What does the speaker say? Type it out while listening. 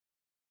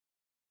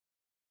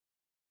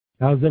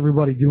How's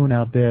everybody doing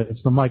out there?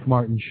 It's the Mike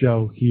Martin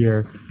Show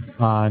here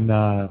on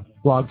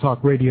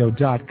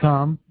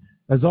blogtalkradio.com.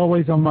 As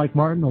always, I'm Mike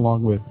Martin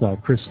along with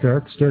Chris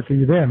Stirk. Stirk, are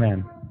you there,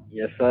 man?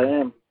 Yes, I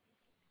am.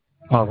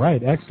 All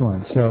right,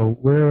 excellent. So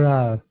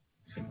we're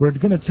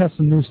going to test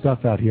some new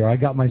stuff out here. I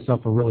got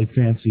myself a really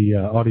fancy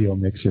audio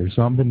mixer,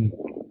 so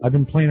I've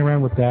been playing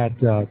around with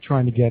that,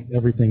 trying to get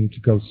everything to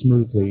go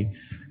smoothly.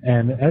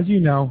 And as you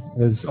know,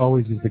 as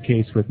always is the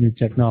case with new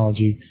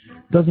technology,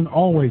 it doesn't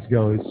always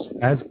go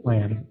as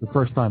planned the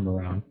first time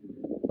around.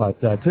 But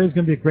today's going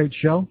to be a great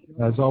show.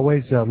 As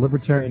always,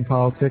 libertarian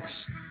politics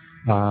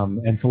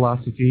and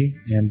philosophy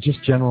and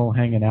just general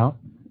hanging out,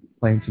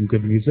 playing some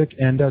good music.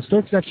 And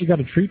Stokes actually got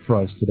a treat for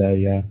us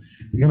today.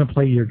 You're going to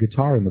play your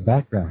guitar in the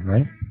background,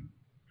 right?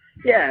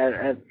 Yeah,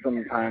 at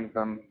some times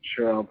I'm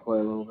sure I'll play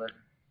a little bit.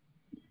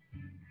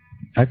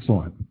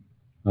 Excellent.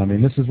 I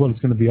mean, this is what it's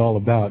going to be all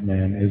about,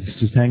 man, is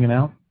just hanging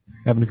out,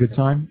 having a good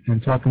time,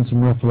 and talking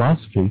some real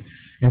philosophy.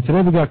 And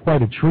today we got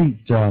quite a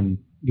treat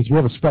because we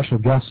have a special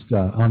guest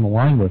on the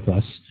line with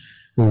us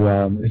who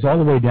is all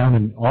the way down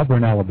in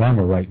Auburn,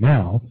 Alabama right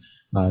now.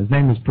 His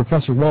name is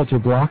Professor Walter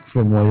Block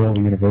from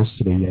Loyola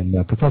University,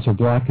 and Professor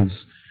Block is,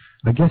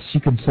 I guess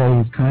you could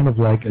say, he's kind of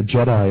like a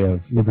Jedi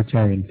of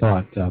libertarian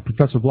thought.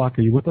 Professor Block,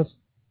 are you with us?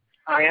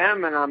 I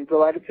am, and I'm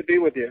delighted to be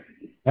with you.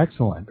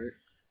 Excellent.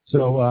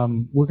 So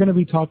we're going to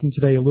be talking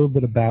today a little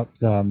bit about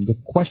the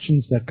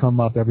questions that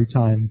come up every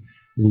time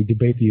we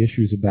debate the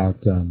issues about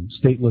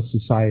stateless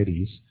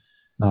societies.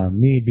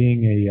 Me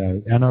being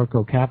a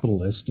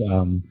anarcho-capitalist,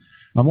 I'm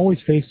always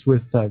faced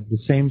with the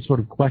same sort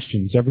of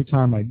questions every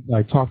time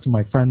I talk to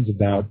my friends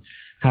about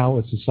how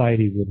a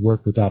society would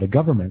work without a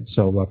government.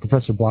 So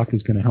Professor Block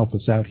is going to help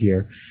us out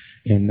here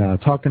in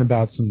talking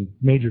about some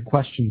major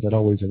questions that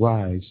always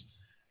arise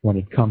when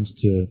it comes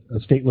to a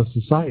stateless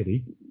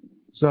society.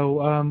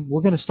 So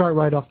we're going to start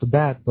right off the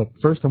bat, but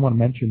first I want to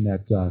mention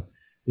that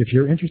if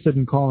you're interested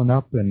in calling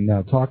up and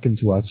talking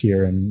to us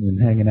here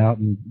and hanging out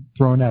and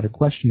throwing out a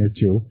question or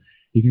two,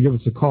 you can give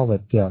us a call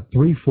at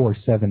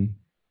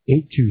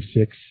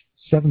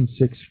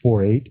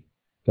 347-826-7648.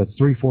 That's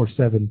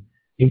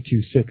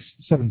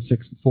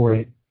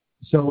 347-826-7648.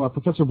 So,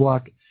 Professor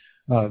Block,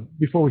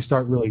 before we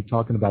start really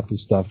talking about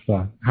this stuff,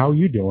 how are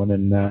you doing,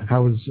 and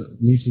how is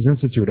Mises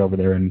Institute over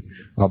there in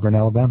Auburn,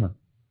 Alabama?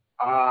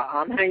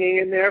 I'm hanging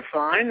in there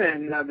fine,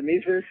 and the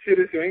Mises Institute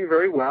is doing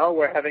very well.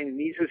 We're having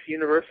Mises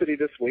University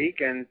this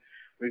week, and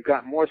we've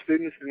got more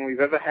students than we've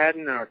ever had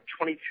in our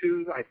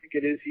 22, I think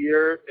it is,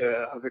 year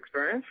of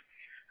experience.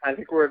 I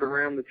think we're at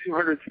around the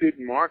 200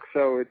 student mark,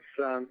 so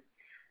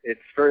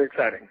it's very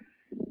exciting.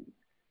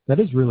 That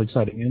is really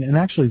exciting, and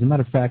actually, as a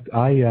matter of fact,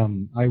 I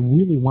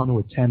really want to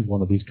attend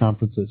one of these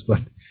conferences,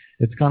 but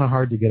it's kind of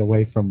hard to get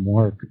away from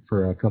work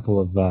for a couple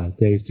of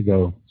days to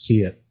go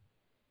see it.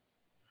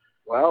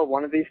 Well,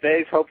 one of these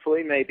days,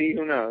 hopefully, maybe,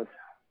 who knows?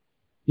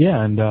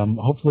 Yeah, and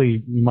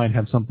hopefully we might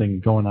have something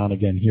going on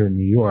again here in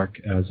New York,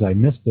 as I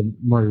missed the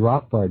Murray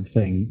Rothbard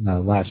thing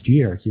last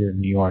year here in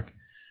New York,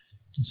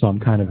 so I'm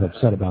kind of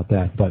upset about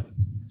that. But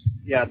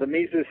yeah, the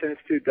Mises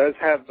Institute does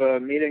have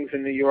meetings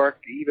in New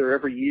York either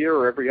every year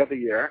or every other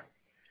year,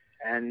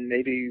 and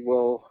maybe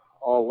we'll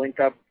all link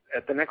up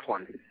at the next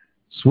one.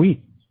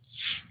 Sweet.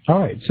 All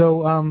right,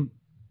 so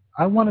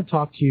I want to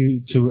talk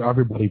to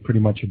everybody pretty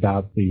much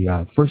about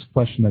the first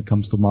question that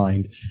comes to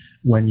mind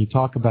when you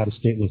talk about a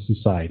stateless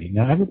society.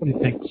 Now, everybody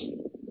thinks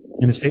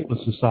in a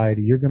stateless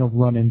society you're going to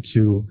run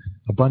into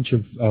a bunch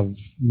of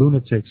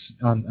lunatics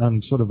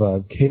on sort of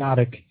a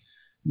chaotic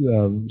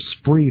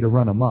spree to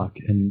run amok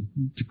and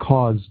to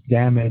cause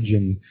damage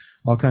and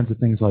all kinds of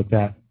things like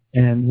that.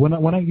 And when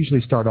I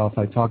usually start off,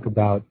 I talk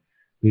about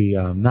the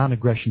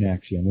non-aggression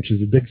axiom, which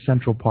is a big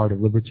central part of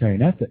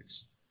libertarian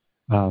ethics.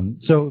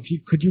 So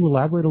could you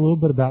elaborate a little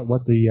bit about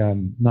what the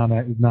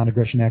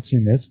non-aggression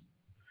axiom is?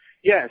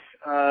 Yes,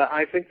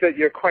 I think that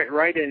you're quite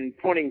right in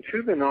pointing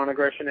to the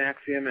non-aggression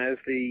axiom as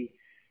the,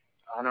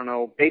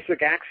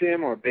 basic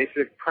axiom or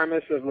basic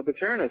premise of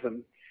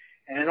libertarianism.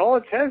 And all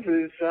it says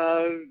is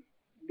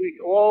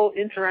all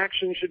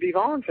interaction should be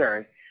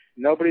voluntary.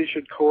 Nobody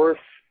should coerce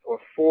or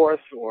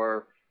force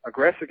or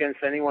aggress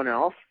against anyone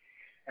else.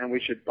 And we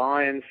should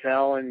buy and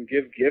sell and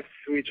give gifts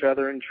to each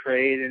other and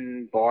trade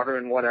and barter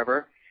and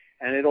whatever.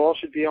 And it all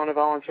should be on a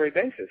voluntary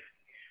basis.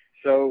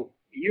 So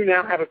you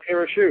now have a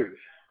pair of shoes,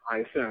 I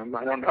assume.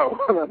 I don't know.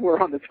 We're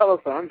on the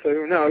telephone, so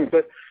who knows.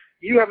 But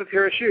you have a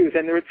pair of shoes,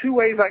 and there are two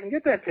ways I can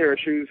get that pair of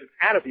shoes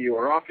out of you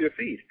or off your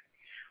feet.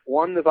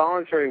 One, the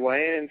voluntary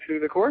way, and two,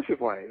 the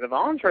coercive way. The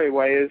voluntary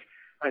way is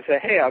I say,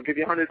 hey, I'll give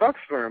you $100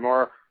 for them,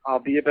 or I'll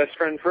be your best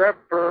friend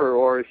forever,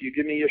 or if you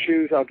give me your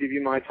shoes, I'll give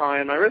you my tie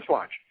and my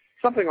wristwatch.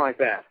 Something like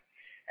that.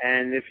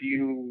 And if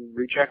you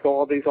reject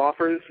all of these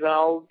offers,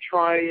 I'll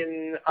try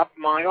and up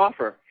my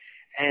offer.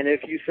 And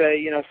if you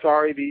say,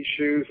 sorry, these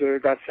shoes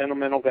have got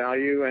sentimental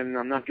value and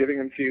I'm not giving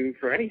them to you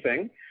for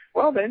anything,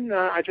 well, then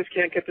I just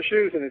can't get the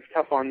shoes, and it's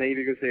tough on me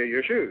because they're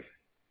your shoes.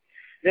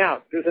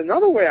 Now, there's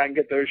another way I can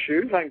get those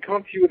shoes. I can come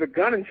up to you with a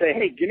gun and say,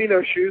 hey, give me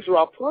those shoes or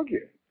I'll plug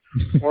you.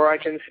 Or I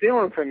can steal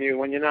them from you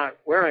when you're not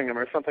wearing them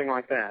or something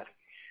like that.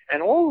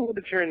 And all the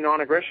libertarian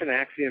non-aggression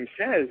axiom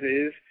says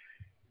is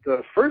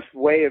the first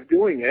way of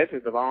doing it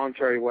is the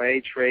voluntary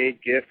way, trade,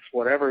 gifts,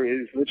 whatever,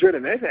 is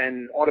legitimate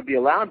and ought to be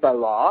allowed by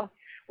law,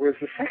 whereas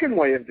the second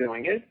way of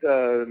doing it,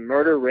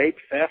 murder, rape,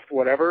 theft,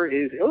 whatever,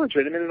 is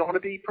illegitimate and ought to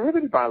be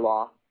prohibited by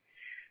law.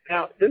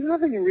 Now, there's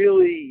nothing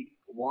really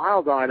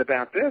wild-eyed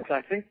about this.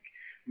 I think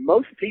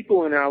most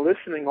people in our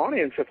listening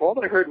audience, if all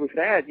they heard was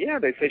that, yeah,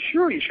 they'd say,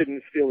 sure, you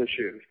shouldn't steal his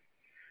shoes.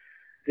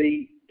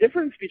 The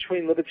difference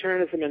between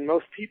libertarianism and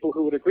most people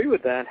who would agree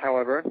with that,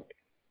 however,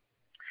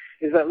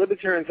 is that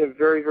libertarians are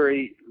very,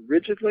 very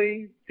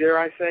rigidly, dare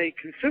I say,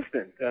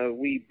 consistent.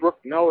 We brook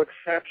no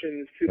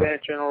exceptions to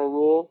that general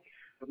rule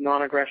of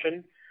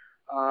non-aggression.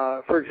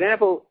 For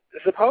example,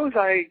 suppose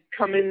I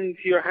come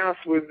into your house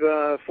with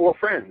 4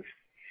 friends,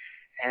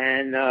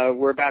 and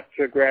we're about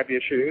to grab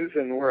your shoes,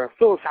 and we're a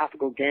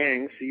philosophical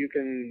gang, so you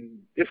can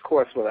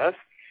discourse with us,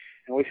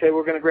 and we say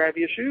we're going to grab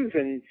your shoes,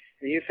 and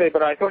you say,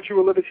 but I thought you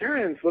were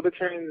libertarians.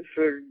 Libertarians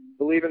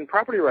believe in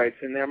property rights,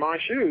 and they're my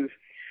shoes.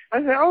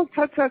 I say, oh,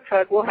 tut, tut,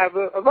 tut, we'll have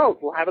a vote.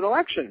 We'll have an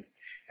election.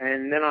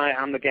 And then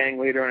I'm the gang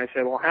leader, and I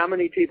say, well, how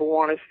many people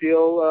want to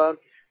steal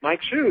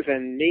Mike's shoes?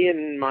 And me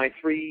and my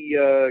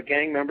 3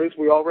 gang members,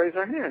 we all raise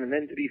our hand. And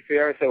then to be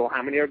fair, I say, well,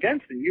 how many are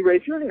against? And you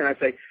raise your hand. And I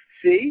say,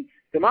 see,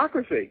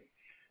 democracy.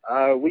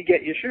 We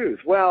get your shoes.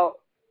 Well,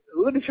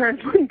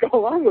 libertarians wouldn't go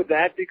along with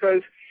that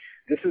because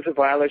this is a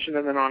violation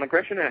of the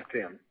non-aggression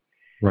axiom.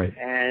 Right.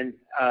 And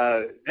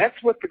that's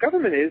what the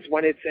government is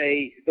when it's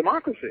a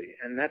democracy,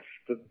 and that's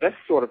the best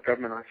sort of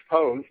government, I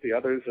suppose. The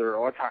others are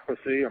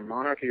autocracy or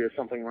monarchy or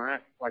something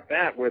like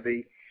that, where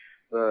the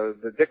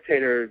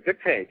dictator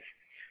dictates.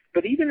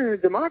 But even in a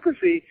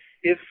democracy,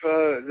 if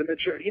the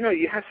majority,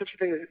 you have such a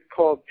thing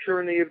called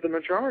tyranny of the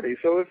majority.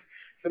 So if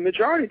the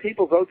majority of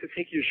people vote to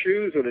take your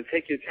shoes or to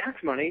take your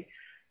tax money,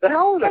 the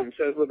hell with them,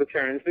 says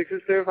libertarians,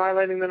 because they're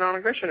violating the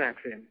non-aggression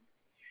axiom.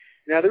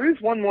 Now, there is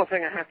one more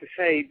thing I have to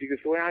say, because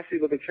the way I see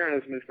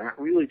libertarianism is not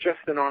really just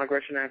the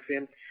non-aggression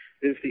axiom.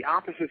 There's the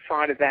opposite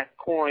side of that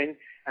coin,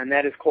 and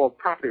that is called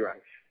property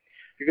rights.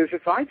 Because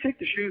if I take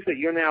the shoes that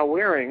you're now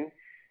wearing,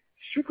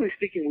 strictly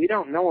speaking, we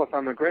don't know if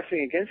I'm aggressing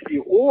against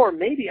you, or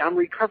maybe I'm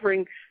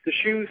recovering the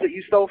shoes that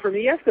you stole from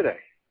me yesterday.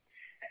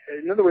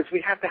 In other words,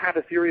 we have to have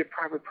a theory of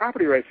private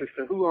property rights as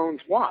to who owns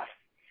what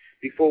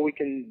before we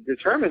can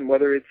determine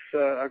whether it's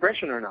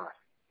aggression or not.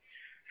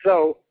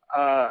 So,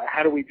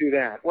 how do we do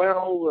that?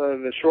 Well,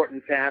 the short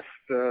and fast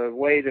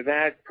way to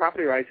that,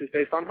 property rights, is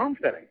based on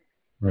homesteading.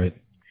 Right.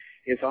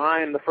 If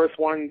I am the first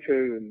one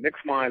to mix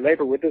my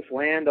labor with this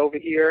land over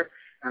here,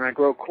 and I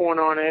grow corn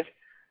on it,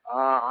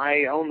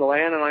 I own the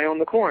land and I own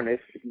the corn.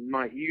 If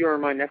you're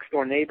my next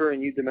door neighbor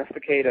and you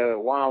domesticate a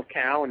wild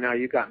cow and now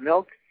you've got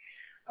milk,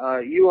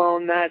 you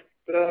own that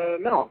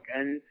milk.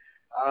 And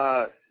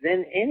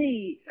then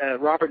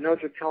Robert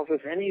Nozick tells us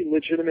any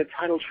legitimate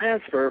title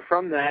transfer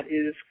from that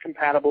is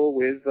compatible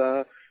with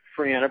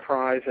free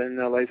enterprise and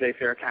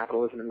laissez-faire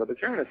capitalism and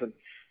libertarianism.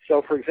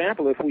 So, for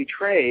example, if we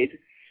trade,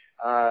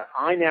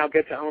 I now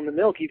get to own the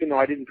milk even though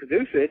I didn't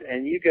produce it,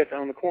 and you get to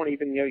own the corn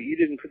even though you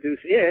didn't produce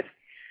it,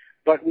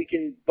 but we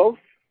can both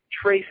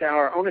trace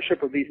our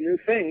ownership of these new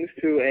things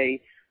to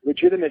a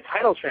legitimate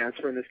title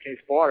transfer, in this case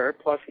barter,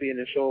 plus the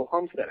initial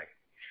homesteading.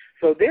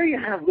 So there you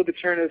have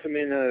libertarianism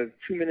in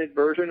a 2-minute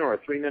version or a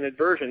 3-minute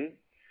version.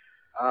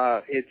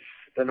 It's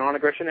the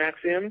non-aggression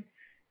axiom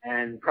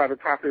and private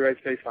property rights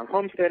based on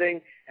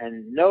homesteading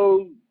and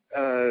no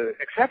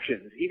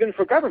exceptions, even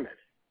for government.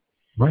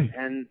 Right.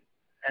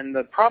 And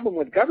the problem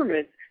with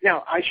government,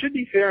 now I should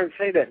be fair and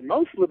say that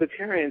most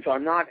libertarians are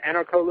not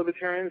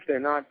anarcho-libertarians. They're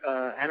not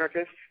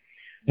anarchists.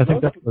 I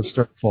think that's where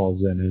Stirk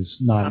falls in, is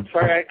not... I'm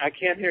sorry, I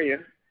can't hear you.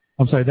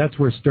 I'm sorry, that's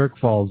where Stirk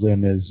falls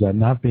in, is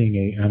not being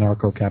an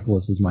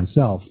anarcho-capitalist as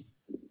myself.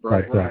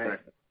 Right, but, right.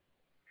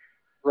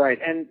 Right,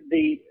 and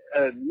the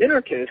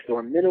minarchist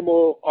or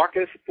minimal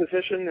archist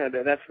position,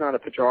 that's not a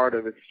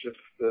pejorative, it's just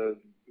the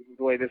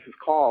way this is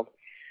called.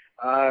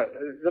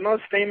 The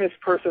most famous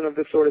person of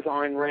this sort is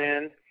Ayn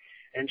Rand,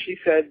 and she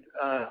said,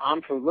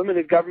 I'm for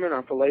limited government,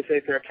 I'm for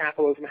laissez-faire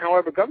capitalism.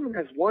 However, government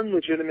has one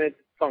legitimate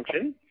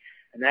function,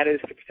 and that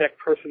is to protect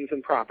persons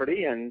and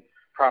property, and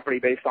property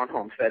based on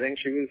homesteading.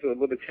 She was a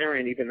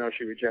libertarian even though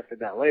she rejected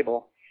that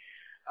label.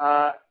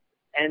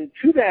 And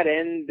to that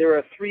end, there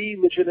are 3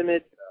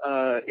 legitimate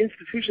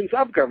institutions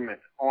of government: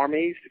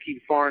 armies to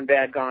keep foreign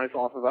bad guys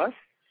off of us,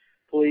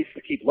 police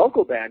to keep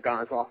local bad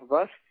guys off of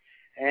us,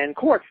 and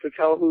courts to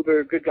tell who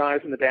the good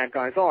guys and the bad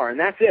guys are. And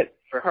that's it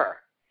for her.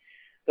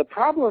 The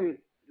problem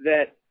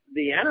that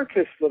the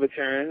anarchist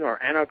libertarian or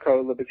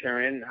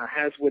anarcho-libertarian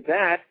has with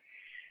that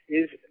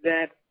is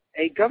that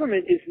a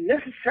government is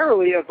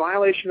necessarily a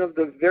violation of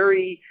the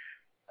very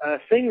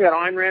thing that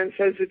Ayn Rand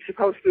says it's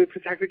supposed to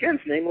protect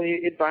against, namely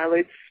it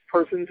violates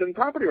persons and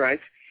property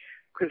rights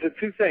because of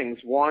 2 things.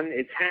 One,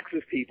 it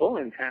taxes people,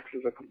 and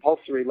taxes are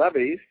compulsory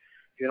levies.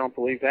 If you don't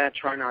believe that,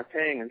 try not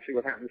paying and see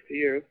what happens to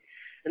you.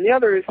 And the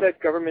other is that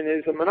government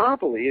is a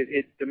monopoly.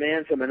 It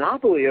demands a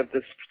monopoly of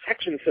this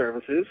protection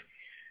services,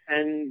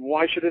 and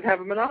why should it have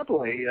a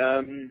monopoly?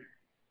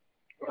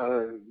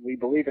 we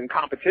believe in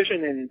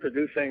competition in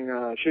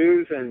producing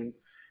shoes and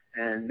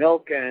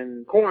milk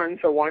and corn,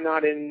 so why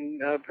not in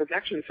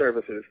protection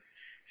services?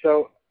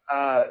 So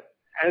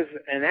as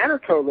an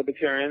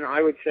anarcho-libertarian,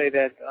 I would say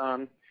that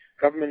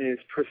government is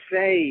per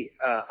se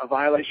a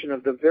violation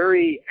of the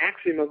very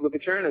axiom of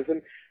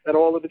libertarianism that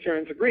all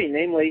libertarians agree,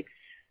 namely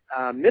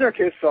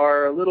minarchists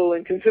are a little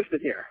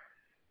inconsistent here.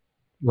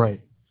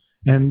 Right.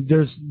 And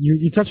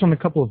you touched on a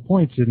couple of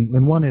points,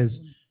 and one is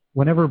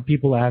whenever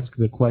people ask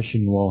the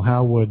question, well,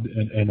 how would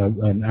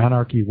an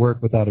anarchy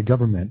work without a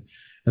government?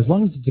 As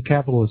long as it's a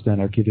capitalist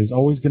anarchy, there's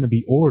always going to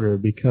be order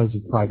because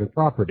of private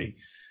property.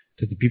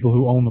 So the people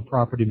who own the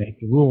property make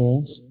the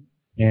rules,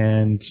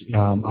 and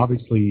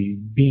obviously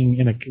being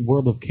in a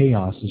world of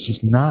chaos is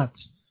just not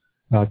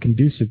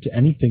conducive to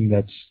anything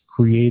that's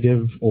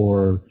creative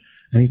or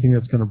anything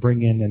that's going to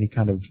bring in any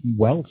kind of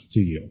wealth to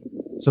you.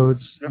 So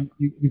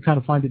you kind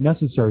of find it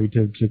necessary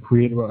to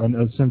create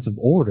a sense of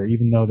order,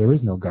 even though there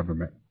is no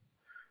government.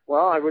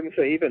 Well, I wouldn't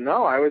say even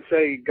though. I would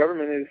say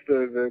government is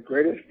the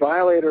greatest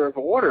violator of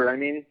order. I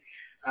mean,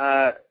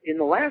 in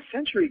the last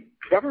century,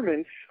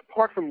 governments,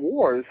 apart from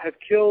wars, have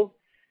killed,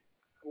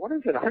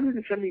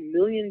 170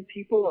 million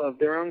people of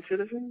their own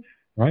citizens?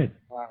 Right.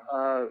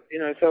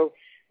 So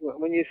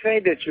when you say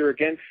that you're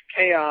against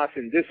chaos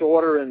and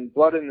disorder and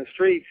blood in the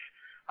streets,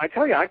 I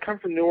tell you, I come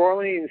from New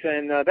Orleans,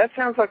 and that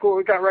sounds like what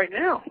we got right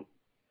now.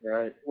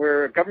 Right.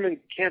 Where government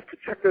can't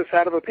protect us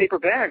out of a paper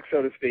bag,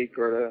 so to speak,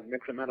 or to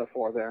mix a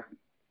metaphor there.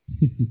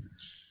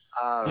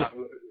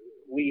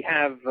 We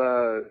have,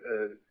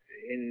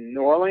 in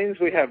New Orleans,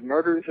 we have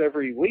murders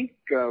every week.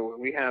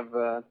 We have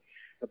the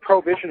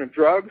prohibition of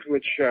drugs,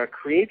 which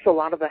creates a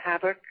lot of the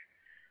havoc.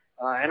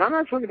 And I'm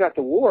not talking about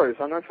the wars.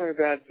 I'm not talking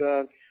about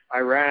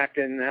Iraq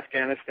and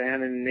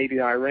Afghanistan and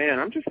maybe Iran.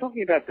 I'm just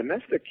talking about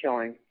domestic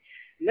killing.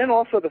 And then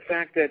also the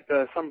fact that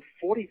some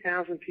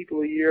 40,000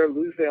 people a year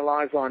lose their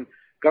lives on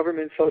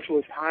government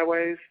socialist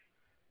highways,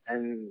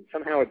 and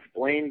somehow it's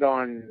blamed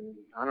on,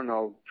 I don't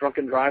know,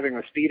 drunken driving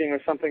or speeding or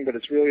something, but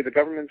it's really the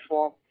government's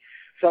fault.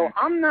 So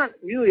I'm not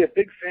really a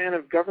big fan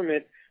of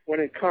government when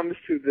it comes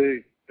to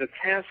the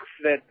tasks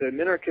that the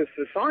minarchists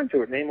assign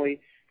to it,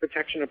 namely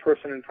protection of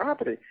person and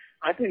property.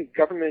 I think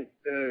government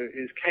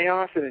is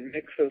chaos, and it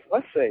makes us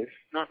less safe,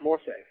 not more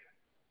safe.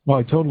 Well,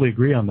 I totally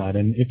agree on that.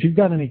 And if you've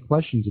got any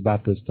questions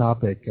about this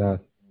topic, the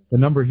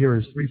number here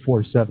is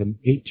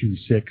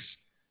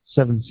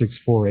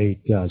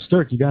 347-826-7648.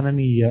 Sturk, you got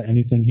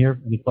anything here?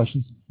 Any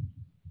questions?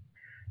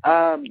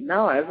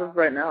 No, as of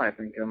right now, I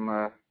think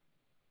I'm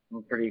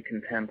pretty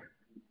content.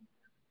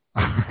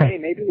 Hey,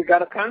 maybe we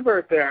got a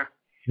convert there.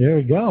 There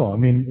you go. I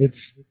mean,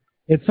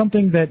 it's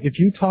something that if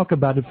you talk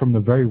about it from the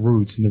very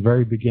roots and the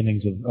very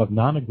beginnings of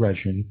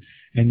non-aggression,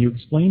 and you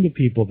explain to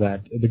people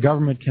that the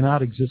government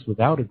cannot exist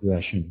without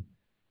aggression,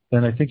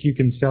 then I think you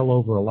can sell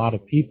over a lot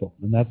of people.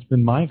 And that's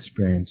been my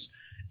experience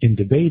in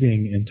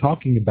debating and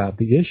talking about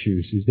the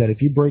issues, is that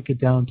if you break it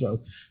down to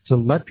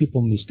let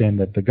people understand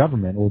that the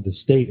government or the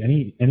state,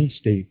 any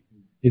state,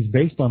 is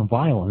based on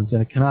violence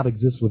and it cannot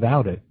exist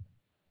without it,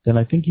 then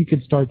I think you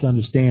can start to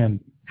understand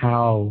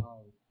how,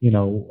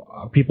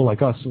 people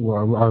like us who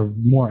are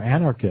more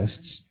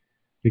anarchists,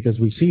 because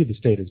we see the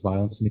state as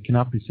violence and it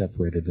cannot be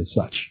separated as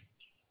such.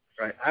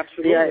 Right,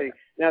 absolutely. Yeah.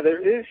 Now,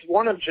 there is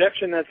one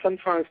objection that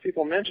sometimes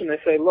people mention. They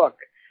say, look,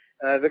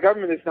 the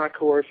government is not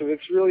coercive.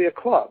 It's really a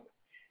club.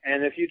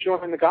 And if you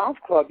join the golf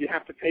club, you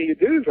have to pay your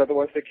dues.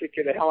 Otherwise, they kick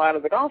you the hell out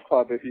of the golf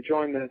club. If you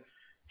join the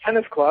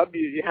tennis club,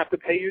 you have to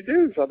pay your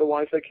dues.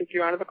 Otherwise, they kick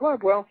you out of the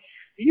club. Well,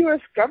 the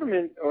U.S.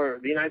 government, or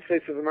the United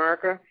States of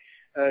America,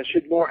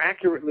 should more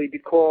accurately be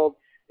called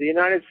the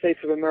United States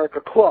of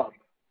America Club,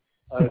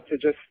 to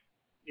just,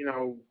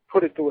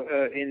 put it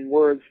in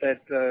words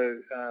that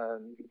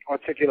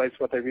articulates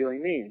what they really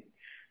mean.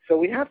 So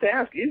we have to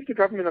ask, is the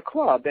government a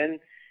club? And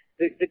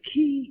the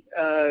key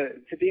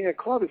to being a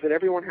club is that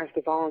everyone has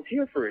to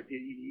volunteer for it.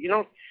 You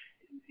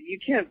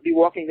can't be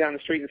walking down the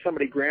street and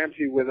somebody grabs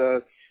you with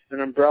an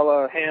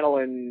umbrella handle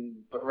and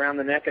around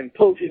the neck and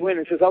pulls you in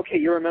and says, okay,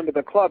 you're a member of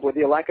the club, whether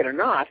you like it or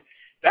not.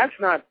 That's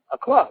not a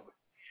club.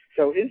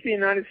 So is the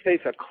United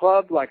States a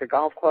club like a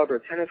golf club or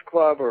a tennis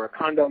club or a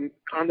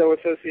condo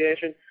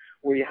association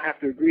where you have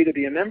to agree to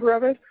be a member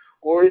of it,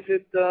 or is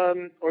it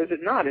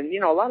not? And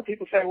a lot of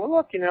people say, well,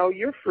 look,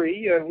 you're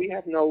free. We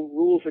have no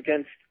rules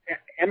against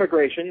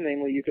emigration,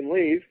 namely you can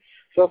leave.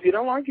 So if you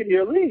don't like it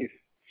here, leave.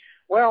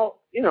 Well,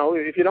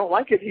 if you don't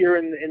like it here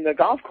in the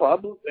golf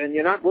club and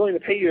you're not willing to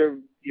pay your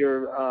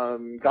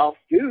golf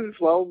dues,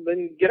 well,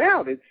 then get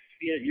out. It's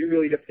you're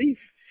really a thief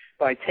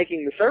by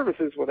taking the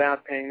services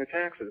without paying the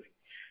taxes.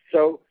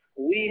 So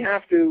we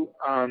have to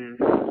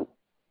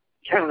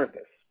counter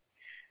this.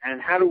 And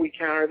how do we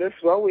counter this?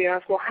 Well, we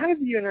ask, how did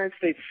the United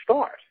States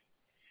start?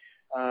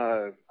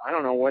 I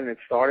don't know when it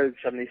started,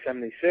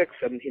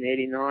 1776,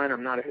 1789.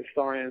 I'm not a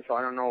historian, so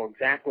I don't know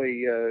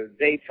exactly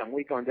dates. I'm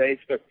weak on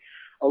dates. But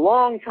a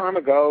long time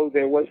ago,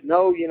 there was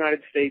no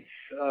United States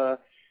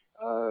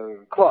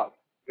club.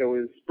 There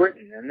was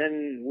Britain. And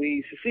then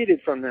we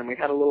seceded from them. We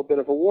had a little bit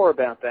of a war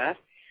about that,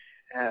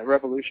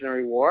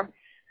 Revolutionary War.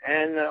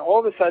 And all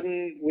of a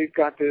sudden, we've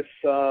got this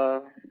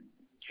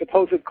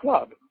supposed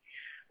club.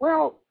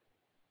 Well,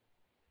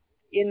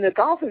 in the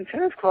golf and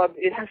tennis club,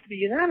 it has to be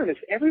unanimous.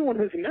 Everyone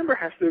who's a member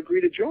has to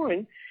agree to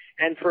join,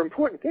 and for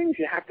important things,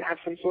 you have to have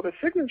some sort of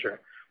signature.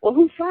 Well,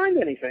 who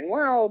signed anything?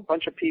 Well, a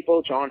bunch of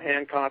people, John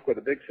Hancock with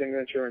a big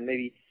signature, and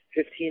maybe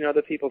 15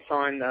 other people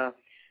signed,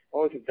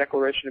 what was it,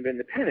 Declaration of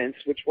Independence,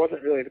 which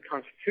wasn't really the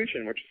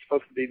Constitution, which is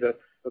supposed to be the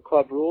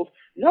club rules.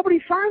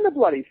 Nobody signed the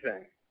bloody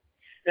thing.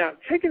 Now,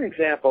 take an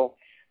example.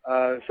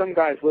 Some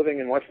guy's living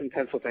in Western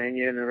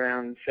Pennsylvania in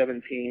around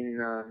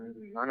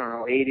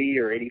 80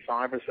 or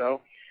 85 or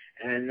so,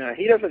 and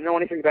he doesn't know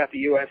anything about the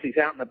U.S. He's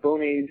out in the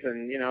boonies,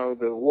 and,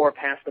 the war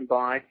passed him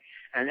by.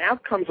 And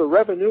out comes a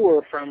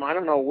revenuer from, I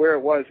don't know where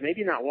it was,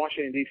 maybe not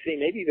Washington, D.C.,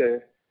 maybe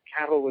the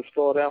capital was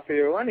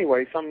Philadelphia. Well,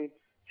 anyway, some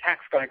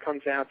tax guy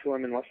comes out to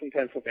him in Western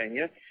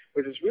Pennsylvania,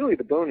 which is really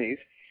the boonies,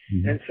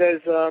 and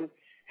says,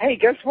 hey,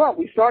 guess what?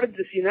 We started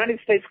this United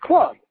States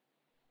Club.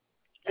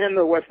 And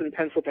the Western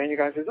Pennsylvania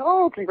guy says,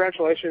 oh,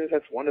 congratulations,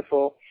 that's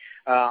wonderful.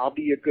 I'll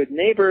be a good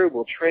neighbor.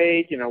 We'll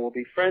trade. We'll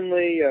be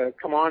friendly.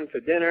 Come on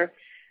for dinner.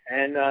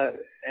 And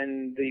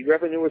the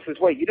revenuer says,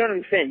 wait, you don't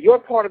understand. You're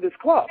part of this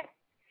club.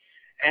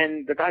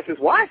 And the guy says,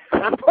 what?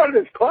 I'm part of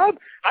this club?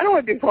 I don't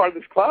want to be part of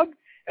this club.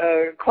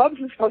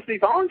 Clubs are supposed to be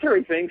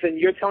voluntary things, and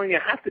you're telling me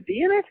I have to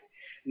be in it?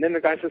 And then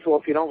the guy says, well,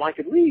 if you don't like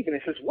it, leave. And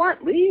he says,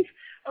 what, leave?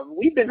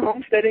 We've been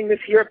homesteading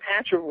this here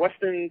patch of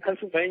Western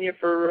Pennsylvania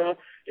for,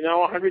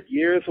 100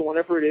 years or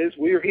whatever it is.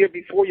 We were here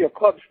before your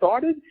club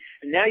started,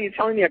 and now you're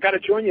telling me I got to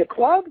join your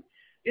club?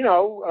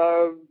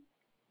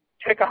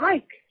 Take a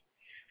hike.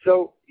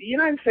 So the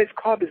United States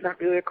Club is not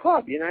really a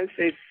club. The United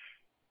States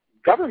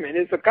government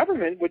is a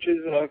government, which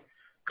is a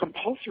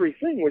compulsory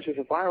thing, which is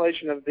a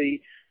violation of the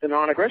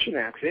non-aggression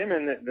axiom,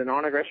 and the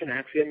non-aggression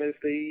axiom is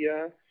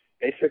the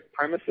basic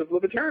premise of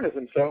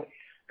libertarianism. So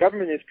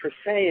government is per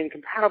se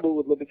incompatible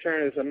with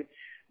libertarianism,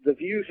 the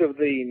views of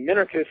the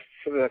minarchists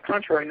to the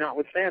contrary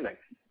notwithstanding.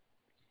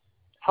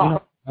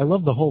 I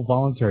love the whole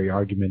voluntary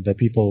argument that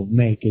people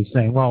make is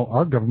saying, well,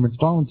 our government's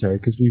voluntary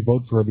because we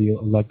vote for the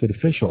elected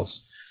officials.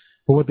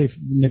 But what they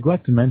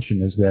neglect to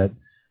mention is that,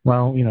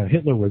 well,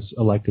 Hitler was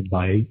elected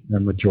by a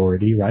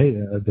majority, right,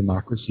 a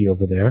democracy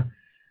over there.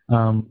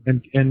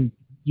 And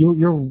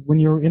you're when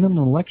you're in an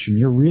election,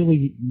 you're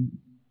really,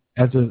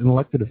 as an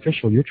elected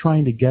official, you're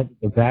trying to get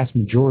the vast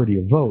majority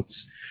of votes.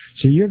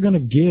 So you're going to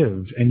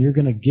give, and you're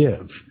going to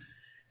give,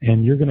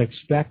 and you're going to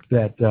expect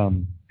that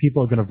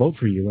people are going to vote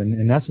for you. And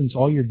in essence,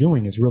 all you're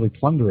doing is really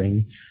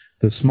plundering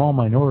the small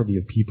minority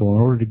of people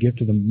in order to give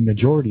to the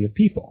majority of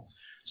people.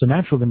 So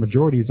naturally, the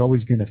majority is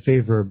always going to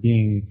favor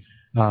being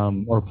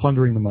or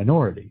plundering the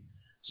minority.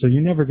 So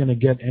you're never going to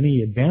get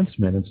any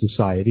advancement in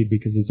society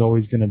because it's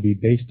always going to be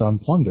based on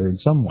plunder in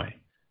some way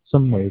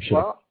or shape.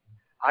 Well,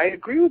 I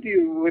agree with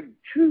you with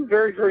two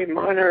very, very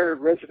minor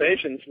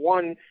reservations.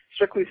 One,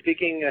 strictly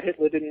speaking,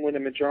 Hitler didn't win a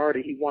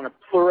majority. He won a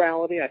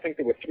plurality. I think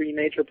there were 3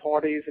 major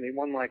parties, and he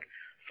won like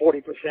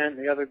 40%, and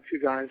the other 2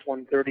 guys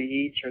won 30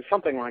 each or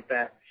something like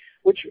that,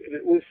 which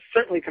was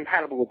certainly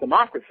compatible with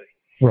democracy.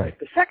 Right.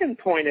 The second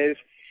point is,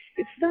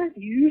 it's not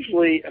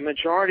usually a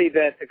majority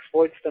that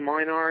exploits the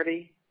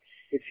minority.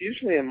 It's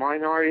usually a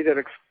minority that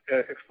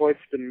exploits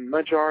the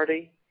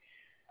majority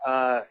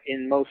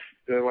in most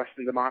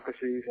Western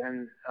democracies.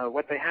 And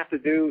what they have to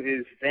do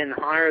is then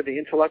hire the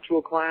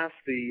intellectual class,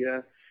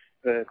 the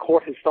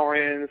court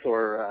historians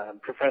or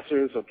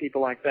professors or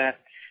people like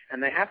that,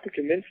 and they have to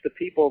convince the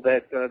people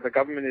that the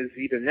government is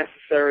either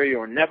necessary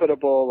or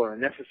inevitable or a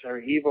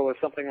necessary evil or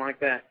something like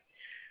that.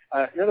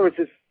 In other words,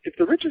 if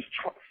the richest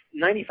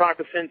 95%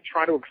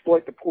 try to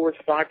exploit the poorest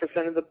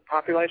 5% of the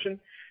population,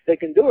 they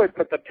can do it,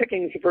 but the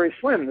pickings are very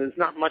slim. There's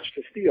not much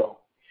to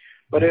steal.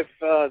 But if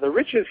the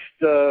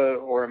richest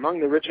or among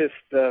the richest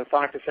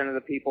 5% of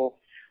the people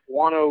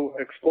want to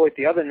exploit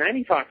the other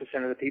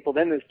 95% of the people,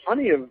 then there's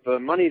plenty of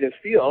money to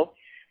steal,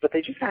 but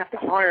they just have to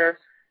hire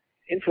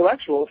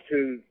intellectuals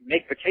to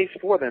make the case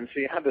for them. So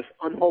you have this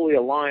unholy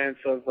alliance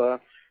of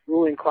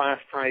ruling class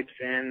types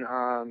and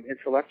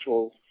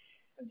intellectuals,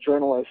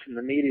 journalists and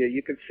the media.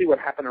 You can see what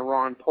happened to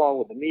Ron Paul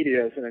with the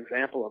media as an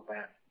example of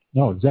that.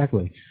 No,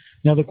 exactly.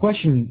 Now, the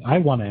question I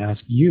want to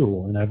ask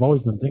you, and I've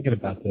always been thinking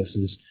about this,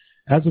 is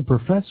as a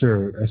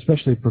professor,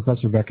 especially a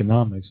professor of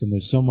economics, and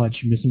there's so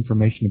much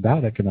misinformation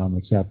about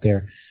economics out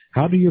there,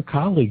 how do your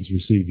colleagues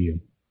receive you?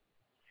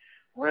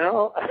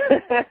 Well,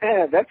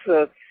 that's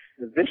a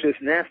vicious,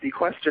 nasty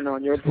question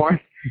on your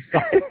part.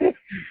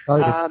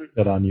 Sorry to put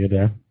that on you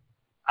there.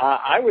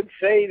 I would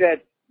say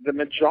that the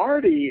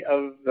majority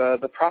of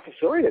the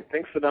professoriate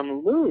thinks that I'm a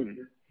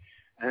loon,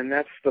 and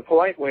that's the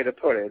polite way to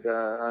put it,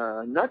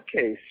 a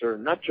nutcase or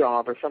nut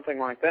job or something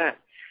like that.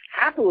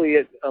 Happily,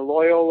 at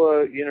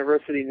Loyola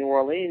University, New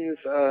Orleans,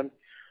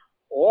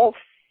 all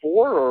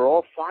 4 or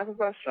all 5 of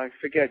us, I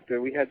forget,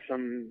 we had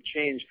some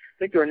change. I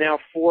think there are now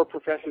 4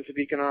 professors of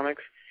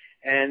economics,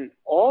 and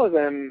all of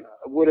them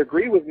would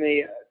agree with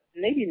me,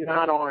 maybe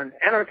not on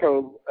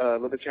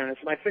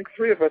anarcho-libertarianism. I think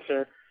 3 of us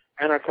are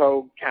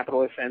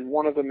anarcho-capitalists, and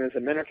one of them is a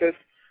minarchist.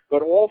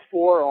 but all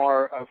four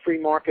are free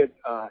market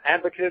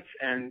advocates.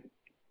 And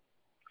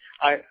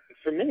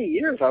for many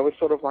years, I was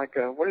sort of like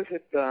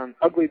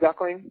ugly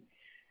duckling,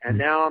 and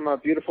now I'm a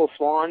beautiful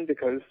swan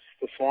because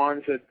the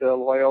swans at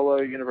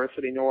Loyola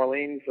University New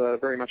Orleans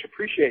very much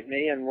appreciate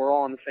me, and we're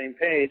all on the same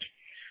page.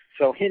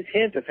 So hint,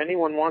 hint, if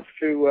anyone wants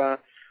to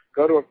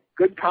go to a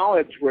good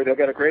college where they'll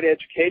get a great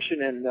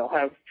education and they'll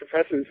have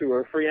professors who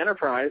are free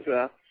enterprise,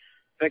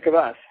 think of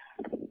us.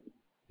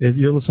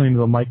 You're listening to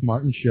the Mike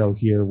Martin Show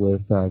here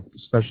with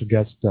special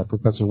guest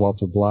Professor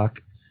Walter Block.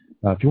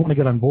 If you want to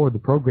get on board the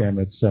program,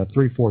 it's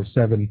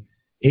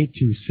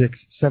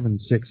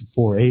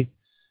 347-826-7648.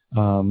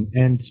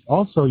 And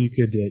also you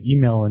could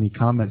email any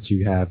comments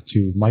you have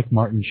to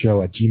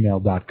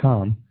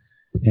mikemartinshow@gmail.com.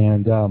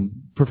 And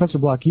Professor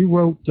Block, you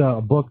wrote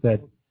a book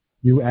that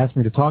you asked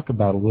me to talk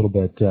about a little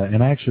bit,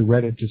 and I actually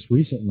read it just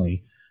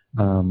recently,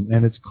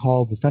 and it's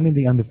called Defending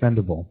the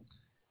Undefendable.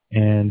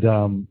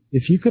 And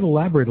if you could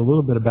elaborate a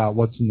little bit about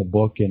what's in the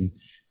book, and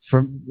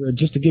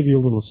just to give you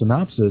a little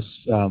synopsis,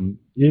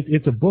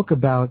 it's a book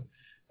about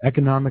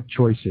economic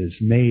choices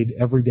made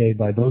every day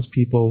by those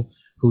people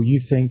who you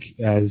think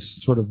as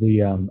sort of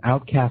the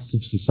outcasts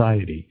of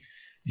society.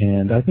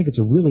 And I think it's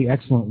a really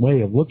excellent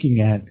way of looking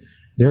at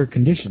their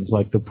conditions,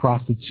 like the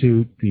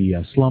prostitute,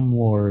 the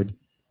slumlord,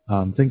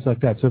 things like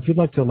that. So if you'd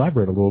like to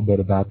elaborate a little bit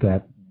about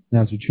that,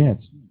 now's your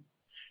chance.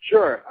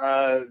 Sure.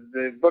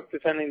 The book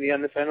Defending the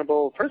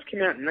Undefendable first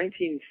came out in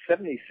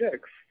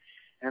 1976,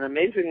 and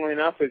amazingly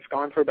enough, it's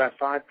gone for about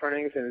 5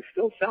 printings and is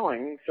still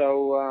selling,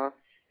 so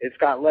it's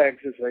got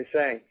legs, as they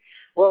say.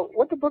 Well,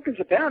 what the book is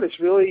about is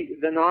really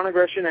the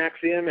non-aggression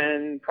axiom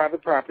and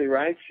private property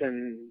rights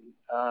and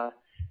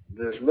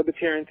the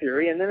libertarian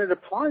theory, and then it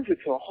applies it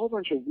to a whole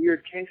bunch of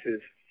weird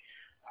cases.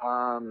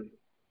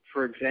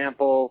 For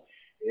example,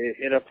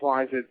 it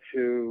applies it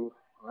to,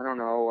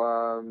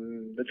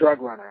 the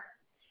drug runner,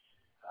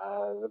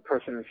 the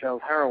person who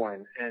sells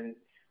heroin. And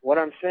what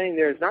I'm saying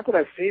there is not that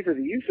I favor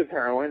the use of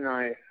heroin,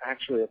 I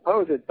actually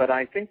oppose it, but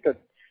I think that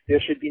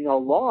there should be no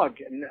law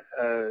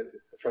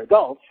for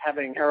adults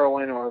having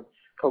heroin or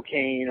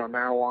cocaine or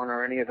marijuana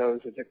or any of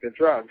those addictive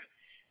drugs.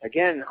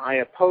 Again, I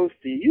oppose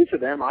the use of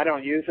them. I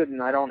don't use it,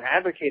 and I don't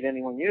advocate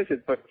anyone use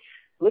it, but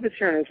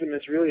libertarianism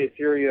is really a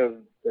theory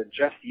of the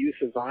just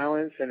use of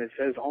violence, and it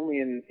says only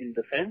in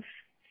defense.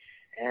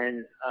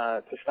 And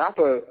to stop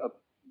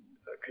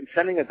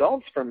consenting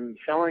adults from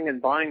selling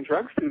and buying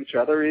drugs to each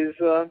other is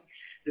a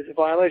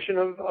violation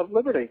of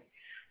liberty.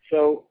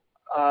 So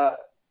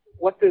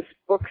what this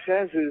book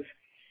says is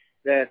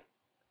that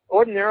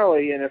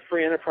ordinarily in a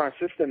free enterprise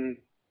system,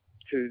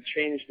 to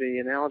change the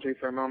analogy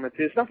for a moment,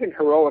 there's nothing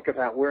heroic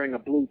about wearing a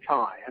blue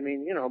tie. I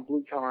mean,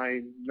 blue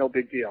tie, no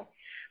big deal.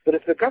 But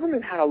if the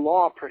government had a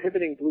law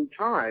prohibiting blue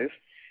ties,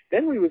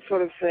 then we would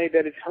sort of say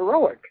that it's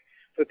heroic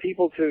for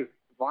people to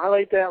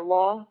violate that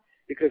law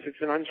because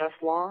it's an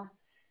unjust law.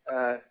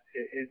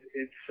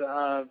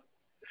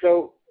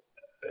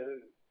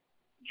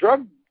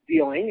 Drug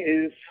dealing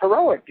is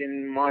heroic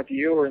in my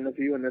view, or in the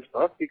view in this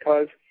book,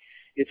 because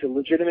it's a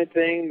legitimate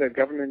thing. The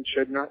government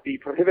should not be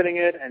prohibiting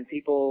it, and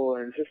people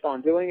insist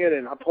on doing it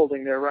and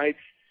upholding their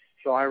rights.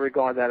 So I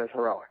regard that as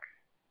heroic.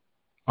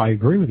 I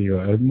agree with you,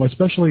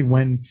 especially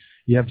when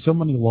you have so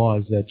many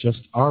laws that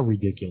just are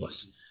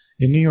ridiculous.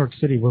 In New York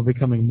City, we're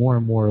becoming more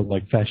and more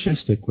like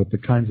fascistic with the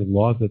kinds of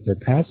laws that they're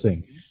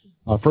passing.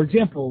 For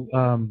example,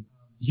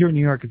 here in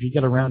New York, if you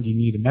get around, you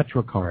need a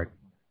Metro card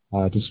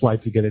to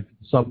swipe to get at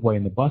the subway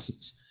and the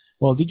buses.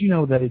 Well, did you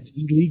know that it's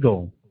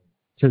illegal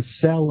to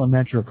sell a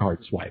Metro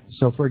card swipe?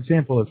 So, for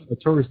example, if a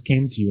tourist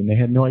came to you and they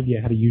had no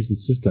idea how to use the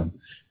system,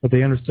 but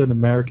they understood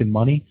American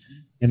money,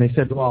 and they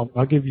said, well,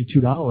 I'll give you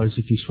 $2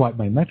 if you swipe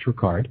my Metro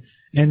card,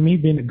 and me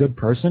being a good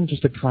person,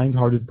 just a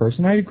kind-hearted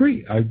person, I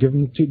agree. I'll give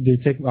them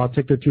I'll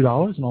take their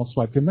 $2 and I'll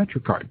swipe their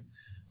Metro card.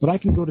 But I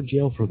can go to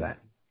jail for that.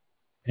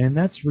 And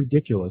that's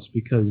ridiculous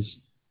because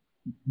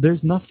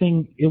there's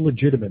nothing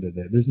illegitimate in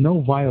it. There's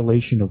no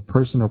violation of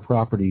personal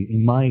property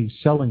in my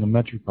selling a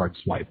Metro card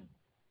swipe.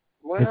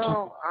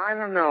 Well, I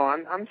don't know.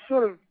 I'm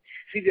sort of,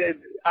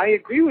 I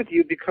agree with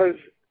you because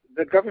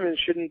the government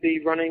shouldn't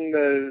be running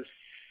the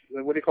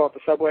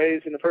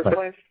subways in the first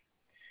place.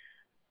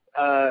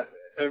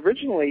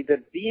 Originally,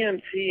 the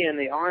BMT and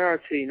the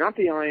IRT, not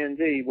the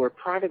IND, were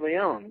privately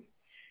owned,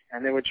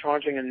 and they were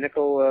charging a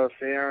nickel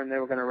fare, and they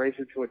were going to raise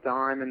it to a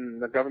dime,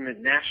 and the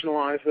government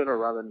nationalized it, or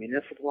rather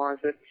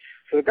municipalized it.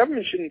 So the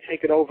government shouldn't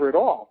take it over at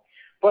all.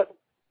 But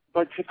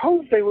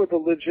suppose they were the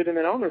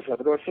legitimate owners of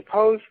it, or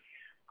suppose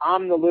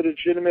I'm the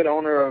legitimate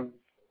owner of,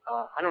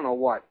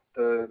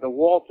 the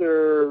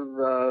Walter,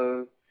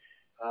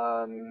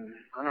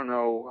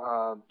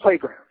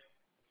 playground,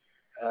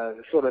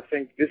 sort of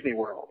think Disney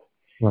World.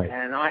 Right.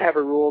 And I have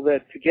a rule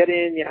that to get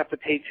in, you have to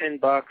pay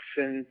 $10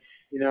 and,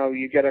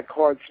 you get a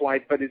card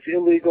swipe, but it's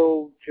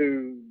illegal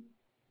to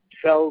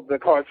sell the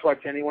card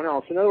swipe to anyone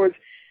else. In other words,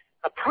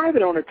 a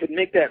private owner could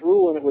make that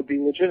rule and it would be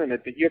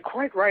legitimate, but you're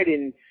quite right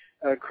in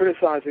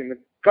criticizing the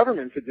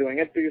government for doing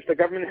it because the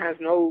government has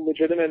no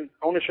legitimate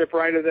ownership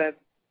right of that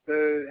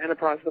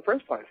enterprise in the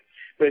first place.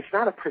 but it's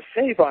not a per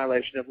se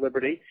violation of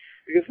liberty.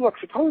 Because look,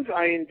 suppose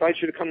I invite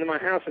you to come to my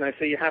house and I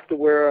say you have to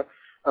wear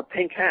a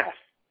pink hat.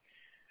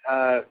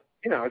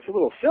 It's a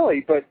little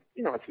silly, but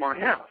it's my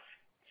house.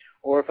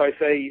 Or if I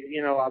say,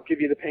 I'll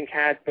give you the pink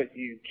hat, but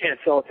you can't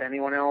sell it to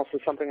anyone else or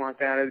something like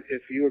that.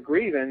 If you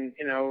agree, then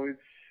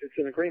it's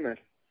an agreement.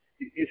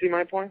 You see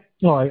my point?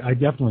 No, I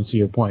definitely see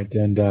your point.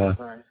 And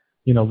right.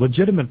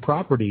 Legitimate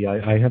property,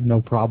 I have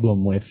no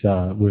problem with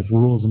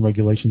rules and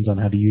regulations on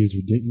how to use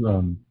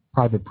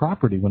private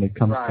property when it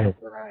comes to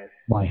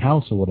my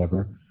house or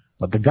whatever.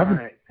 But the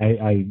government,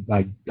 I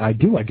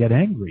get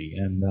angry.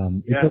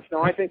 And yes,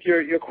 no, I think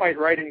you're quite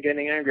right in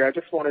getting angry. I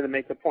just wanted to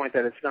make the point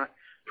that it's not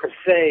per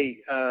se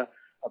a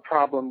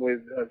problem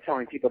with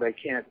telling people they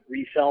can't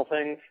resell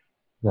things.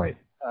 Right.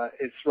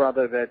 It's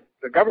rather that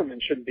the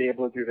government shouldn't be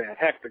able to do that.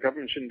 Heck, the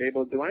government shouldn't be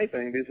able to do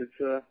anything because it's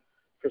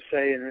per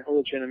se an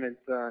illegitimate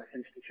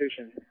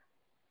institution.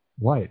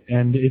 Right,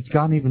 and it's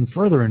gone even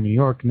further in New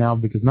York now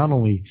because not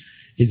only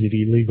is it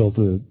illegal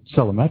to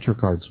sell a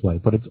MetroCard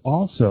swipe, but it's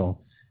also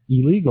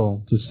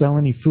illegal to sell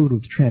any food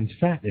with trans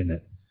fat in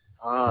it.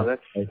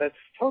 That's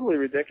totally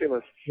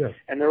ridiculous. Yes.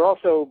 And they're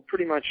also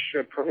pretty much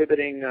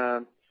prohibiting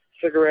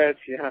cigarettes.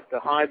 You have to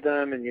hide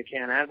them, and you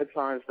can't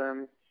advertise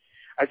them.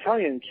 I tell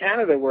you, in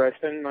Canada, where I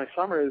spend my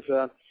summers,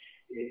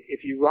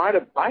 if you ride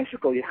a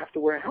bicycle, you have to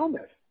wear a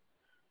helmet.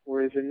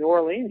 Whereas in New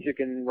Orleans, you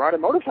can ride a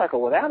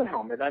motorcycle without a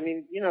helmet. I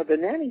mean, the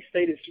nanny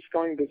state is just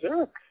going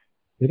berserk.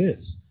 It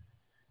is.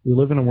 We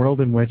live in a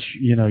world in which,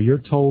 you're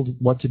told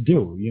what to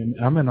do.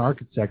 I'm an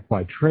architect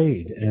by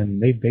trade,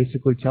 and they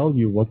basically tell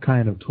you what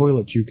kind of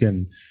toilet you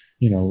can,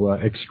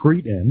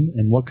 excrete in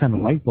and what kind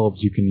of light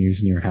bulbs you can use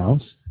in your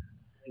house.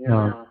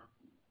 Yeah.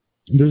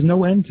 There's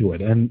no end to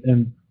it.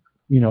 And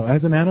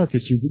as an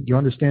anarchist, you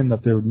understand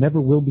that there never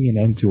will be an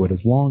end to it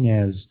as long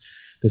as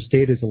the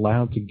state is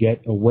allowed to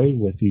get away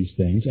with these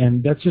things.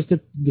 And that's just the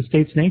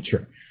state's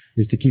nature,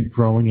 is to keep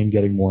growing and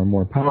getting more and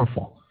more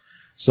powerful.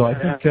 So I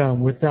think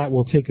with that,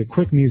 we'll take a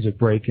quick music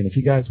break. And if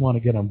you guys want to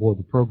get on board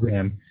the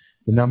program,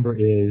 the number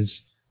is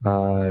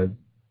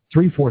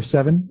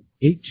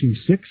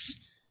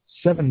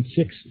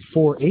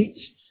 347-826-7648.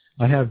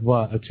 I have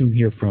a tune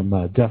here from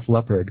Def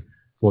Leppard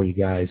for you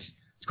guys.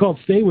 It's called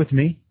Stay With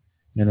Me,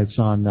 and it's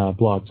on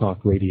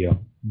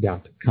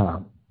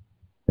blogtalkradio.com.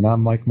 And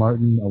I'm Mike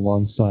Martin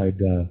alongside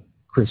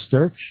Chris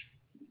Sturch.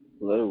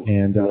 Hello.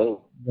 And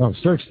Hello.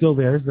 Sturch's still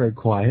there, very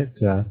quiet,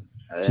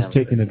 just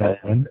taking it all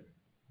in.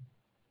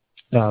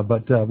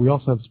 But we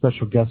also have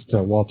special guest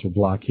Walter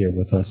Block here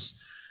with us.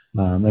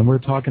 And we're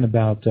talking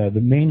about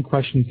the main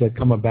questions that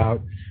come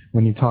about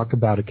when you talk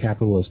about a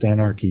capitalist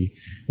anarchy.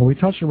 And we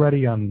touched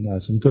already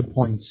on some good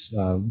points,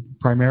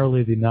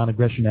 primarily the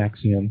non-aggression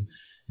axiom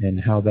and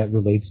how that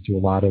relates to a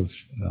lot of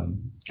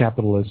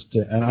capitalist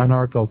and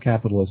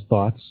anarcho-capitalist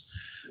thoughts.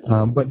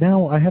 But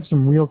now I have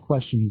some real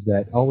questions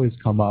that always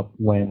come up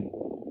when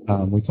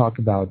we talk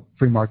about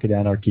free market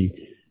anarchy.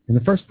 And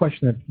the first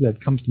question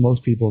that comes to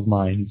most people's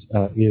minds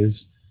is,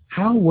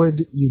 how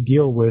would you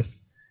deal with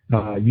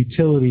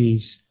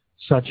utilities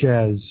such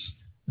as,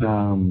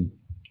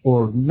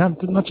 or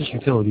not just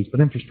utilities,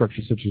 but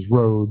infrastructure such as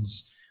roads,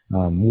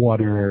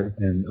 water,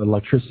 and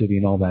electricity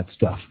and all that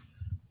stuff?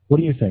 What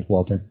do you think,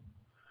 Walter?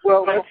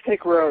 Well, let's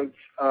take roads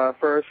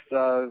first.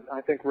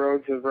 I think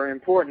roads are very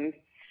important.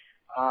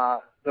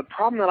 The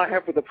problem that I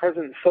have with the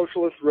present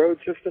socialist road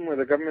system where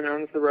the government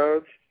owns the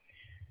roads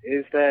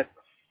is that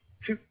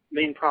two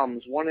main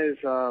problems. One is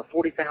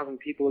 40,000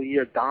 people a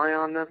year die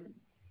on them,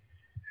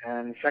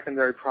 and the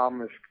secondary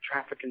problem is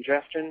traffic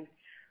congestion.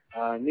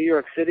 New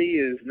York City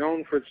is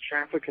known for its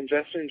traffic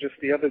congestion. Just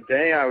the other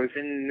day I was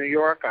in New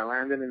York. I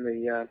landed in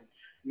the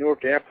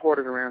Newark airport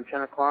at around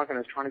 10 o'clock, and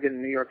I was trying to get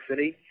in New York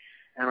City,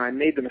 and I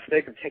made the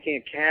mistake of taking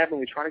a cab, and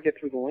we tried to get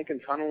through the Lincoln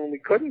Tunnel, and we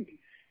couldn't.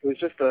 It was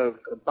just a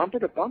bumper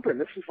to bumper, and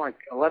this was like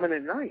 11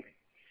 at night.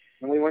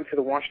 And we went to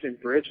the Washington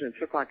Bridge, and it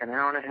took like an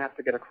hour and a half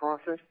to get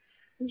across it.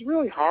 It was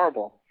really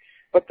horrible.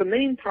 But the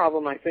main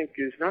problem, I think,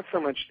 is not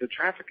so much the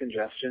traffic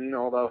congestion,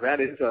 although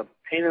that is a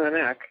pain in the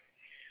neck,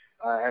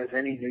 as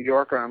any New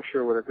Yorker, I'm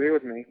sure, would agree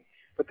with me.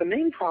 But the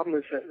main problem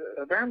is that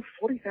around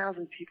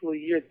 40,000 people a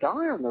year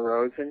die on the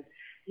roads, and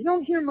you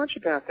don't hear much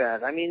about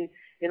that. I mean,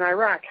 in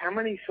Iraq, how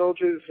many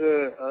soldiers,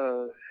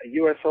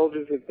 U.S.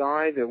 soldiers have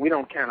died? We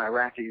don't count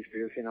Iraqis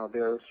because,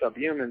 they're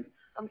subhuman.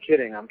 I'm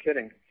kidding.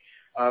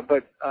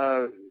 But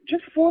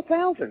just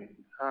 4,000.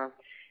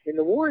 In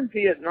the war in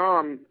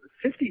Vietnam,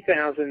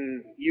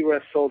 50,000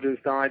 U.S. soldiers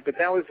died, but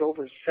that was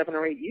over 7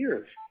 or 8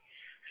 years.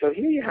 So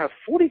here you have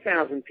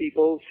 40,000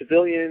 people,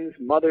 civilians,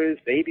 mothers,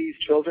 babies,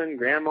 children,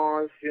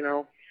 grandmas,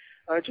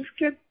 just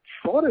get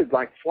slaughtered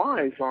like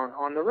flies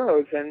on the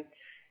roads. And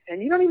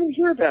you don't even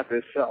hear about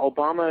this.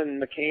 Obama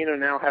and McCain are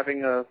now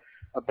having a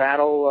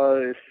battle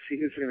to see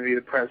who's going to be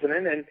the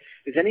president. And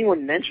is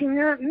anyone mentioning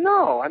that?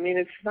 No. I mean,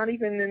 it's not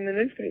even in the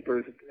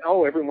newspapers.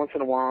 Oh, every once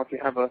in a while, if you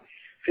have a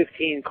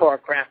 15-car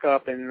crack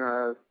up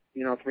and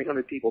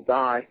 300 people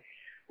die,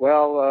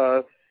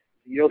 well,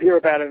 you'll hear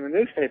about it in the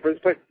newspapers,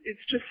 but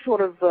it's just sort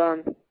of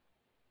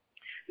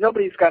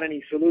nobody's got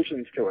any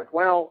solutions to it.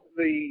 Well,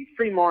 the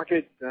free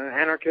market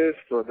anarchist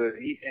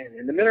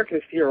and the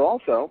minarchist here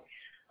also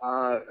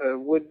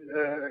would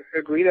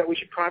agree that we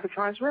should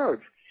privatize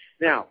roads.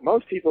 Now,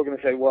 most people are going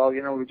to say, well,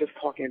 we're just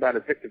talking about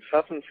addictive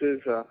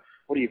substances.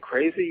 What are you,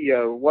 crazy?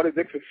 What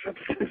addictive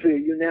substances are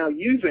you now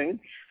using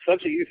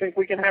such that you think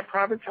we can have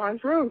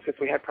privatized roads? If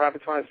we had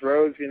privatized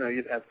roads,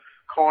 you'd have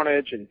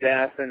carnage and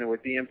death, and it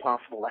would be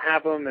impossible to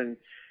have them. And,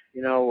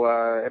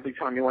 every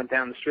time you went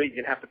down the street,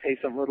 you'd have to pay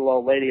some little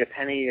old lady a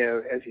penny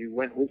as you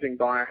went whizzing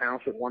by her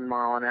house at 1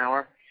 mile an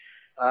hour.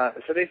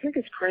 So they think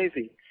it's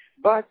crazy.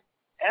 But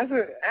as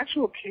an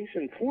actual case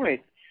in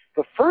point,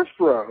 the first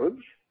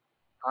roads,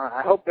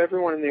 I hope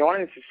everyone in the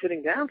audience is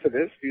sitting down for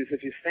this, because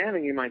if you're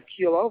standing, you might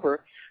keel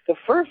over. The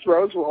first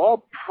roads were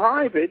all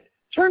private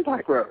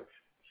turnpike roads.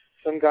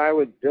 Some guy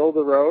would build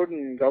a road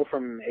and go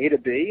from A to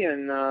B,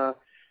 and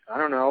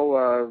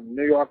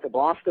New York to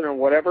Boston or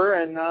whatever,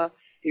 and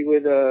he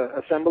would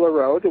assemble a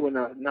road. There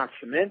were not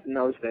cement in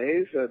those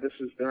days. This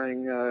was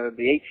during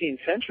the 18th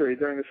century,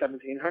 during the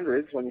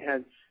 1700s, when you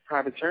had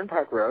private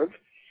turnpike roads.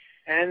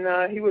 And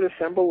he would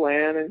assemble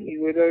land, and he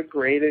would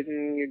grade it,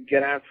 and you'd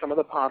get out some of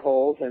the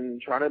potholes and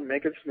try to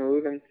make it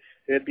smooth, and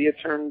there'd be a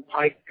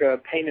turnpike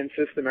payment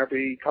system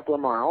every couple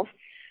of miles,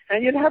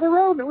 and you'd have a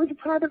road, and it was a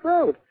private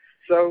road.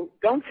 So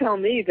don't tell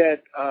me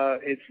that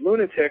it's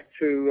lunatic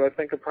to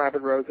think of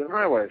private roads and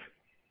highways.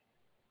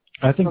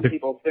 Some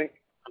people think,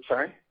 I'm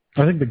sorry?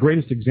 I think the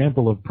greatest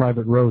example of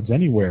private roads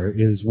anywhere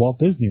is Walt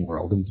Disney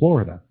World in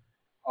Florida.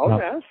 Oh,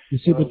 yes. You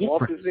see the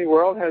Walt Disney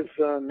World has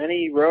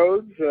many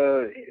roads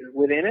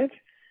within it.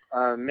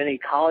 Many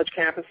college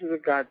campuses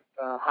have got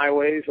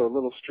highways or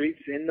little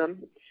streets in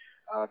them.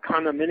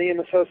 Condominium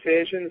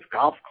associations,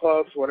 golf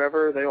clubs,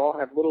 whatever, they all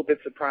have little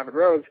bits of private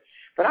roads.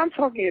 But I'm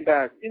talking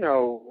about,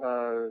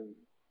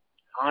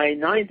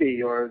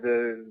 I-90 or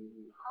the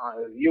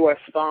US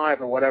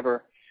 5 or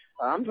whatever.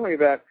 I'm talking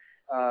about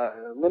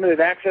limited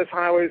access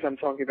highways. I'm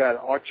talking about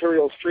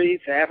arterial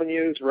streets,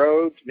 avenues,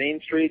 roads, Main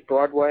Street,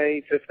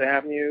 Broadway, Fifth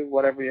Avenue,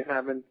 whatever you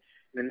have in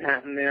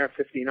Manhattan there,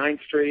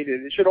 59th Street.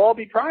 It should all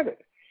be private.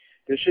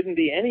 There shouldn't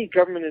be any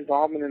government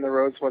involvement in the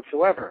roads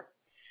whatsoever.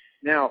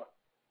 Now,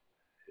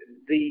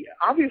 the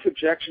obvious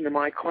objection to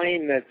my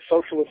claim that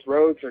socialist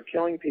roads are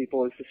killing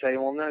people is to say,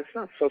 well, no, it's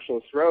not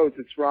socialist roads.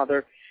 It's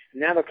rather,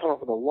 now they'll come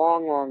up with a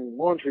long, long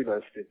laundry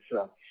list. It's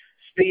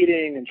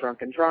speeding and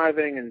drunken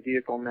driving and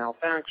vehicle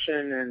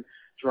malfunction and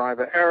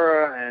driver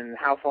error and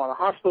how far the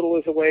hospital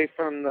is away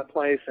from the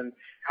place and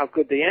how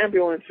good the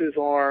ambulances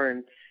are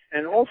and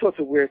all sorts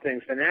of weird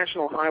things. The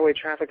National Highway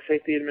Traffic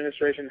Safety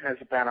Administration has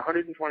about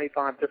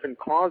 125 different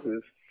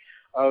causes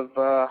of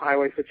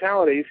highway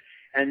fatalities,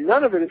 and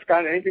none of it has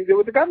got anything to do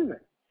with the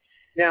government.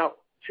 Now,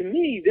 to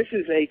me, this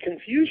is a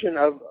confusion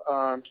of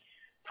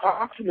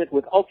proximate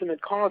with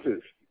ultimate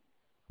causes.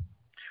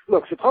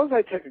 Look, suppose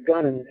I take a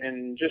gun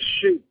and just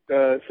shoot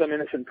some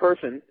innocent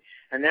person,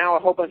 and now a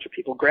whole bunch of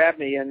people grab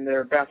me and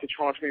they're about to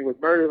charge me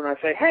with murder, and I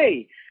say,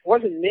 hey, it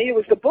wasn't me, it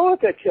was the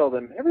bullet that killed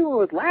him. Everyone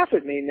would laugh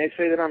at me, and they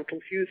say that I'm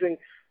confusing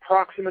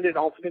proximate and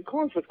ultimate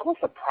cause. Of course,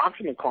 the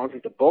proximate cause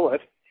is the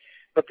bullet,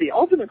 but the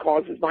ultimate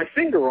cause is my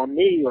finger or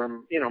me or,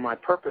 my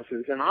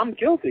purposes, and I'm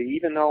guilty,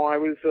 even though I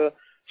was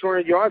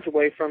 200 yards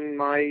away from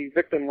my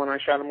victim when I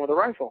shot him with a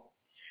rifle.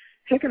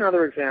 Take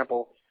another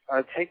example.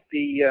 Take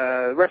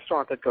the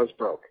restaurant that goes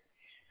broke.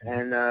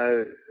 And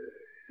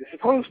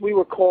suppose we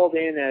were called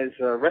in as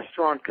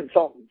restaurant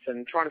consultants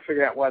and trying to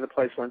figure out why the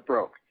place went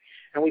broke.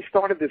 And we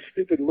started this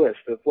stupid list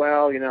of,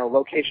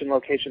 location,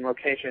 location,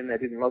 location. They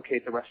didn't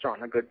locate the restaurant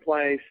in a good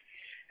place,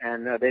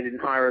 and they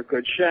didn't hire a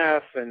good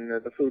chef, and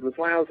the food was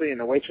lousy, and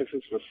the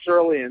waitresses were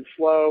surly and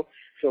slow.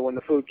 So when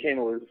the food came,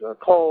 it was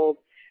cold,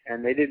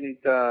 and they didn't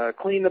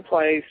clean the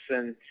place,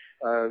 and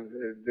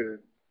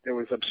there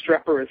was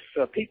obstreperous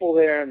people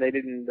there, and they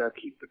didn't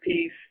keep the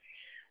peace.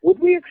 Would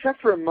we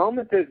accept for a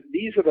moment that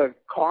these are the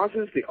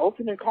causes, the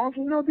ultimate causes?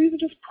 No, these are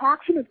just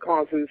proximate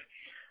causes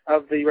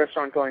of the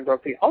restaurant going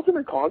broke. The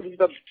ultimate cause is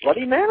the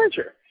bloody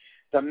manager.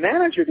 The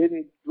manager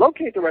didn't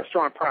locate the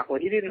restaurant properly.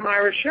 He didn't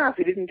hire a chef.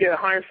 He didn't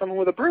hire someone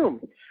with a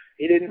broom.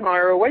 He didn't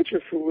hire a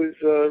waitress who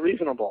was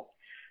reasonable.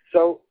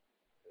 So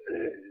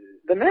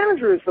the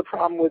manager is the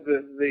problem with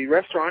the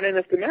restaurant, and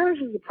if the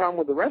manager is the problem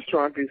with the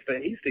restaurant because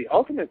he's the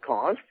ultimate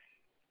cause,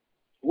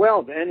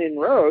 well, then in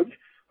roads,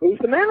 who's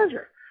the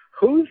manager?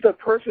 Who's the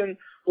person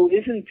who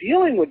isn't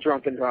dealing with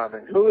drunken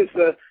driving? Who is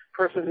the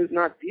person who's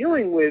not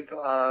dealing with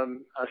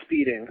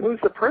speeding? Who's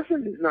the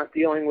person who's not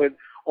dealing with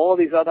all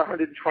these other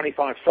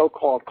 125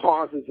 so-called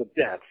causes of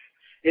deaths?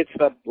 It's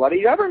the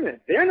bloody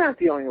government. They're not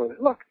dealing with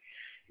it. Look,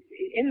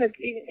 in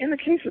the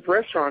case of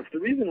restaurants, the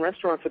reason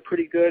restaurants are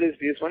pretty good is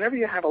because whenever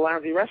you have a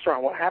lousy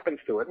restaurant, what happens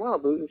to it? Well,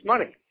 it loses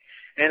money.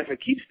 And if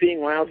it keeps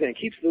being lousy and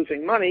keeps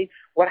losing money,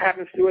 what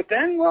happens to it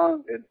then?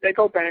 Well, they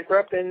go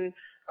bankrupt and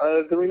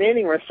the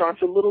remaining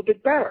restaurants are a little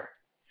bit better.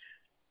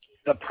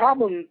 The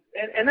problem,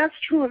 and that's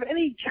true of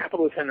any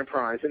capitalist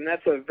enterprise, and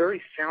that's a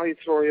very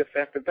salutary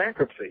effect of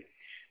bankruptcy.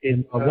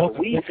 It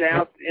weeds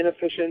out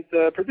inefficient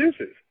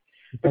producers.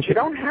 But you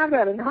don't have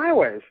that in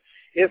highways.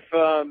 if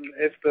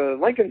the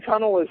Lincoln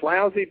Tunnel is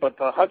lousy but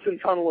the Hudson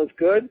Tunnel is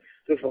good,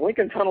 does the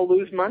Lincoln Tunnel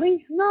lose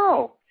money?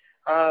 No.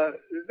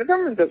 The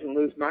government doesn't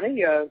lose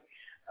money.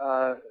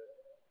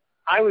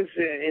 I was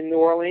in New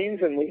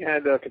Orleans, and we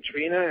had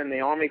Katrina and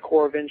the Army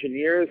Corps of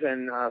Engineers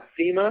and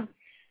FEMA.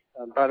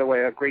 By the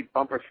way, a great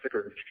bumper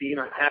sticker.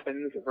 FEMA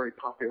happens, a very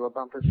popular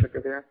bumper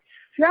sticker there.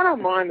 See, I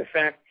don't mind the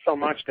fact so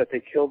much that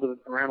they killed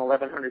around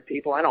 1,100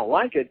 people. I don't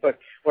like it, but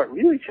what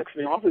really ticks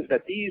me off is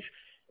that these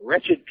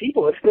wretched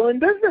people are still in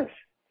business.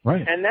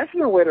 Right. And that's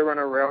no way to run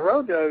a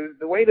railroad.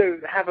 The way to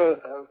have a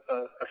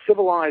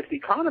civilized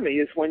economy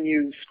is when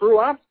you screw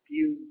up,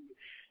 you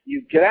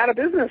get out of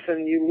business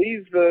and you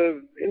leave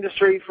the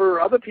industry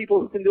for other people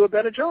who can do a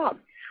better job.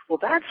 Well,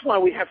 that's why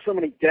we have so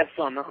many deaths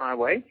on the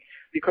highway,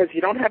 because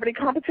you don't have any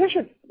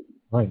competition.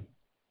 Right.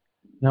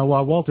 Now,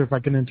 Walter, if I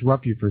can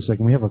interrupt you for a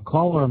second, we have a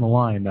caller on the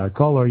line.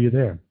 Caller, are you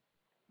there?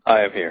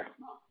 I am here.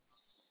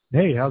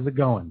 Hey, how's it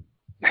going?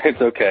 It's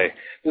okay.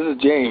 This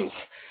is James.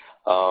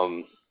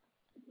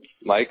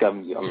 Mike,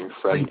 I'm your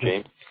friend,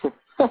 James.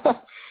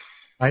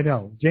 I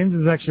know. James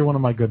is actually one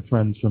of my good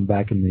friends from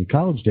back in the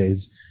college days,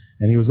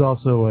 and he was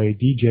also a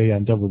DJ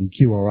on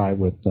WQRI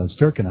with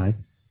Stirk and I.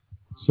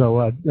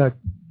 So,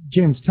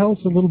 James, tell us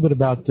a little bit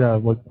about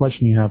what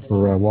question you have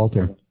for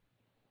Walter.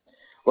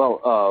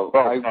 Well,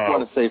 I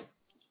want to say,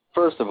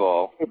 first of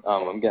all,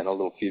 I'm getting a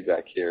little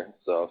feedback here,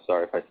 so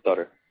sorry if I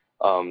stutter.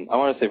 I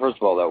want to say, first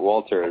of all, that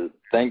Walter,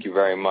 thank you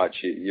very much.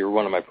 You're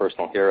one of my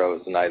personal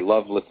heroes, and I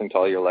love listening to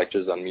all your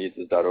lectures on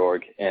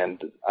Muses.org.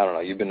 And I don't know,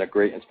 you've been a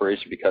great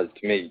inspiration because,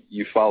 to me,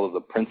 you follow the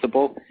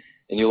principle,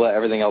 and you let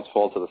everything else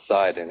fall to the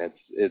side, and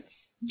it's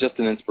just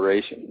an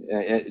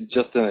inspiration,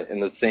 just in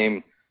the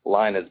same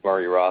line as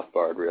Murray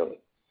Rothbard, really.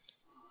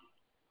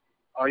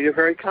 Oh, you're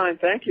very kind.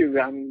 Thank you.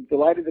 I'm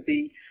delighted to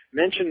be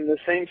mentioned in the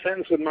same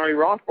sentence with Murray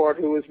Rothbard,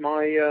 who was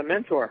my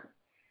mentor.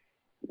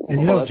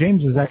 And you know,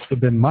 James has actually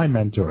been my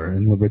mentor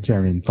in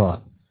libertarian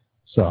thought.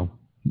 So,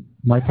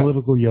 my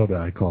political Yoda,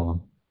 I call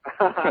him.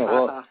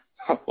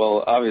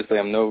 well, obviously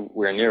I'm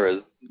nowhere near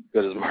as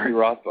good as Murray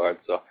Rothbard,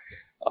 so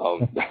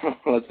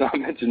let's not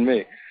mention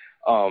me.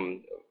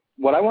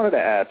 What I wanted to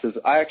ask is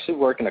I actually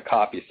work in a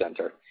copy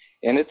center,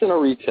 and it's in a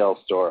retail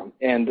store.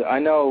 And I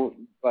know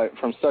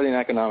from studying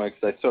economics,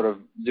 I sort of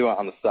do it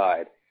on the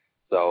side.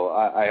 So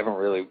I haven't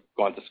really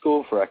gone to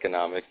school for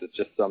economics. It's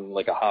just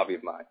like a hobby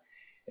of mine.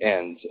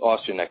 And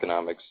Austrian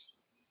economics,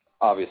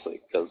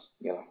 obviously, because,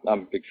 you know,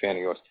 I'm a big fan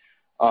of yours.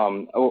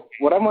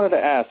 What I wanted to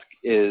ask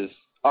is,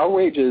 our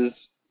wages,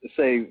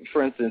 say,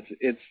 for instance,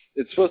 it's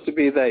supposed to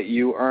be that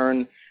you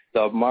earn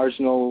the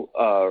marginal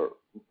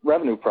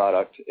revenue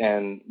product,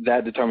 and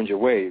that determines your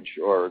wage,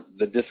 or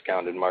the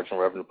discounted marginal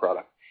revenue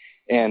product.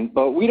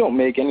 But we don't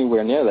make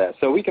anywhere near that.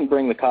 So we can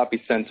bring the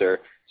copy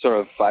center sort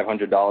of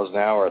 $500 an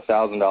hour,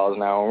 $1,000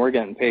 an hour, and we're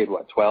getting paid,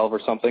 what, 12 or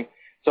something?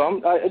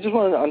 So I just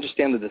wanted to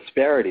understand the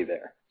disparity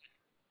there.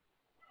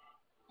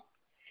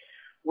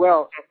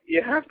 Well,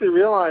 you have to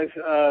realize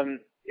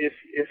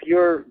if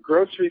your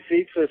gross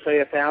receipts are,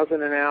 say, $1,000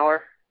 an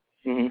hour,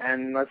 mm-hmm.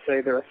 and let's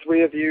say there are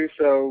three of you,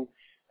 so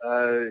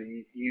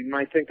you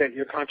might think that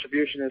your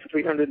contribution is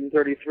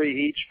 $333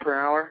 each per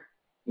hour,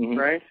 mm-hmm.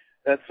 right?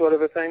 That sort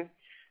of a thing.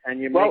 And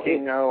you're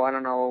making,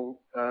 $10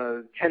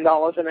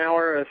 an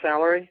hour a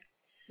salary.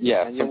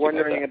 Yeah. And you're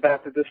wondering like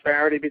about the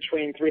disparity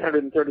between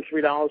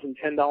 $333 and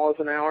 $10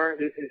 an hour.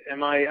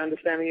 Am I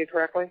understanding you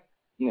correctly?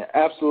 Yeah,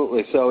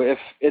 absolutely. So if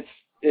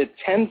it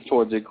tends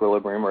towards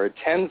equilibrium, or it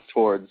tends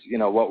towards, you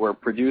know, what we're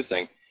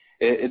producing,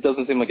 it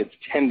doesn't seem like it's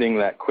tending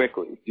that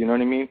quickly. Do you know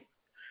what I mean?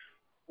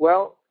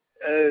 Well,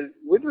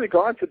 with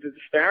regard to the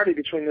disparity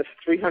between this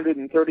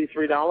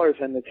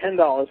 $333 and the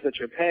 $10 that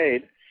you're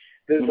paid,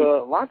 there's mm-hmm.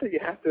 a lot that you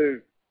have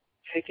to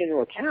take into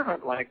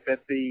account, like that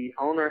the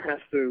owner has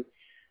to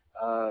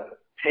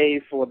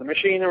pay for the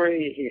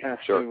machinery, he has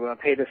to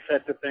pay to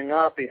set the thing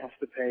up, he has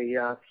to pay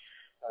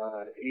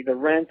either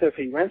rent if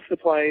he rents the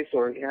place,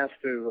 or he has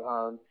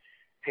to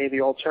pay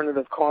the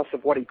alternative cost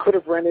of what he could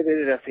have rented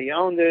it if he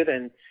owned it,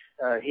 and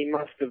he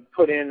must have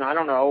put in, I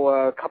don't know,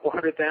 a couple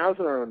 $100,000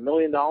 or $1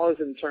 million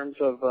in terms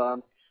of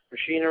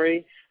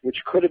machinery,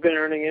 which could have been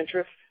earning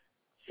interest.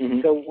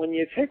 Mm-hmm. So when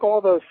you take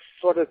all those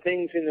sort of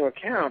things into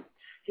account,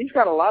 he's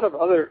got a lot of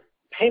other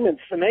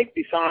payments to make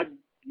besides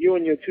you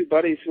and your two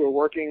buddies who are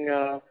working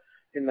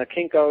in the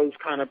Kinko's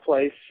kind of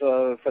place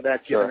for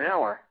that given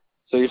hour.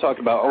 So you're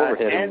talking about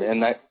overhead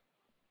and that.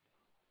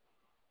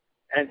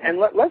 And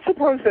let's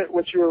suppose that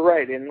what you were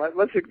right, and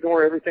let's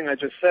ignore everything I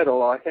just said,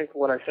 although I think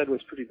what I said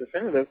was pretty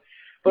definitive.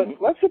 But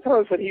mm-hmm. let's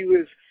suppose that he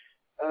was,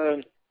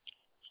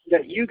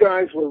 that you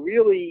guys were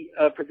really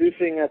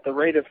producing at the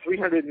rate of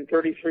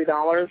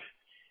 $333,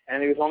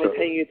 and he was only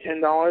paying you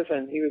 $10,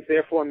 and he was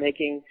therefore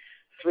making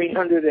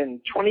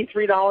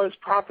 $323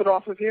 profit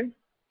off of you.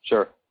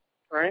 Sure.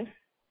 Right?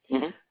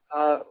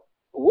 Mm-hmm.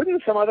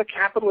 Wouldn't some other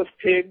capitalist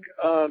pig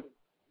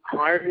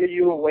hire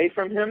you away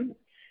from him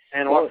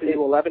and offer you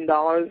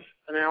 $11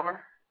 an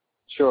hour?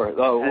 Sure.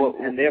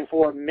 And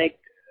therefore make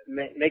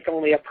make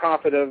only a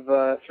profit of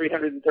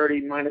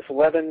 330 minus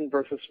 11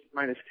 versus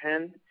minus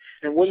 10?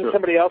 And wouldn't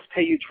somebody else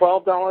pay you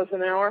 $12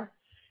 an hour?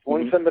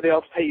 Wouldn't somebody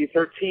else pay you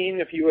 13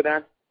 if you were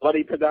that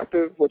bloody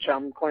productive, which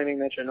I'm claiming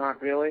that you're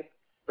not really?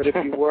 But if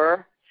you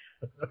were,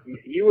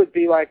 you would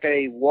be like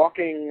a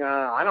walking,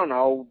 I don't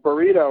know,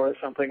 burrito or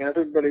something.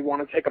 Everybody would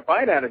want to take a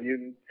bite out of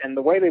you. And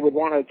the way they would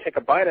want to take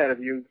a bite out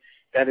of you,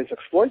 that is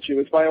exploit you,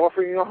 is by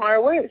offering you a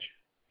higher wage.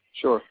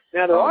 Sure.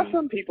 Now, there are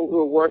some people who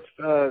are worth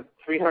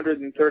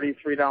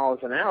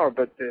 $333 an hour,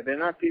 but they're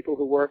not people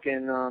who work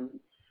in,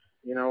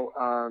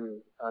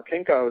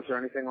 Kinko's or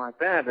anything like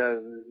that.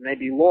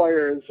 Maybe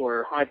lawyers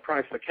or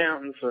high-priced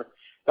accountants or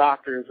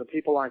doctors or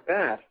people like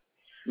that.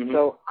 Mm-hmm.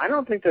 So I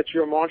don't think that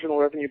your marginal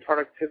revenue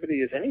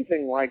productivity is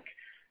anything like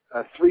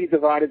 3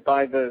 divided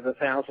by the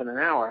 1,000 an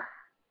hour.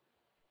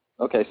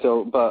 Okay,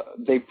 so but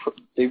they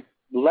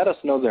let us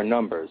know their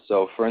numbers.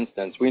 So, for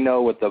instance, we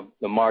know what the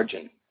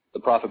margin, the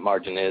profit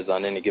margin is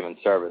on any given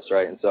service,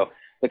 right? And so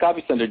the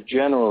copy center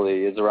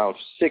generally is around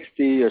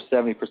 60 or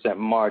 70%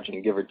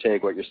 margin, give or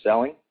take, what you're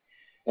selling.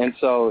 And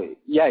so,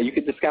 yeah, you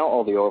could discount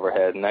all the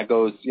overhead, and that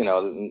goes,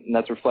 and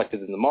that's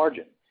reflected in the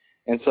margin.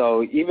 And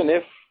so even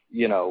if,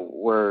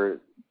 we're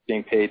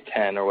being paid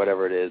 10 or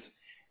whatever it is,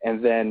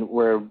 and then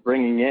we're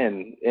bringing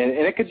in, and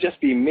it could just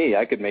be me.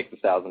 I could make the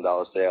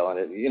 $1,000 sale, and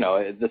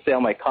the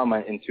sale might come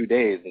in 2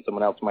 days, and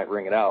someone else might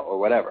ring it out or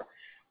whatever.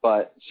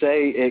 But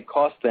say it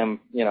cost them,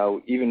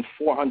 even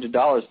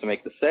 $400 to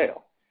make the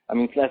sale. I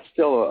mean, that's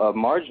still a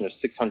margin of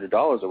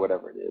 $600 or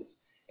whatever it is.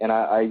 And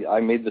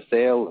I made the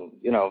sale, and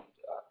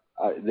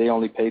they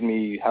only paid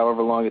me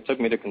however long it took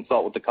me to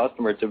consult with the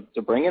customer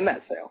to bring in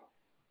that sale.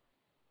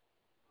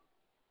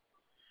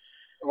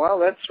 Well,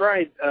 that's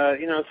right.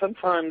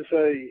 Sometimes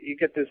you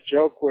get this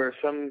joke where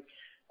some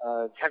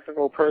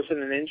technical person,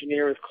 an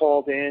engineer, is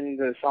called in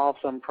to solve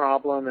some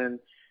problem, and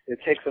it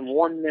takes him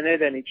 1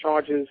 minute, and he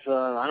charges,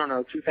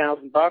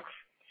 $2,000 bucks.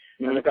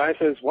 Mm-hmm. And the guy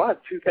says,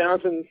 "What?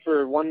 $2,000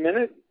 for 1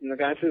 minute?" And the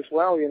guy says,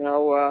 "Well,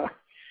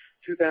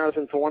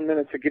 $2,000 for 1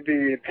 minute to give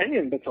you the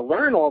opinion, but to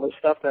learn all the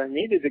stuff that I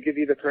needed to give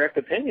you the correct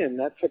opinion,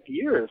 that took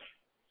years."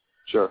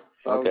 Sure.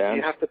 So okay.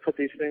 You have to put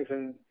these things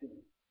in.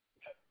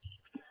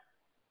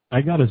 I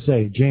got to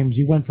say, James,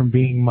 you went from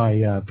being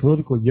my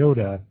political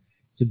Yoda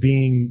to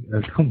being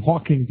a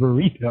walking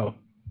burrito.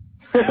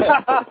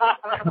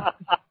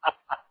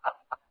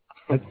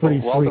 That's pretty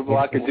sweet. Walter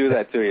Block could do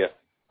that to you,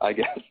 I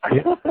guess.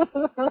 Yeah.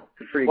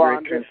 Pretty well,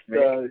 great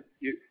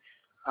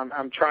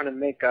I'm trying to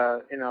make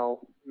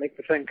make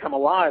the thing come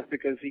alive,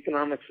 because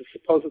economics is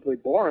supposedly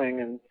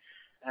boring,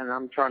 and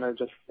I'm trying to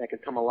just make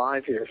it come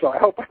alive here. So I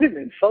hope I didn't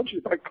insult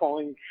you by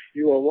calling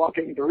you a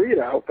walking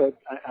burrito, but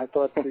I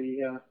thought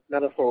the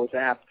metaphor was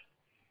apt.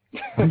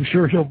 I'm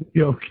sure he'll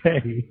be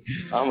okay.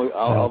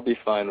 I'll be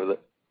fine with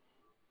it.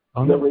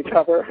 He'll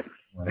recover.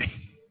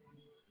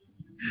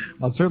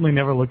 I'll certainly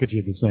never look at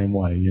you the same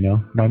way,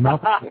 My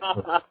mouth.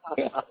 Well,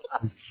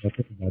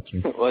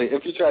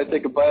 if you try to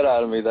take a bite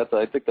out of me,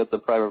 I think that's a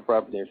private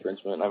property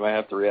infringement. I might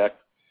have to react.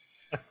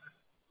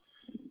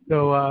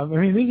 So,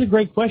 these are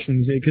great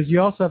questions, because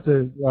you also have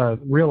to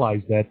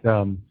realize that,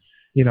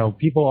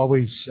 people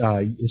always,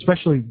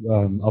 especially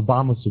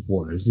Obama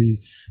supporters,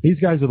 these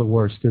guys are the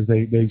worst, because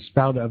they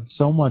spout out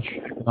so much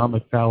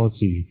economic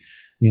fallacy.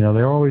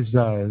 They're always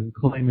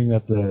claiming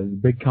that the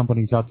big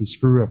companies out to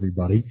screw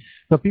everybody,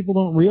 but people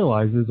don't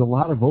realize there's a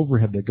lot of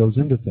overhead that goes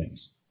into things,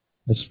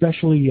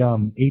 especially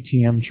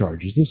ATM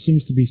charges. This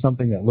seems to be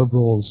something that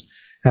liberals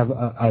have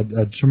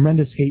a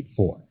tremendous hate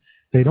for.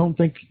 They don't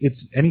think it's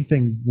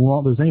anything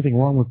wrong. There's anything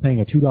wrong with paying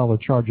a $2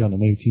 charge on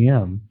an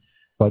ATM,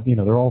 but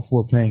they're all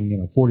for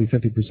paying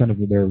 40-50% of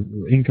their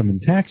income in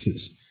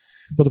taxes.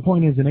 But the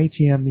point is, an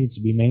ATM needs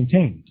to be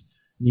maintained.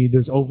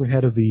 There's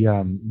overhead of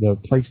the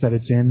place that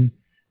it's in.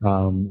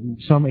 Some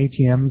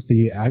ATMs,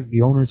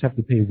 the owners have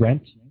to pay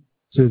rent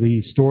to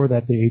the store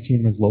that the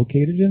ATM is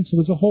located in. So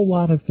there's a whole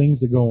lot of things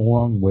that go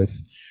along with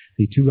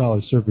the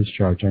 $2 service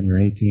charge on your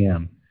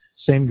ATM.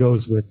 Same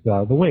goes with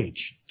the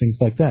wage, things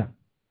like that.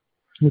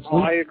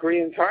 I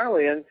agree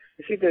entirely. And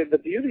you see, the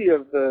beauty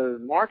of the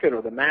market,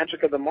 or the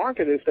magic of the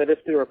market, is that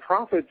if there are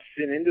profits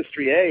in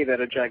Industry A that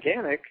are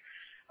gigantic,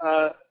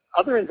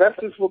 other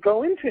investors will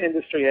go into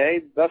Industry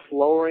A, thus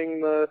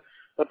lowering the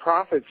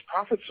profits.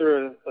 Profits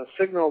are a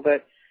signal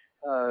that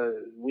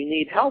we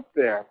need help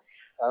there.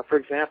 For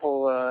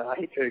example, I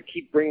hate to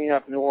keep bringing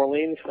up New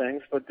Orleans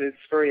things, but it's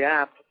very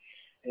apt.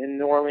 In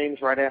New Orleans,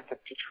 right after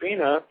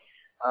Katrina,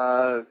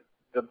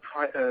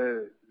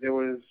 there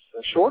was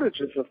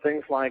shortages of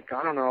things like,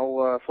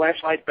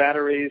 flashlight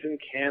batteries and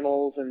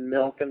candles and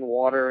milk and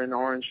water and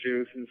orange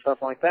juice and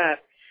stuff like that.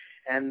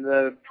 And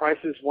the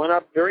prices went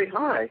up very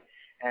high,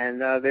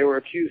 and they were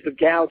accused of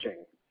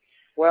gouging.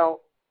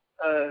 Well,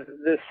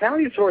 the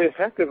salutary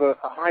effect of a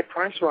high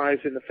price rise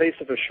in the face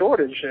of a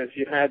shortage, as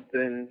you had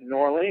in New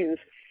Orleans,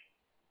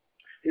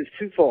 is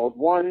twofold.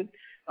 One,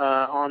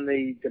 on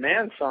the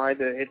demand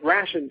side, it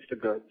rations the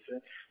goods.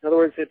 In other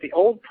words, at the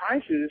old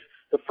prices,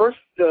 the first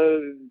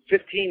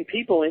 15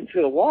 people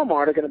into the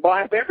Walmart are going to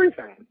buy up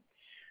everything.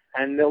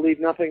 and they'll leave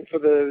nothing for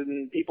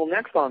the people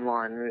next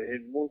online.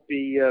 It won't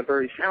be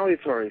very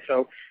salutary.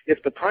 So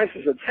if the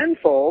prices are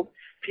tenfold,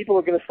 people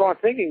are going to start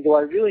thinking, do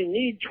I really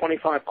need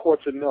 25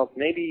 quarts of milk?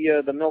 Maybe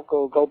the milk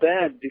will go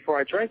bad before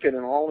I drink it, and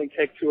it'll only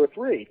take 2 or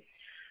 3.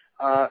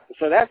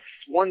 So that's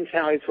one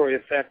salutary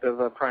effect of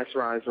a price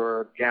rise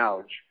or a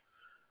gouge,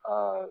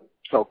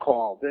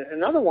 so-called.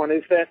 Another one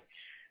is that,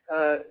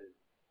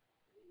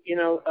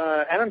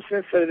 Adam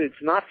Smith said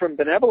it's not from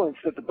benevolence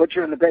that the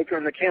butcher and the baker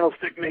and the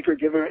candlestick maker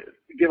give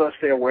us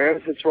their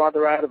wares. It's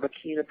rather out of a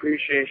keen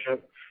appreciation of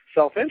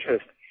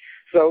self-interest.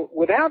 So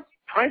without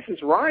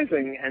prices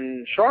rising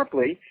and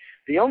sharply,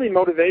 the only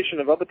motivation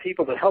of other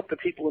people to help the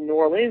people in New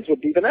Orleans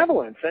would be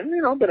benevolence. And,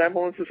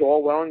 benevolence is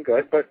all well and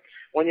good, but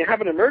when you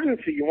have an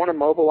emergency, you want to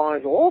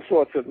mobilize all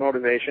sorts of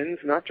motivations,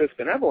 not just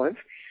benevolence,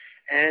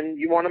 and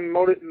you want to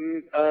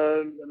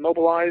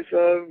mobilize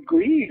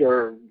greed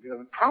or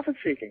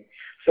profit-seeking.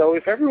 So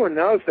if everyone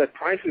knows that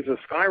prices are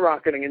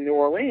skyrocketing in New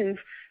Orleans,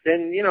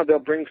 then, they'll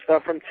bring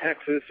stuff from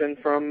Texas and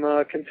from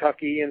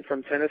Kentucky and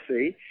from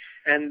Tennessee,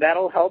 and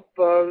that'll help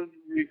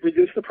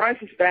reduce the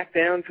prices back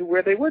down to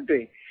where they would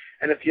be.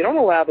 And if you don't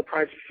allow the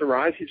prices to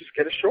rise, you just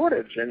get a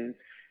shortage. And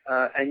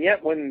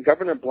yet when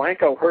Governor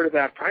Blanco heard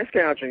about price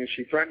gouging,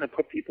 she threatened to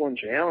put people in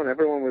jail, and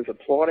everyone was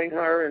applauding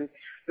her, and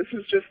this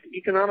is just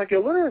economic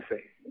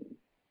illiteracy.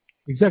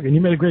 Exactly, and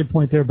you made a great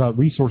point there about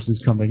resources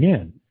coming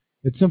in.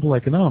 It's simple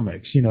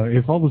economics.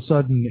 If all of a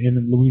sudden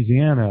in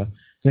Louisiana,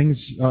 things,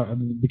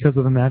 because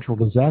of a natural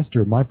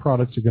disaster, my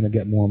products are going to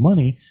get more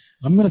money,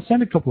 I'm going to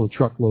send a couple of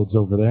truckloads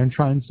over there and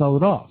try and sell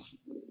it off.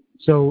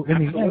 So in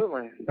the end,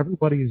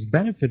 everybody is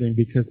benefiting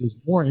because there's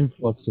more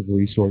influx of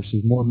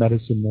resources, more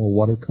medicine, more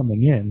water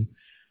coming in.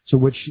 So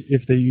which,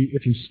 if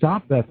you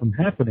stop that from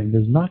happening,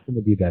 there's not going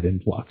to be that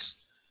influx.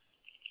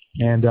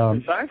 And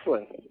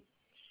precisely.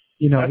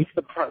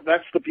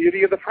 That's the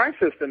beauty of the price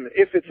system,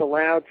 if it's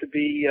allowed to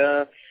be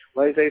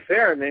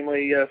laissez-faire,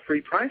 namely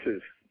free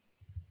prices.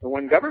 But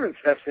when government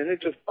steps in, it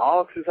just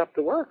bollocks up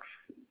the works.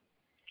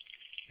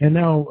 And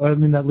now,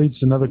 that leads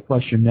to another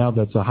question now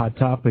that's a hot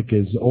topic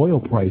is oil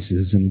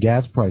prices and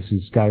gas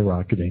prices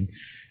skyrocketing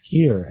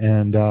here.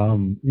 And,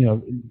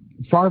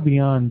 far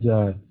beyond,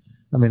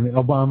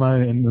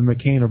 Obama and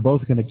McCain are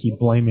both going to keep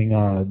blaming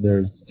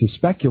the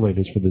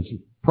speculators for this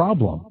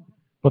problem.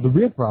 But the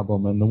real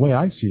problem, and the way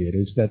I see it,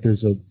 is that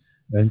there's an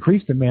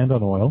increased demand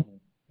on oil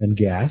and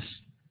gas,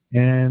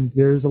 and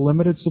there's a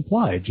limited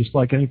supply. Just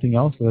like anything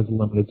else that has a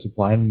limited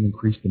supply and an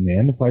increased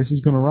demand, the price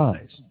is going to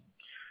rise.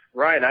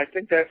 Right, I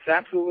think that's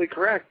absolutely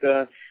correct.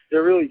 There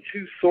are really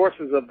two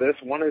sources of this.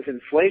 One is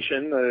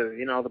inflation.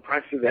 The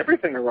prices of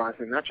everything are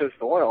rising, not just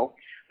oil,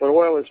 but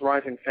oil is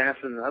rising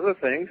faster than other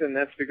things, and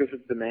that's because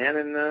of demand,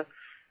 and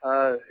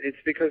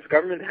it's because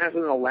government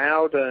hasn't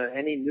allowed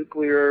any new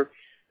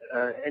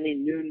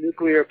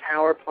nuclear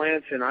power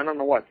plants in,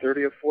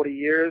 30 or 40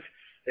 years.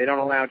 They don't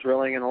allow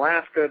drilling in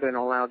Alaska. They don't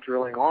allow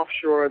drilling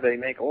offshore. They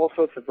make all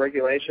sorts of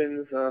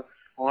regulations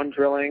on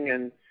drilling,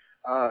 and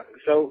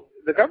so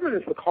the government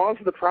is the cause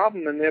of the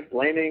problem, and they're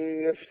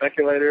blaming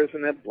speculators,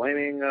 and they're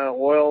blaming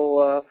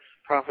oil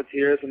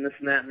profiteers and this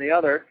and that and the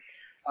other.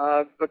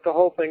 But the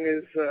whole thing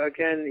is,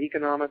 again,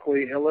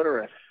 economically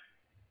illiterate.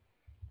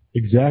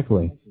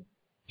 Exactly.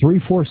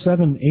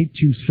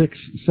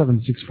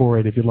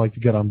 347-826-7648 if you'd like to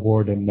get on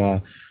board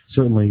and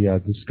certainly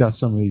discuss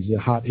some of these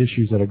hot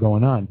issues that are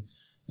going on.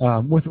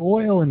 With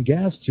oil and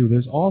gas, too,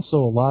 there's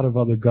also a lot of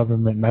other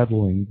government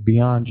meddling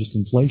beyond just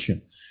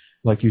inflation.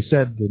 Like you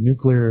said, the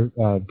nuclear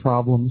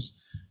problems,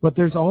 but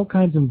there's all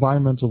kinds of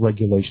environmental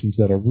regulations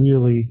that are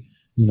really,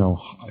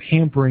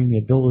 hampering the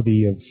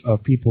ability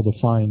of people to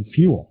find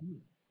fuel.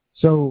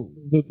 So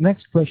the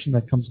next question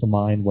that comes to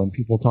mind when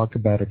people talk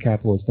about a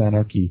capitalist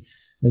anarchy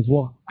is,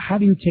 well, how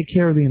do you take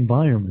care of the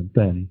environment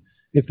then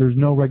if there's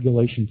no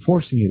regulation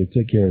forcing you to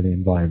take care of the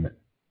environment?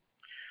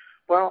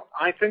 Well,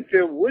 I think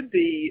there would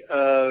be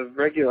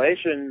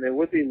regulation, there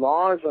would be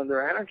laws under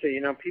anarchy.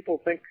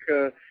 People think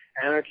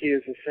anarchy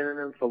is a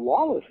synonym for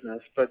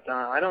lawlessness, but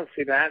I don't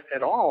see that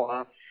at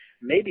all.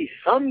 Maybe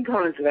some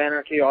kinds of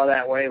anarchy are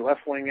that way,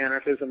 left-wing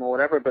anarchism or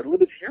whatever, but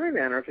libertarian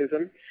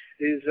anarchism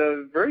is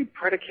very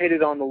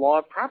predicated on the law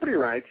of property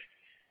rights,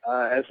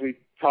 as we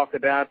talked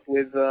about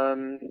with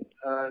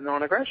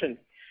non-aggression.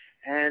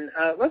 And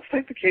let's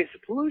take the case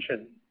of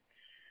pollution.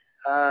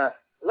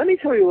 Let me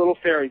tell you a little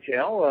fairy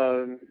tale,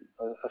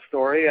 a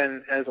story,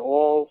 and as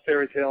all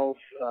fairy tales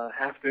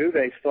have to,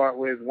 they start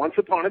with once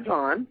upon a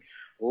time,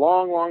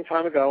 long, long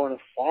time ago in a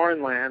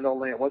foreign land,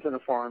 only it wasn't a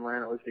foreign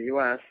land, it was the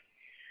U.S.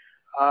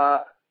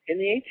 In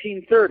the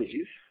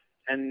 1830s,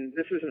 and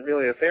this isn't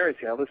really a fairy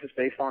tale, this is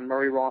based on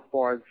Murray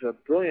Rothbard's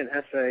brilliant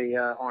essay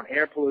on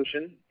air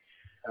pollution,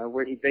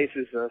 where he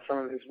bases some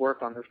of his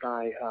work on this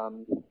guy,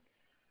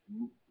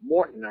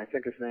 Morton, I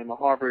think his name, a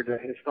Harvard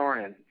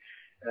historian.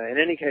 In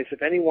any case,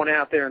 if anyone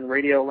out there in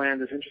radio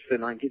land is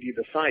interested, and I give you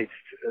the sites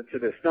to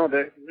this. No,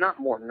 not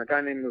Morton. A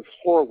guy named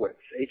Horwitz,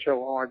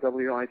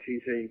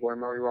 Horwitz, where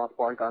Murray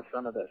Rothbard got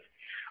some of this.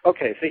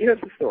 Okay, so here's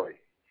the story.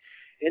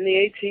 In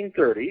the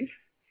 1830s,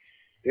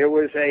 there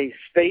was a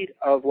spate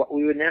of what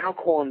we would now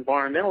call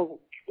environmental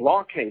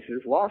law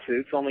cases,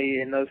 lawsuits, only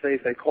in those days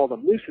they called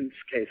them nuisance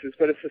cases,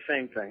 but it's the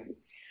same thing.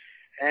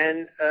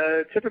 And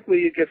typically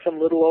you get some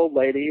little old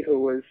lady who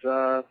was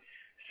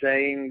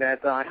saying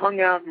that I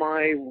hung out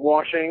my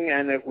washing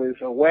and it was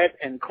wet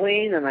and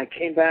clean, and I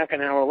came back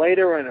an hour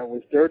later and it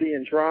was dirty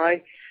and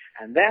dry.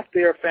 And that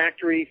there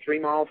factory 3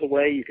 miles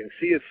away, you can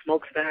see its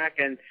smokestack,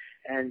 and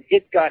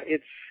it got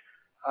its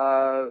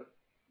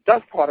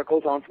dust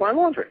particles onto my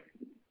laundry.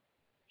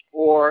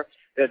 Or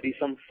there'd be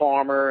some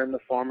farmer, and the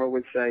farmer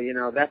would say, you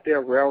know, that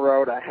there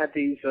railroad, I had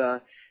these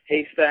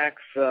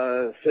haystacks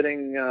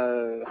sitting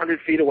 100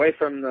 feet away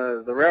from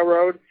the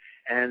railroad,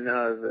 and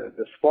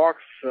the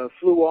sparks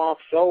flew off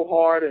so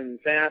hard and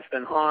fast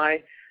and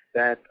high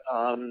that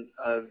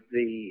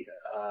the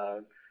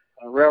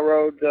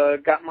railroad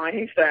got my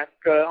haystack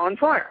on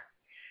fire.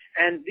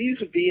 And these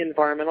would be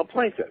environmental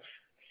plaintiffs.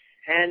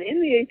 And in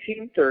the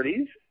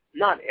 1830s,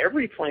 not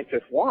every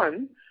plaintiff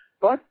won,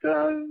 but,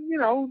 you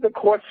know, the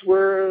courts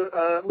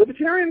were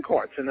libertarian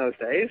courts in those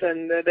days,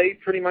 and they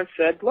pretty much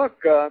said,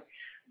 look,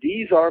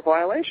 these are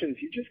violations.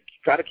 You just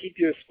got to keep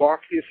your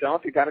sparks to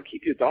yourself. You got to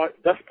keep your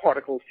dust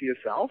particles to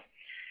yourself.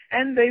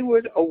 And they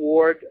would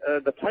award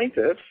the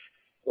plaintiffs,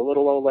 the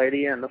little old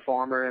lady and the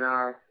farmer in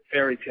our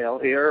fairy tale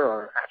here,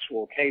 or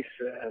actual case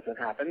as it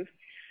happens,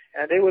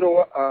 and they would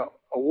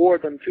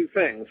award them 2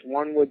 things.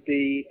 One would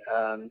be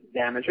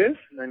damages,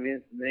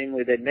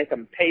 namely they'd make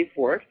them pay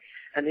for it,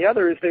 and the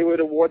other is they would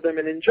award them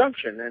an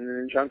injunction, and an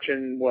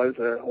injunction was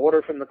an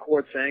order from the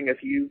court saying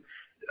if you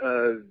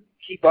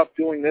keep up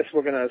doing this,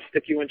 we're going to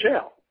stick you in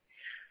jail.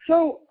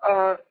 So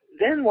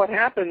then what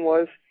happened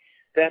was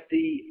that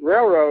the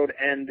railroad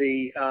and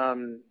the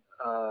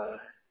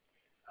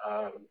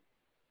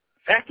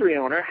factory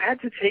owner had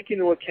to take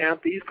into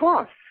account these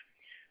costs.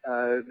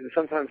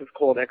 Sometimes it's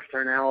called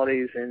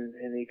externalities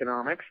in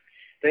economics.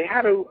 They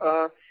had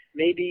to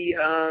maybe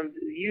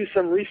use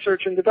some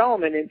research and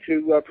development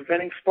into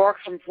preventing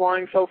sparks from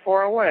flying so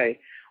far away,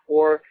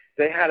 or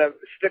they had to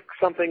stick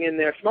something in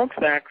their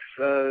smokestacks,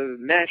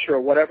 mesh or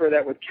whatever,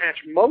 that would catch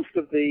most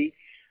of the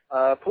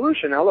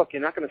pollution. Now, look,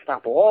 you're not going to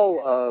stop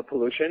all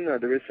pollution.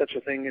 There is such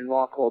a thing in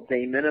law called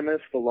de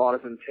minimis. The law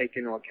doesn't take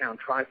into account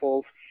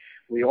trifles.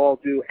 We all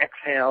do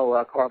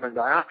exhale carbon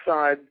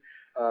dioxide,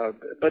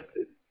 but,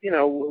 you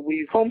know,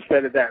 we've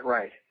homesteaded that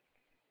right.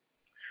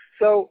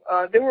 So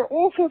there were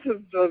all sorts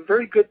of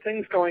very good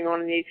things going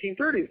on in the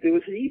 1830s. There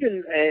was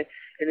even an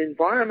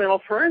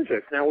environmental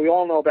forensics. Now, we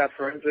all know about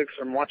forensics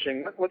from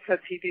watching, what's that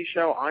TV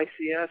show,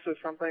 ICS or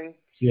something?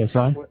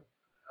 CSI?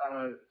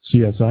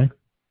 CSI?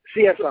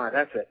 CSI,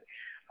 that's it.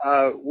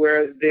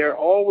 Where they're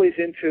always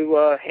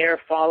into hair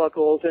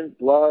follicles and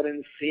blood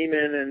and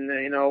semen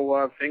and, you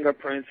know,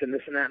 fingerprints and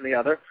this and that and the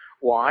other.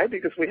 Why?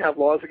 Because we have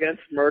laws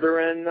against murder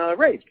and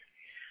rape.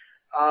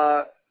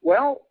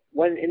 Well,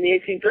 when in the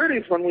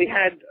 1830s, when we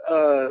had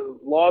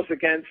laws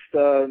against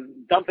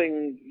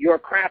dumping your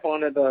crap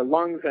onto the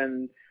lungs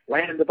and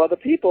land of other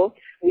people,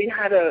 we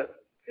had it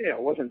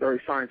wasn't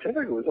very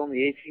scientific, it was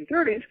only the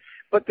 1830s,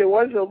 but there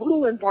was a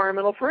little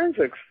environmental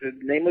forensics,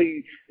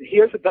 namely,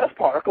 here's a dust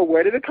particle,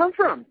 where did it come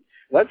from?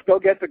 Let's go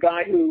get the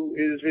guy who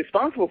is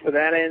responsible for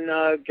that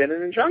and get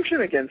an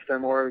injunction against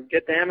them or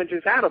get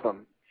damages out of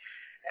them.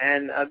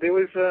 And there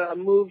was a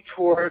move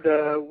toward,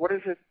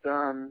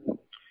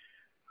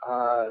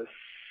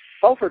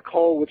 sulfur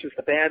coal, which is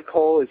the bad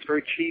coal. It's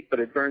very cheap, but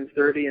it burns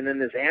dirty. And then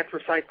there's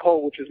anthracite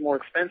coal, which is more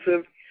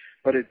expensive,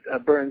 but it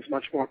burns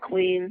much more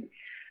clean.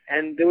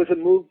 And there was a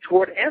move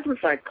toward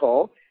anthracite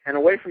coal and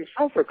away from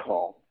sulfur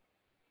coal.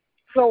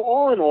 So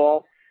all in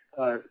all,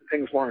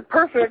 things weren't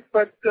perfect,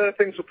 but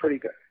things were pretty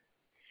good.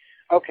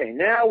 Okay,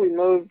 now we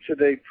move to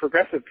the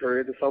progressive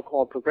period, the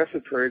so-called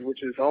progressive period,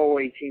 which is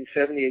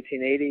 1870,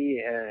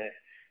 1880,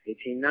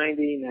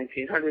 1890,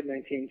 1900,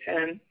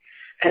 1910.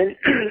 And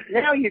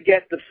now you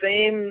get the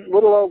same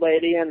little old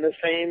lady and the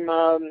same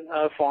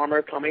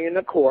farmer coming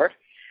into court,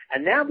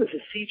 and now there's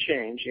a sea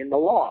change in the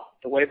law,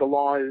 the way the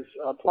law is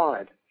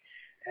applied.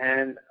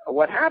 And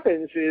what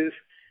happens is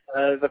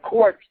the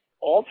court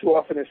all too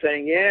often is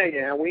saying,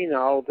 yeah, we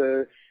know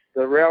the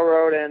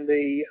railroad and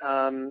the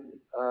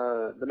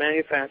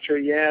manufacturer,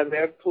 yeah,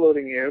 they're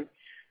polluting you.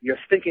 You're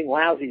stinking,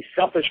 lousy,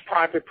 selfish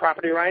private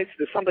property rights.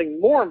 There's something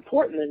more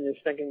important than your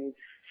stinking,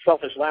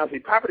 selfish, lousy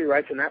property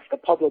rights, and that's the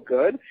public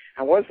good.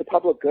 And what does the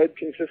public good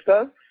consist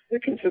of?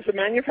 It consists of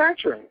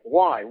manufacturing.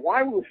 Why?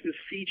 Why was this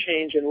sea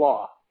change in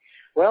law?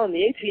 Well, in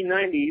the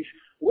 1890s,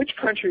 which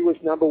country was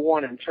number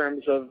one in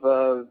terms of,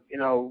 the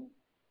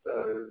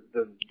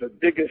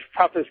biggest,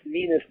 toughest,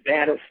 meanest,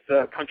 baddest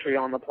country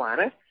on the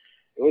planet?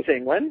 It was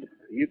England,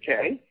 the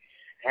UK,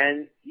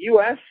 and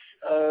U.S.,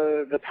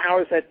 the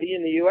powers that be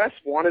in the U.S.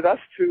 wanted us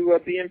to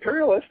be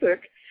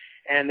imperialistic,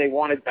 and they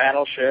wanted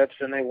battleships,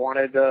 and they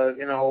wanted,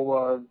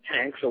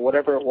 tanks or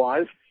whatever it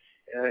was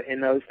in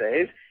those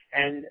days.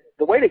 And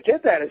the way to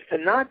get that is to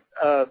not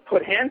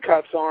put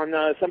handcuffs on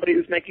somebody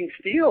who's making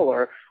steel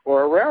or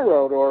a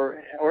railroad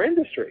or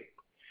industry.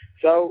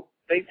 So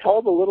they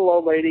told the little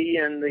old lady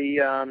and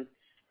the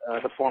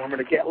farmer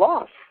to get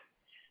lost.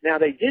 Now,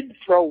 they did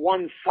throw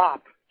one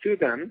sop to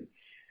them,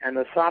 and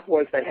the sop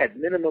was they had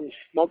minimum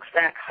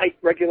smokestack height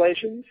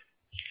regulations.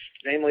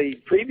 Namely,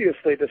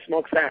 previously the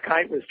smokestack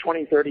height was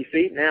 20, 30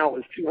 feet. Now it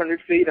was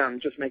 200 feet. I'm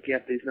just making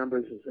up these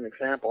numbers as an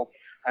example.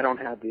 I don't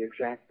have the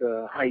exact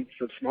heights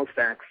of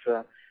smokestacks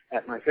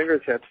at my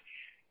fingertips.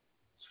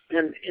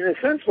 And in a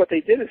sense, what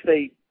they did is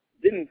they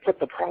didn't put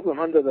the problem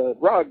under the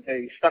rug.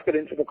 They stuck it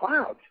into the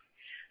clouds.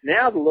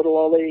 Now the little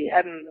old lady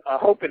hadn't a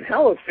hope in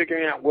hell of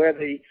figuring out where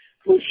the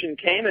pollution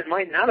came. It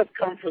might not have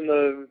come from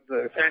the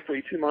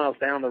factory 2 miles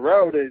down the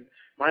road. It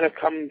might have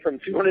come from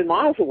 200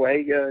 miles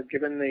away,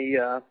 given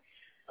the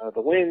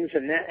winds.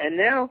 And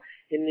now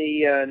in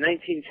the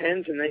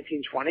 1910s and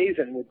 1920s,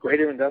 and with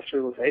greater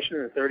industrialization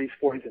in the 30s,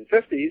 40s, and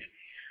 50s,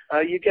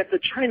 you get the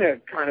China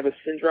kind of a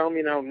syndrome.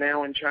 You know,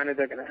 now in China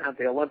they're going to have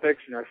the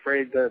Olympics, and they're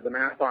afraid the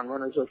marathon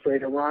runners are afraid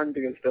to run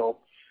because they'll,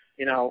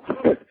 you know,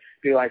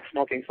 be like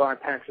smoking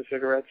 5 packs of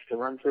cigarettes to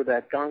run through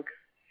that gunk.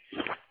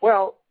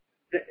 Well,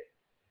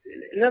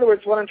 in other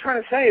words, what I'm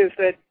trying to say is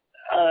that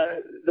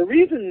the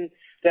reason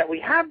that we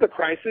have the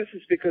crisis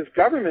is because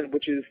government,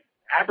 which has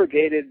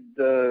abrogated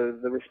the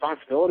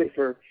responsibility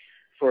for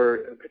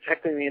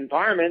protecting the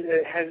environment,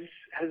 has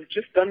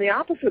just done the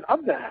opposite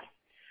of that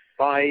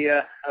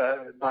by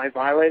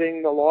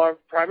violating the law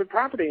of private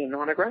property and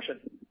non-aggression.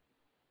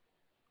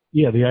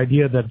 Yeah, the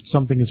idea that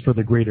something is for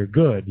the greater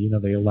good, you know,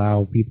 they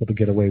allow people to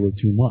get away with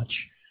too much.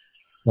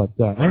 But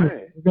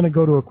anyway, we're going to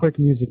go to a quick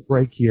music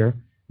break here.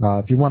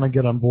 If you want to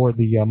get on board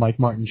the Mike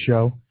Martin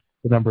Show,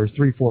 the number is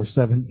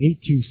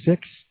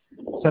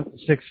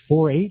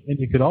 347-826-7648, and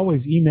you could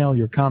always email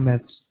your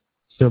comments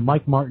to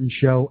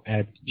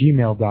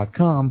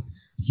MikeMartinShow@gmail.com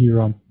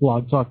here on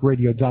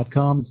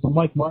blogtalkradio.com. It's the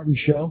Mike Martin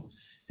Show,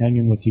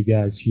 hanging with you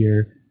guys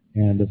here.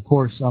 And, of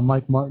course, I'm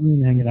Mike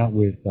Martin, hanging out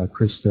with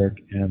Chris Sturck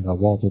and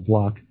Walter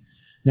Block.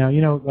 Now,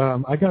 you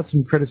know, I got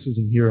some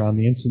criticism here on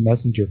the Instant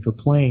Messenger for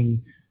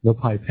playing the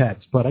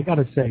Pipettes, but I got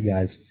to say,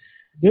 guys,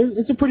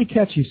 it's a pretty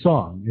catchy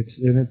song.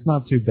 It's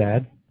not too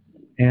bad.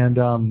 And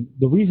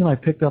the reason I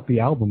picked up the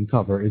album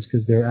cover is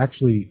because they're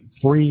actually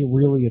 3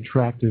 really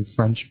attractive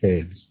French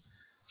babes.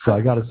 So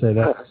I got to say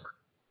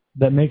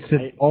that makes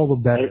it all the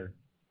better.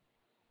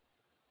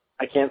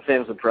 I can't say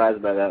I'm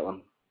surprised by that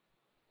one.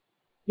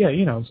 Yeah,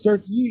 you know,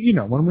 you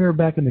know, when we were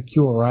back in the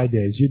QRI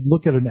days, you'd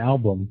look at an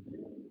album.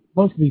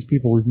 Most of these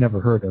people we've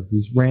never heard of,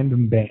 these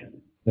random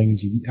band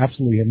things, you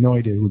absolutely have no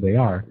idea who they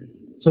are.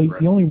 So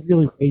the only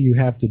really way you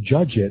have to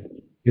judge it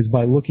is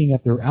by looking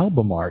at their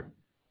album art.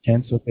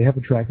 And so if they have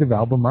attractive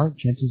album art,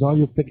 chances are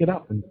you'll pick it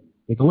up and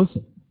take a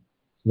listen.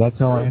 So that's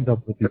how I end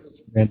up with these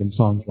random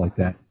songs like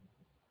that.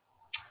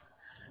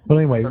 But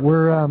anyway,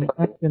 we're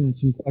asking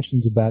some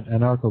questions about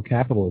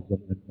anarcho-capitalism.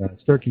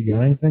 Sturk, you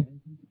got anything?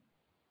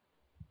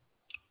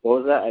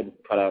 What was that? I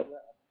cut out.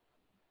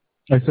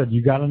 I said,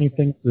 you got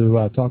anything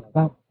to talk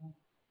about?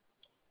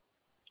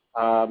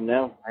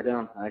 No, I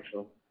don't,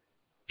 actually.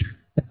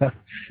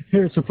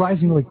 You're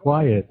surprisingly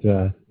quiet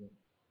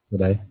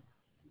today.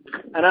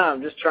 I know,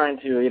 I'm just trying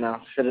to, you know,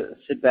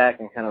 sit back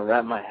and kind of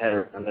wrap my head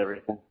around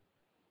everything.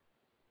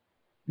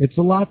 It's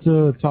a lot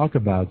to talk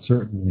about,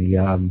 certainly.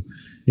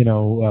 You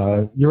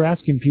know, you're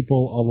asking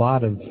people a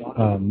lot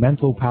of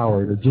mental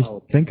power to just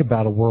think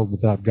about a world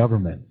without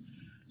government.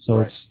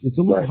 So it's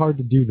a little hard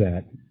to do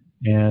that.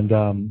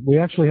 And we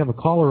actually have a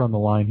caller on the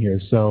line here.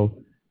 So,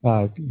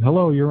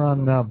 hello, you're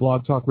on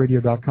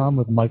blogtalkradio.com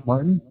with Mike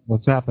Martin.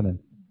 What's happening?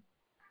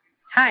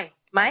 Hi,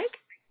 Mike?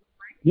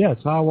 Yes,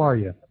 how are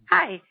you?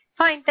 Hi,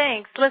 fine,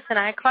 thanks. Listen,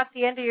 I caught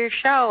the end of your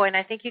show, and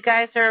I think you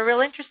guys are real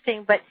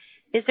interesting, but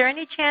is there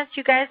any chance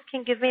you guys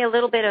can give me a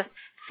little bit of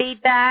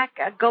feedback,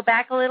 go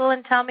back a little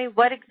and tell me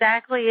what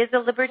exactly is a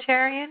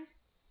libertarian?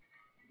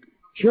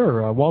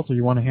 Sure. Walter,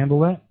 you want to handle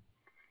that?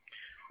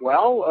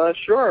 Well,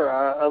 sure.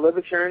 A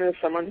libertarian is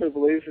someone who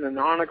believes in a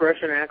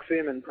non-aggression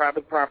axiom and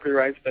private property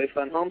rights based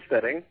on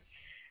homesteading.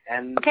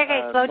 And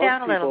okay, slow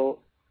down a little.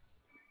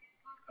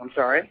 I'm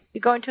sorry?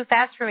 You're going too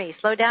fast for me.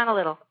 Slow down a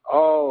little.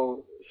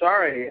 Oh,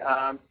 sorry.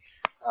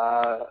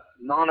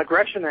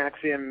 Non-aggression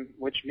axiom,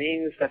 which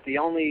means that the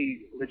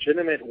only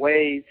legitimate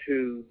way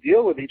to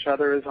deal with each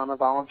other is on a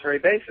voluntary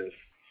basis.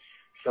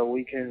 So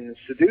we can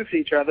seduce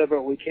each other,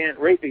 but we can't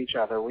rape each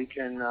other. We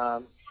can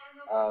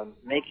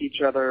make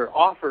each other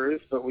offers,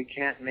 but we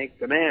can't make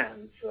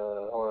demands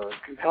or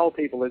compel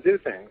people to do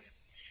things.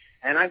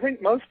 And I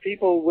think most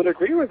people would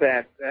agree with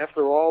that.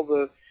 After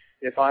all,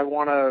 if I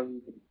want to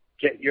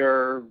get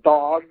your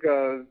dog,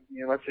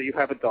 let's say you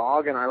have a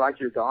dog and I like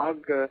your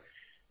dog, there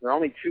are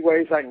only 2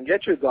 ways I can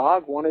get your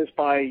dog. One is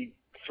by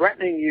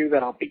threatening you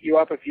that I'll beat you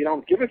up if you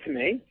don't give it to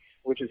me,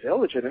 which is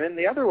illegitimate. And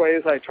the other way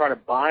is I try to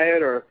buy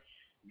it or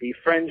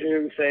befriend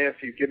you, say if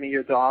you give me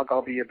your dog,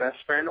 I'll be your best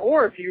friend.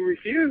 Or if you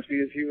refuse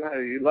because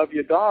you love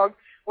your dog,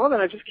 well,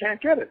 then I just can't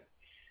get it.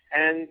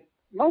 And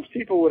most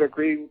people would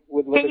agree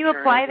with libertarian. Can you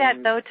apply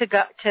that, though,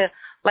 to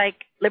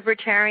like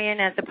libertarian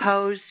as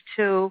opposed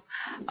to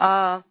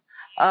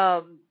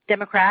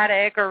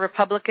Democratic or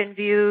Republican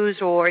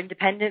views or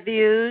independent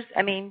views?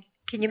 I mean,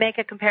 can you make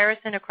a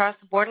comparison across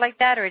the board like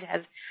that, or it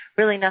has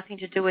really nothing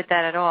to do with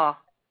that at all?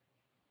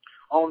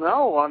 Oh,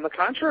 no. On the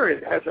contrary,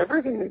 it has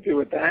everything to do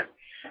with that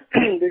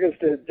because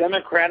the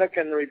Democratic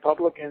and the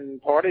Republican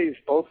parties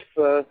both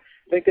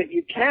think that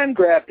you can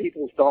grab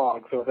people's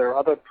dogs or their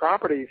other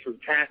property through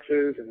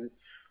taxes and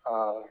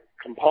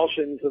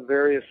compulsions of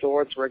various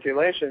sorts,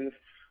 regulations,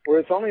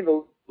 whereas only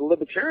the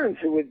libertarians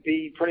who would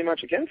be pretty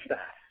much against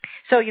that.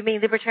 So you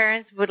mean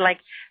libertarians would, like,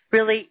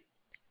 really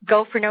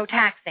go for no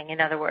taxing, in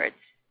other words?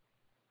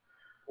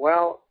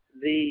 Well,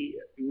 the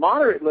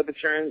moderate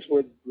libertarians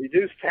would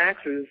reduce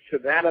taxes to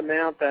that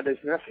amount that is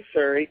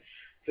necessary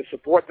to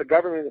support the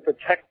government to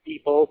protect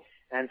people,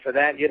 and for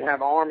that you'd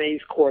have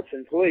armies, courts,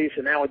 and police,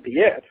 and that would be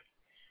it.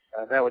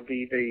 That would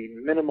be the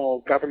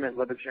minimal government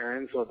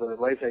libertarians or the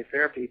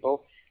laissez-faire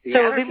people. So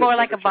it would be more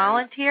like a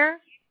volunteer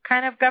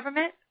kind of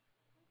government?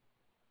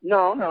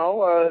 No.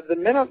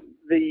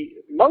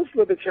 Most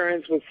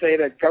libertarians would say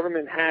that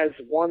government has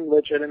one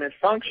legitimate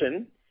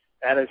function,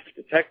 that is to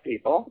protect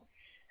people,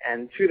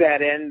 and to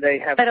that end they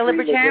have. But a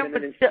libertarian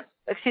would still.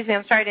 Excuse me,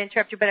 I'm sorry to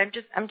interrupt you, but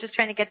I'm just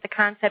trying to get the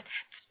concept.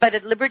 But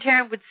a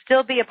libertarian would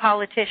still be a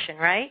politician,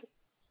 right?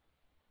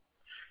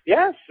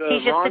 Yes.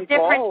 He's just a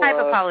different type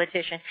of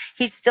politician.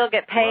 He'd still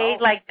get paid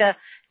like the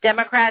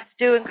Democrats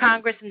do in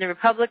Congress and the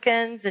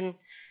Republicans, and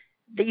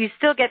it's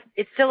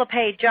still a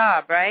paid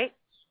job, right?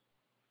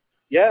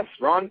 Yes,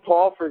 Ron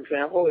Paul, for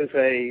example, is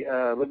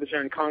a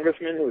libertarian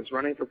congressman who is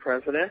running for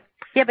president.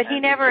 Yeah, but he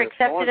never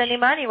accepted any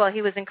money while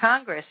he was in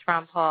Congress,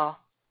 Ron Paul.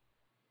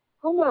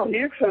 Oh, no, he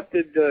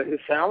accepted his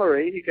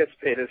salary. He gets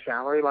paid his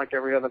salary like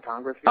every other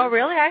congressman. Oh,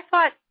 really? I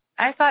thought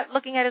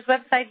looking at his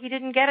website he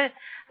didn't get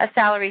a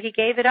salary. He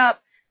gave it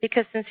up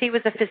because since he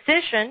was a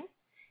physician,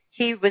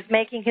 he was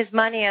making his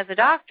money as a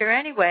doctor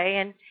anyway,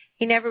 and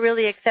he never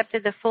really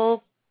accepted the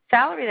full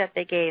salary that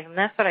they gave him.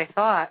 That's what I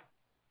thought.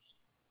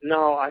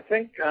 No, I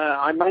think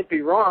I might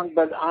be wrong,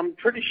 but I'm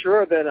pretty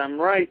sure that I'm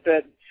right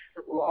that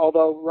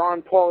although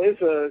Ron Paul is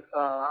a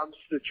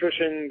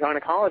obstetrician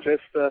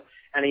gynecologist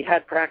and he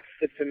had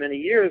practiced it for many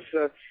years,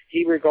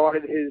 he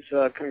regarded his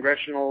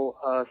congressional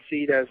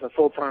seat as a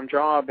full-time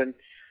job. And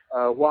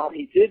while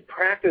he did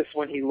practice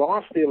when he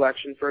lost the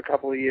election for a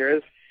couple of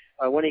years,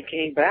 when he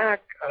came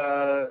back,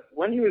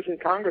 when he was in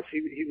Congress,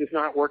 he was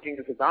not working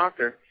as a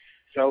doctor,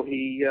 so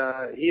he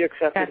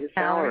accepted his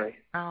salary.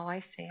 Oh,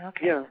 I see.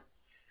 Okay. Yeah.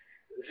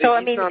 So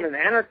he's not an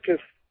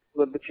anarchist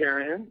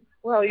libertarian.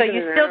 Well, so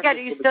you still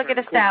get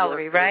a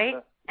salary, right?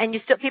 And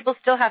people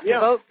still have to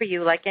vote for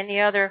you like any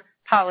other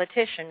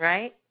politician,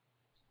 right?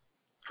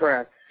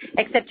 Correct.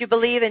 Except you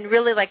believe in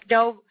really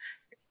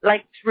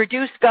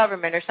reduced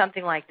government or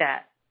something like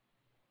that.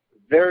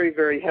 Very,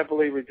 very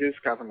heavily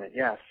reduced government,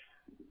 yes.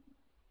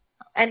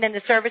 And then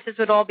the services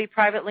would all be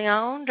privately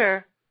owned,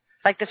 or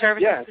like the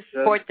services to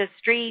support the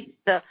streets,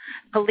 the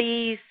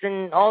police,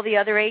 and all the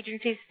other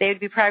agencies, they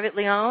would be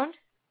privately owned?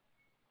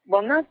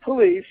 Well, not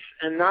police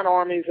and not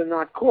armies and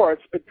not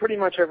courts, but pretty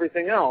much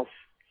everything else.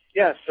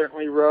 Yes,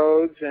 certainly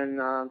roads and,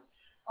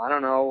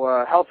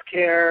 health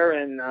care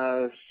and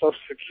Social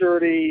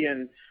Security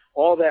and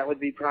all that would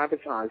be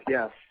privatized,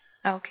 yes.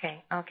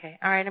 Okay. All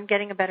right, I'm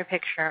getting a better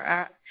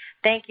picture.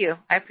 Thank you.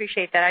 I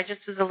appreciate that. I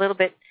just was a little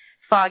bit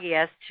foggy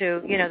as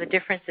to, the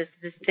differences,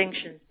 the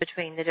distinctions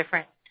between the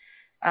different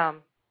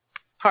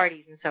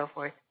parties and so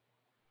forth.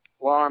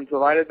 Well, I'm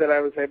delighted that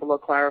I was able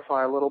to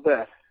clarify a little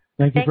bit.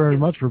 Thank you very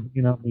much for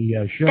being on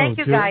the show. Thank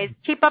you, guys.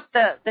 Keep up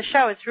the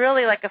show. It's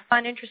really like a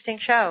fun, interesting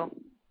show.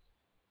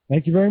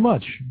 Thank you very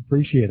much.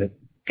 Appreciate it.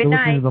 Good night.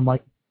 Listening to the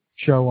Mike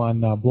Show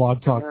on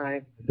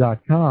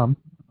blogtalk.com.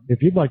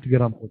 If you'd like to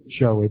get on with the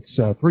show, it's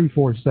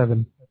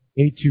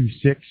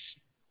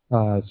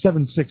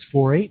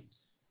 347-826-7648.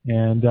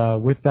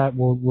 And with that,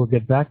 we'll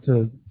get back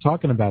to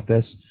talking about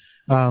this.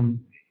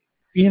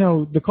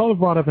 The caller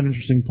brought up an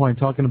interesting point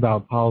talking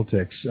about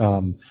politics.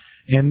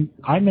 And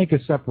I make a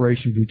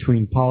separation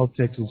between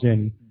politics as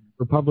in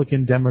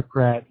Republican,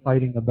 Democrat,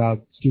 fighting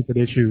about stupid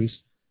issues,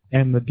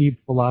 and the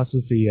deep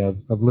philosophy of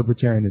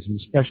libertarianism,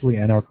 especially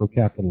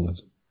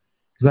anarcho-capitalism.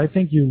 Because I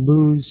think you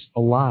lose a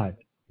lot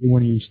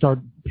when you start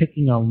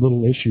picking on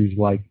little issues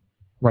like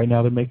right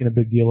now they're making a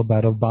big deal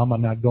about Obama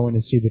not going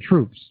to see the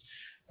troops.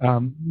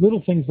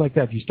 Little things like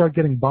that. If you start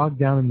getting bogged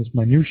down in this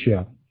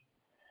minutia,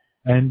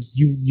 and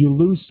you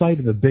lose sight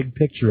of the big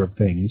picture of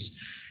things.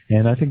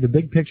 And I think the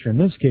big picture in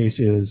this case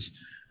is,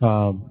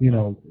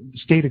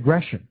 state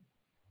aggression.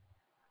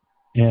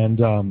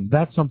 And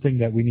that's something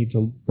that we need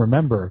to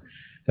remember,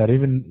 that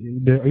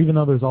even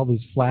though there's all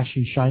these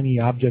flashy, shiny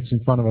objects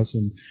in front of us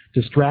and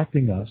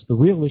distracting us, the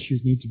real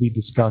issues need to be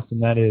discussed,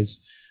 and that is,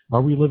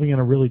 are we living in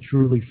a really,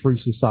 truly free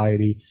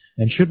society,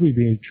 and should we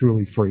be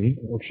truly free,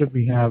 or should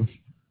we have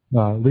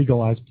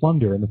legalized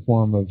plunder in the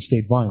form of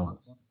state violence?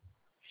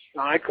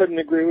 I couldn't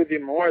agree with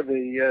you more.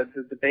 The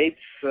debates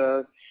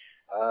and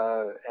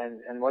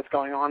what's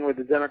going on with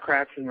the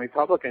Democrats and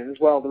Republicans,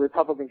 well, the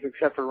Republicans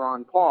except for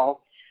Ron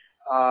Paul,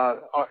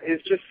 is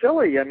just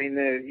silly. I mean,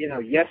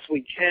 yes,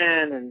 we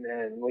can,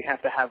 and we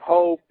have to have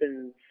hope,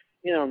 and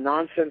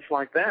nonsense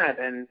like that,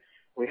 and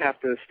we have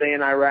to stay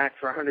in Iraq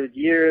for 100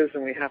 years,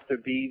 and we have to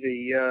be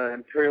the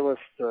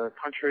imperialist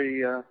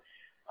country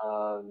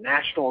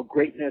national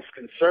greatness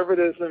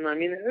conservatism. I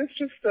mean, it's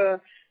just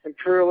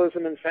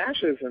imperialism and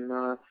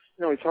fascism.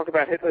 We talk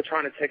about Hitler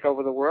trying to take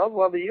over the world.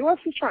 Well, the U.S.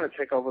 is trying to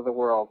take over the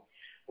world.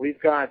 We've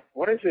got,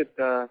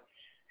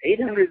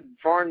 800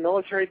 foreign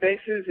military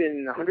bases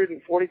in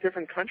 140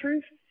 different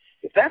countries?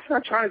 If that's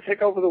not trying to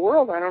take over the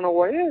world, I don't know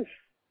what is.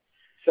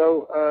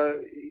 So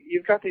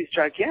you've got these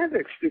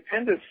gigantic,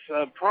 stupendous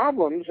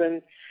problems,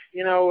 and,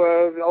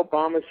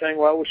 Obama's saying,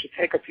 well, we should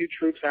take a few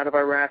troops out of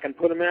Iraq and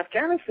put them in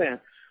Afghanistan.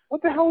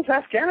 What the hell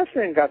has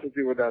Afghanistan got to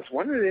do with us?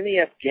 When did any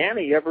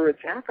Afghani ever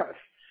attack us?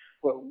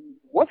 Well,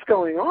 what's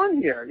going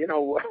on here?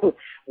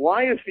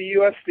 Why is the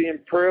U.S. the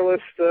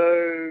imperialist,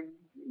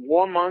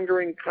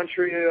 warmongering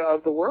country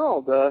of the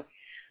world?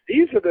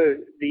 These are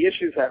the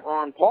issues that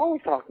Ron Paul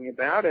was talking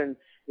about, and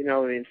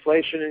the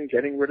inflation and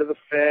getting rid of the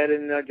Fed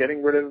and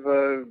getting rid of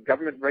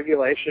government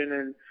regulation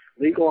and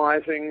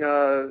legalizing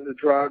the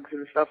drugs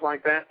and stuff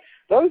like that.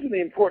 Those are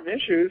the important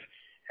issues,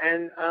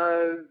 and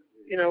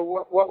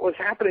what was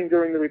happening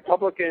during the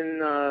Republican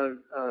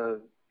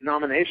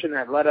nomination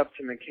that led up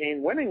to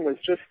McCain winning was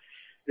just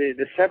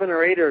the 7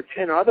 or 8 or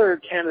 10 other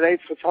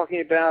candidates were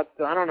talking about,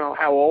 I don't know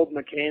how old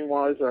McCain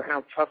was or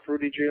how tough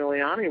Rudy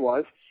Giuliani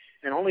was,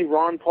 and only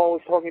Ron Paul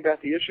was talking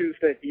about the issues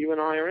that you and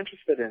I are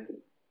interested in.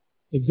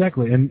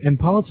 Exactly, and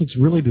politics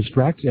really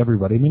distracts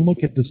everybody. I mean,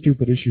 look at the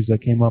stupid issues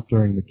that came up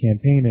during the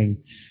campaigning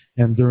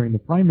and during the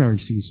primary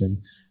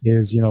season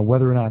is,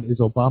 whether or not is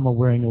Obama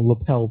wearing a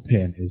lapel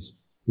pin,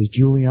 is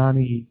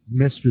Giuliani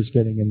mistress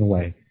getting in the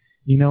way,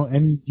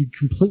 and you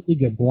completely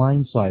get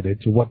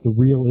blindsided to what the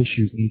real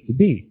issues need to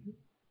be.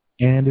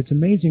 And it's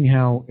amazing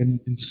how in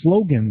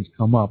slogans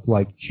come up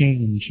like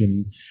change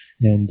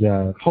and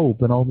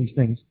hope and all these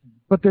things,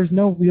 but there's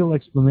no real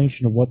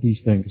explanation of what these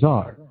things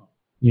are.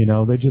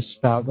 They just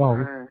spout,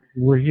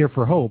 we're here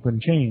for hope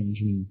and change,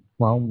 and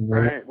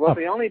right. Well,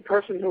 the only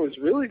person who was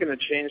really going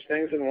to change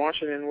things in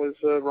Washington was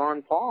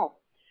Ron Paul.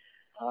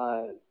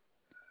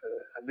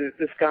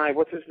 This guy,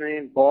 what's his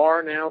name,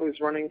 Barr now, who's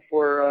running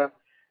for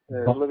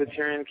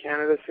Libertarian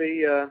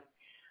candidacy.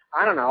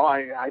 I don't know.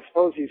 I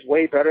suppose he's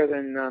way better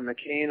than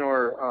McCain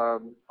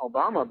or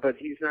Obama, but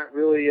he's not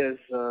really as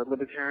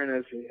libertarian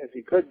as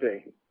he could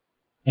be.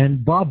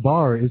 And Bob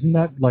Barr, isn't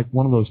that like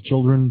one of those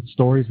children's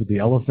stories with the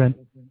elephant?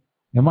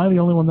 Am I the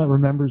only one that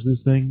remembers this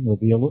thing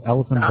with the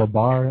elephant Bob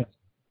Barr?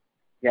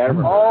 Yeah.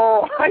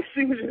 I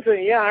see what you're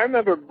saying. Yeah, I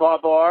remember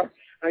Bob Barr.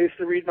 I used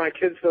to read my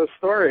kids those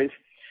stories.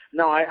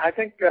 No, I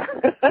think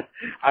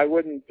I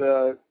wouldn't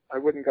go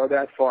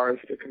that far as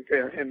to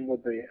compare him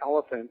with the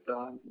elephant.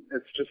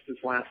 It's just his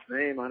last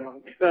name.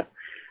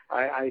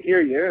 I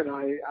hear you, and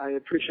I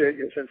appreciate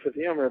your sense of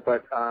humor,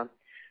 but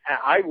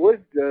I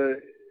would,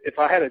 if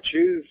I had to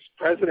choose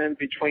president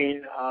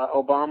between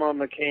Obama,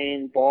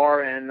 McCain,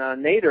 Barr, and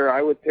Nader,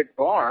 I would pick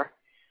Barr,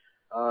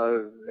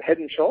 head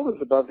and shoulders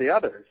above the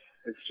others.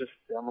 It's just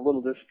I'm a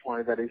little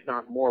disappointed that he's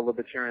not more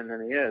libertarian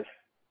than he is.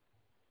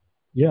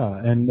 Yeah,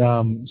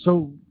 and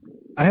so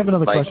I have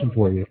another question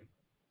for you.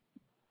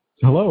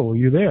 Hello, are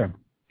you there?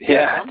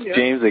 Yeah, it's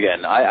James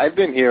again. I've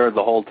been here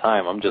the whole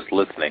time. I'm just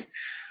listening.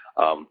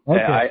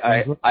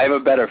 Okay. I have a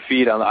better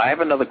feed on. I have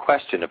another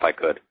question, if I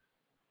could.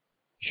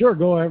 Sure,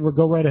 go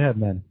right ahead,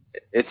 man.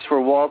 It's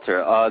for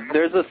Walter.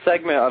 There's a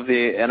segment of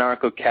the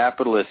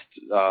anarcho-capitalist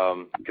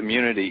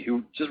community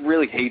who just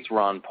really hates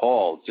Ron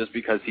Paul just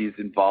because he's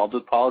involved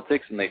with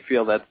politics, and they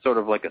feel that's sort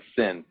of like a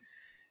sin.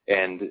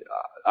 And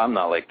I'm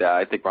not like that.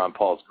 I think Ron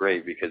Paul's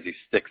great because he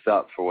sticks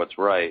up for what's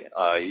right,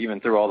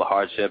 even through all the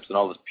hardships and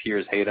all his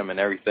peers hate him and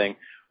everything,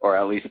 or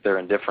at least they're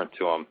indifferent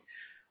to him.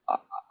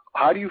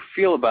 How do you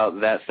feel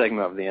about that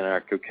segment of the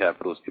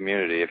anarcho-capitalist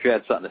community? If you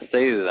had something to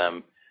say to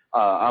them,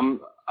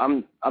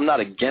 I'm not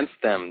against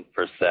them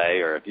per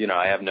se, or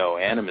I have no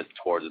animus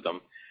towards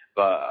them.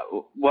 But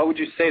what would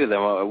you say to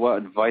them? What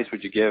advice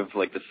would you give?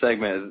 Like the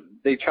segment,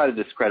 they try to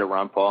discredit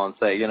Ron Paul and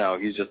say,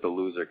 he's just a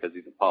loser because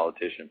he's a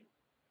politician.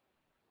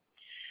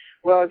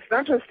 Well, it's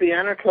not just the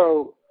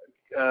anarcho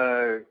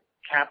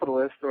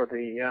capitalist or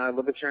the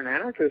libertarian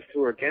anarchists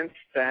who are against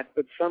that,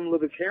 but some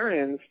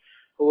libertarians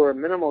who are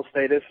minimal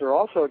status are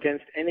also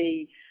against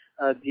any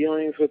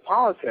dealings with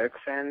politics.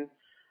 And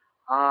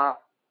I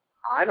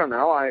don't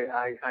know.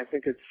 I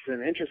think it's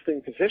an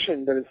interesting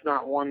position, but it's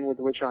not one with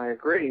which I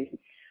agree.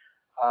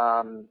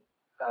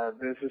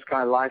 There's this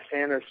guy,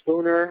 Lysander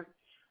Spooner,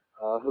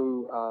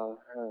 who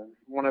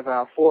one of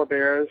our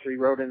forebears, he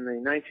wrote in the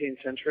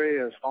 19th century,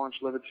 a staunch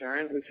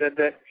libertarian, who said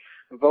that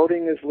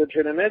voting is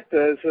legitimate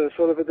as a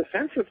sort of a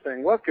defensive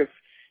thing. Look,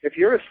 if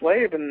you're a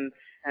slave and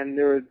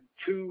there are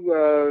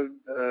two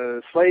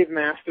slave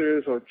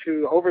masters or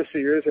two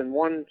overseers, and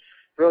one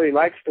really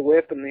likes the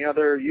whip and the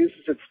other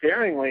uses it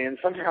sparingly, and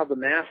somehow the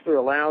master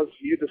allows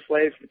you, the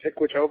slaves, to pick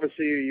which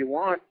overseer you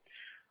want,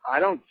 I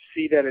don't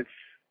see that it's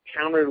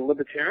counter to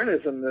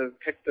libertarianism to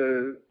pick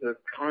the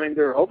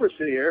kinder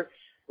overseer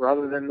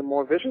rather than the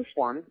more vicious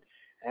one.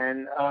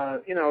 And,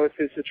 if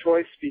it's a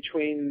choice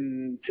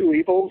between two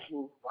evils,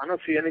 I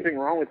don't see anything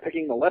wrong with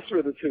picking the lesser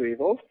of the two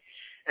evils.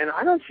 And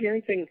I don't see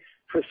anything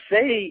per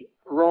se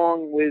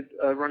wrong with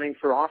running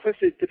for office.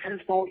 It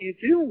depends on what you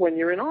do when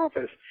you're in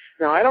office.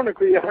 Now, I don't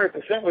agree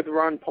 100% with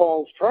Ron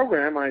Paul's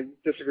program. I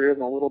disagree with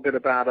him a little bit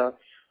about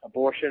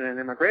abortion and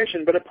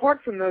immigration. But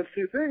apart from those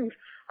two things,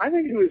 I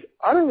think he was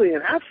utterly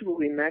and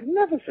absolutely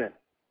magnificent.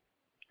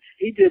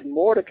 He did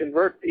more to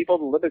convert people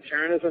to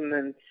libertarianism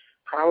than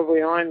probably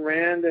Ayn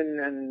Rand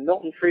and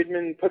Milton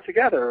Friedman put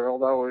together,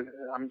 although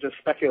I'm just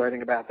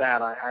speculating about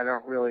that. I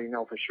don't really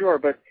know for sure.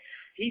 But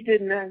he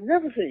did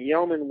magnificent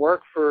yeoman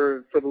work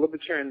for the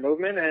libertarian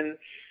movement. And,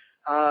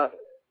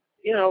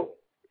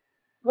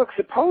 look,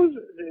 suppose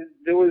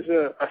there was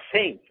a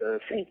saint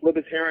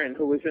libertarian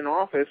who was in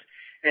office,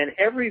 and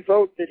every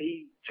vote that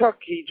he took,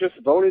 he just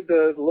voted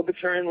the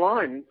libertarian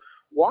line.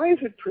 Why is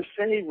it per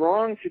se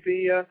wrong to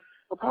be a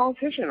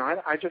politician?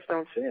 I just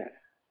don't see it.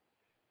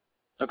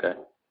 Okay.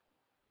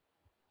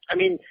 I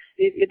mean,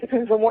 it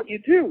depends on what you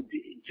do.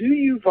 Do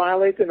you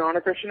violate the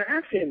non-aggression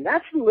axiom?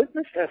 That's the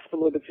litmus test for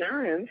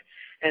libertarians.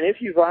 And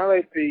if you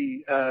violate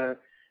the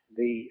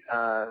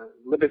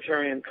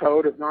libertarian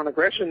code of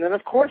non-aggression, then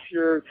of course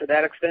you're to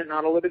that extent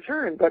not a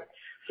libertarian. But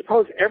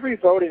suppose every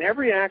vote and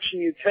every action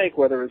you take,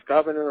 whether it's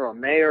governor or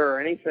mayor or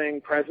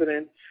anything,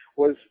 president,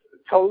 was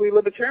totally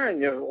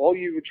libertarian. All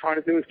you would try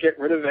to do is get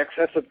rid of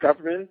excessive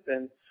government,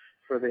 and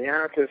for the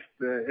anarchist,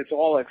 it's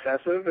all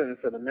excessive, and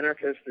for the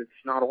minarchist, it's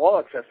not all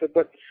excessive.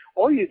 But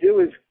all you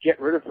do is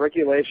get rid of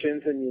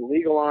regulations, and you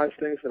legalize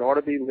things that ought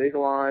to be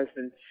legalized,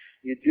 and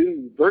you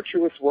do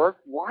virtuous work.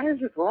 Why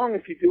is it wrong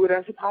if you do it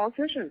as a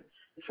politician?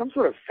 There's some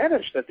sort of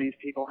fetish that these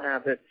people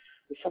have that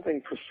there's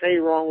something per se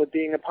wrong with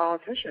being a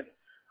politician.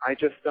 I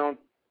just don't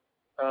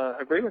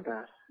agree with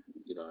that.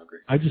 You don't agree?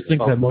 I just think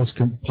that most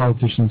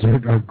politicians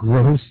are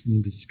gross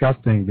and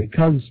disgusting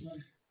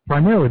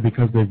primarily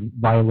because they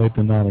violate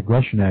the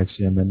non-aggression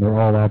axiom and they're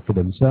all out for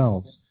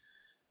themselves.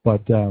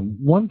 But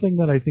one thing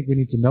that I think we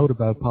need to note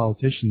about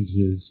politicians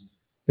is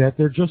that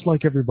they're just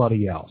like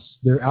everybody else.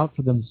 They're out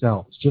for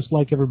themselves, just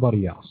like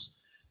everybody else.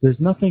 There's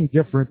nothing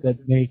different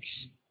that makes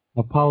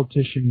a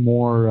politician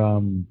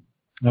more,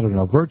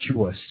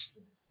 virtuous,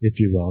 if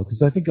you will.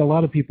 Because I think a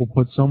lot of people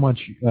put so much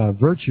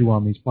virtue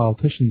on these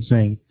politicians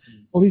saying,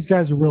 well, these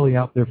guys are really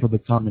out there for the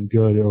common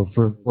good or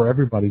for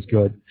everybody's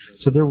good.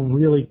 So they're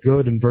really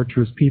good and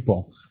virtuous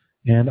people.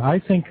 And I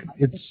think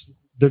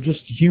they're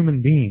just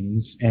human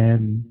beings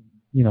and,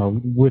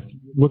 with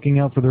looking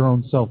out for their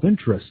own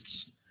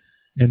self-interests.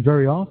 And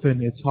very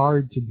often it's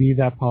hard to be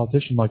that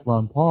politician like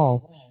Ron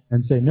Paul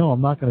and say, no,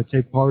 I'm not going to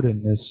take part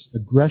in this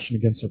aggression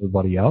against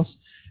everybody else,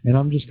 and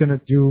I'm going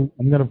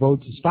to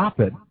vote to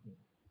stop it.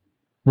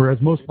 Whereas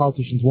most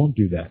politicians won't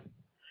do that.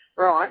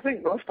 Well, I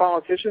think most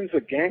politicians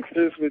are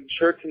gangsters with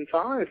shirts and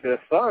ties.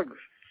 They're thugs,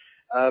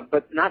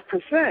 but not per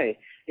se.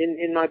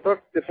 In my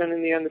book,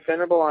 Defending the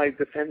Undefendable, I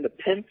defend the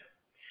pimp.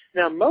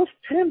 Now, most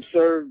pimps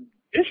are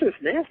vicious,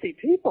 nasty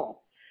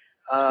people,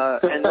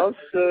 and most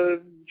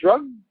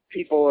drug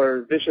people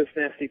are vicious,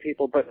 nasty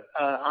people. But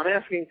I'm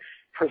asking,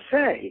 per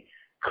se,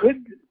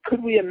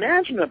 could we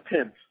imagine a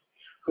pimp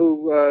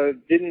who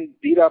didn't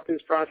beat up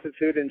his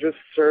prostitute and just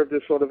served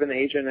as sort of an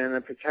agent and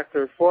a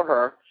protector for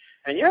her?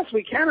 And yes,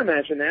 we can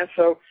imagine that.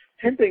 So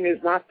pimping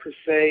is not per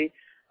se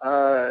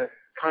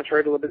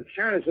contrary to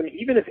libertarianism,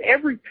 even if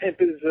every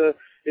pimp is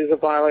a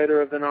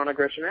violator of the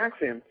non-aggression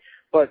axiom.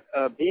 But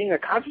being a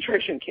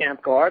concentration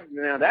camp guard,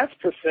 now that's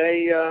per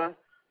se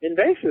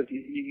invasive.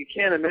 You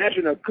can't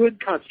imagine a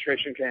good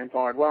concentration camp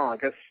guard. Well, I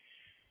guess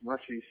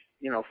unless he's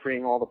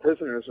freeing all the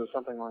prisoners or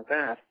something like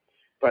that.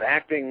 But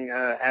acting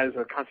as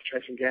a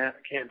concentration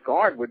camp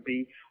guard would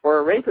be, or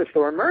a rapist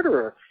or a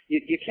murderer.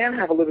 You can't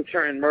have a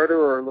libertarian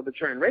murderer or a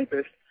libertarian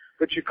rapist,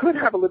 but you could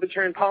have a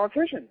libertarian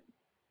politician.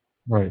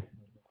 Right.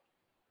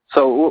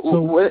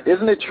 So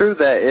isn't it true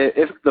that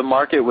if the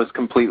market was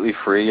completely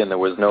free and there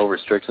was no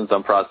restrictions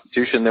on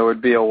prostitution, there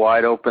would be a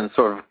wide open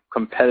sort of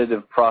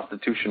competitive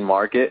prostitution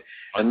market,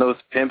 and those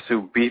pimps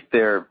who beat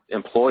their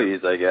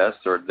employees, I guess,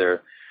 or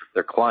their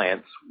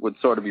clients would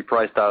sort of be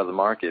priced out of the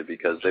market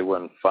because they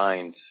wouldn't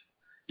find...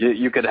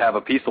 You could have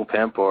a peaceful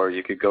pimp, or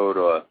you could go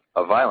to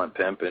a violent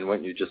pimp, and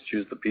wouldn't you just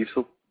choose the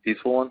peaceful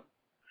one?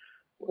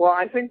 Well,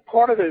 I think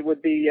part of it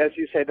would be, as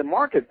you say, the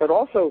market, but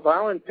also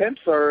violent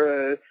pimps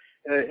are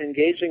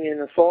engaging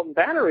in assault and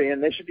battery,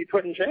 and they should be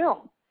put in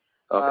jail.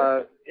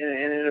 Okay.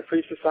 And in a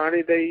free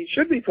society, they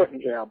should be put in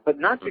jail, but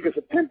not because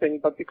of pimping,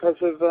 but because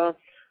of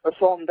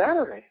assault and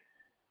battery.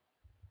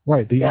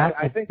 Right. The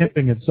act of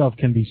pimping itself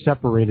can be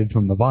separated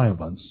from the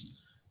violence.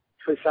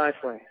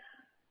 Precisely.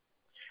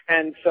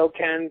 And so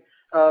can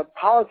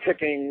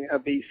politicking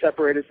be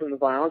separated from the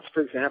violence. For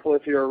example,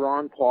 if you're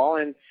Ron Paul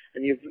and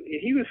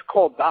he was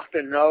called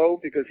Dr. No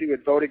because he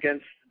would vote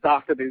against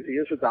doctor because he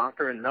is a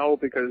doctor, and no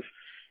because,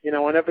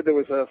 whenever there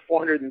was a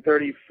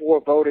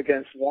 434 vote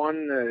against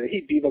one,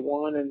 he'd be the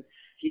one, and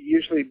he'd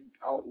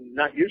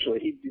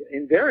he'd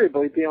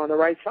invariably be on the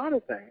right side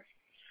of things.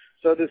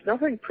 So there's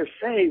nothing per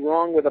se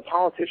wrong with a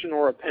politician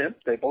or a pimp.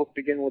 They both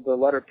begin with the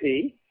letter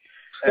P.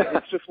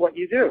 It's just what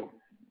you do.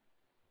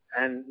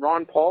 And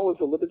Ron Paul was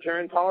a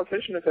libertarian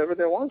politician if ever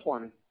there was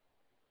one.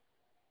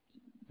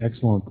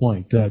 Excellent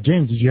point.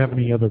 James, did you have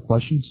any other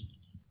questions?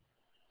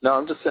 No,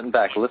 I'm just sitting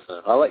back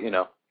listening. I'll let you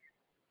know.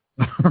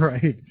 All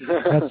right.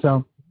 That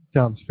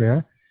sounds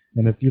fair.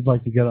 And if you'd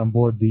like to get on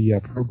board the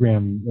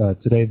program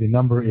today, the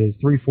number is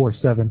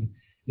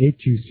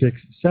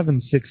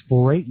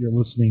 347-826-7648. You're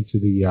listening to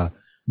the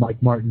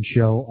Mike Martin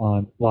Show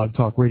on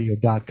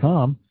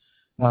blogtalkradio.com.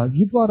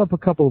 You brought up a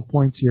couple of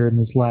points here in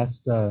this last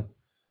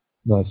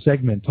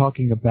segment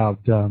talking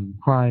about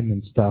crime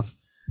and stuff.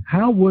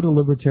 How would a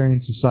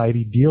libertarian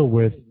society deal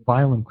with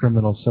violent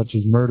criminals such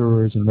as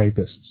murderers and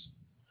rapists?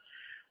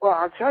 Well,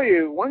 I'll tell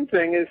you, one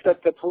thing is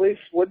that the police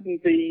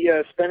wouldn't be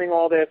spending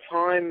all their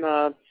time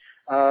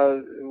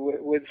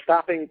with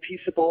stopping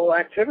peaceable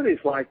activities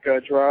like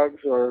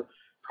drugs or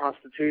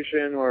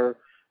prostitution or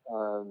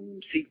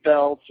seat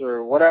belts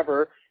or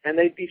whatever, and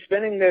they'd be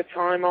spending their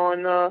time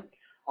on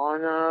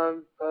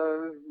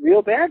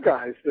real bad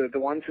guys, the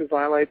ones who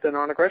violate the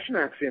non-aggression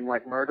axiom,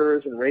 like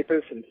murderers and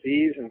rapists and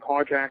thieves and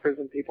carjackers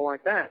and people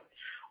like that.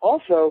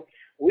 Also,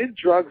 with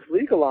drugs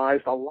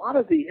legalized, a lot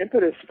of the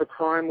impetus for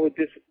crime would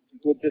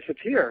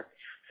disappear.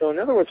 So in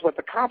other words, what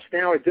the cops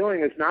now are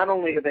doing is not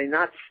only are they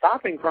not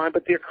stopping crime,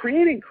 but they're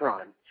creating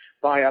crime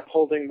by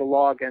upholding the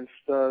law against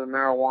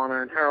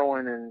marijuana and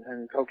heroin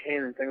and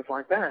cocaine and things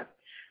like that.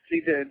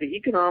 See, the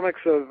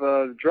economics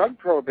of drug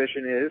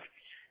prohibition is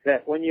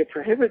that when you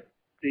prohibit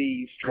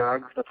these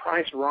drugs, the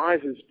price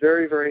rises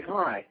very, very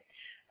high.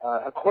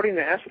 According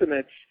to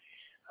estimates,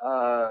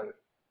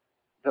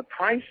 the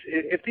price,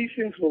 if these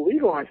things were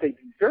legalized, they'd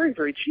be very,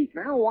 very cheap.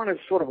 Marijuana is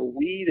sort of a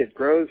weed. It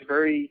grows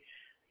very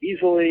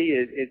easily.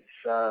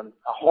 It's a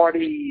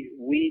hardy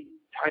weed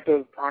type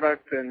of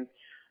product, and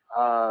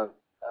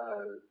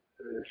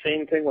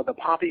same thing with the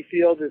poppy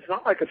field. It's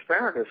not like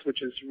asparagus,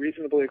 which is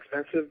reasonably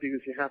expensive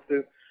because you have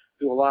to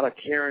do a lot of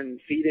care and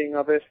feeding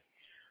of it.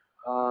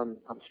 I'm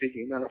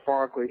speaking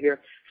metaphorically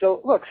here. So,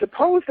 look,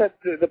 suppose that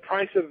the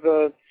price of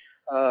a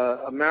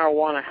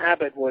marijuana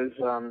habit was,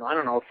 I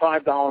don't know,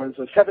 $5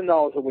 or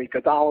 $7 a week,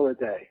 $1 a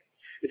day.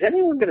 Is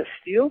anyone going to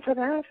steal for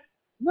that?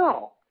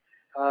 No.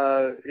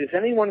 Is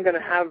anyone going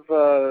to have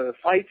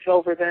fights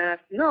over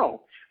that?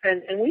 No.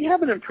 And we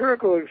have an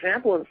empirical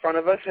example in front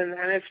of us, and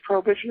it's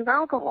prohibition of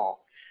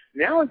alcohol.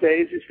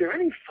 Nowadays, is there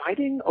any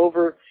fighting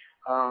over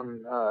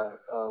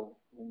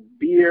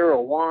beer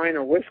or wine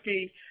or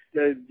whiskey?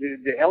 The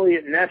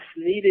Elliott Ness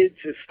needed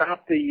to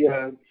stop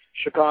the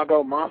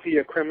Chicago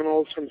mafia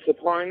criminals from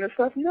supplying this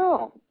stuff?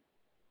 No.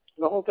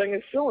 The whole thing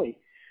is silly.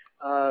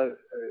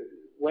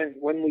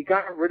 When we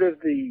got rid of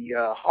the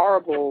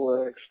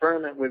horrible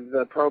experiment with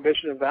the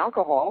prohibition of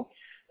alcohol,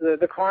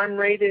 the crime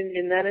rate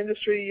in that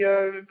industry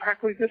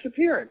practically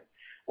disappeared.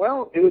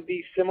 Well, it would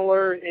be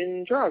similar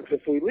in drugs.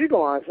 If we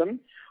legalize them,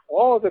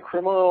 all of the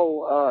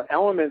criminal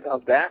element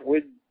of that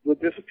would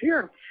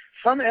disappear.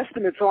 Some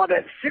estimates are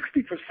that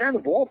 60%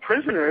 of all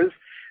prisoners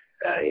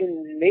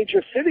in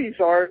major cities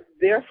are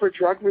there for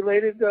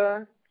drug-related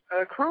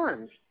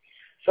crimes.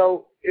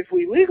 So if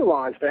we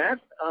legalize that,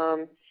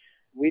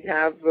 we'd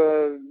have,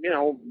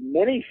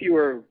 many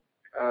fewer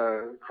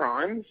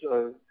crimes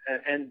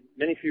and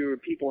many fewer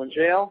people in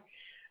jail,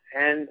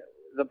 and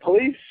the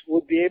police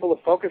would be able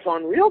to focus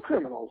on real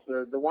criminals,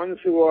 the ones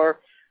who are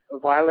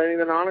violating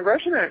the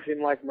non-aggression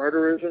axiom, like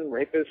murderers and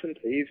rapists and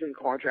thieves and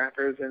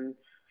carjackers and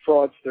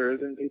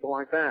fraudsters and people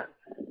like that.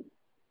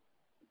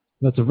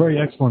 That's a very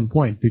excellent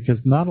point,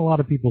 because not a lot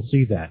of people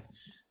see that.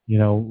 You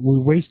know, we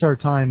waste our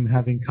time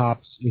having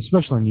cops,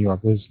 especially in New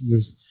York.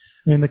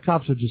 The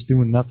cops are just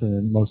doing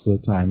nothing most of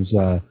the times.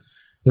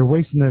 They're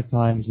wasting their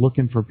time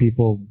looking for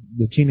people.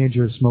 The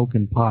teenager is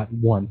smoking pot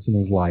once in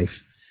his life,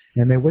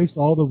 and they waste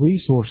all the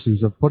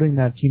resources of putting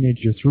that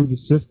teenager through the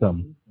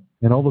system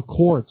and all the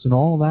courts and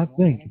all that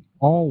thing,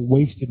 all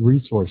wasted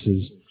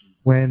resources,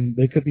 when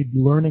they could be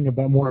learning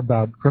more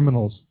about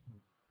criminals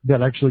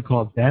that actually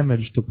cause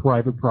damage to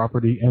private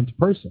property and to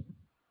person.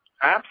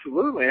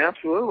 Absolutely,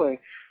 absolutely.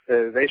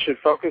 They should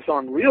focus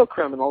on real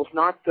criminals,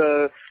 not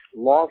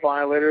law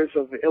violators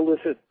of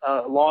illicit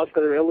laws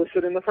that are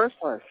illicit in the first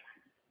place.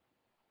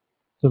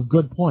 It's a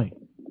good point.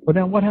 But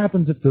now what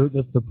happens if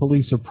the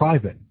police are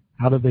private?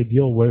 How do they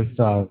deal with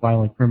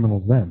violent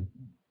criminals then?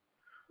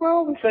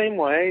 Well, the same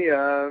way.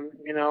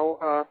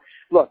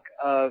 Look,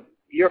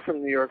 you're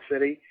from New York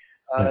City.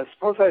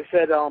 Suppose I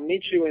said I'll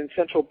meet you in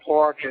Central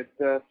Park at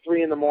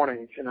 3 in the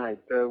morning tonight.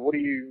 What do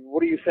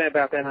you say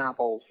about them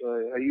apples?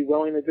 Are you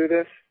willing to do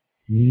this?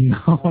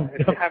 No.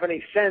 If you have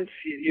any sense,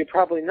 you're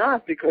probably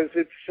not, because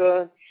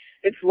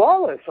it's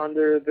lawless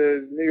under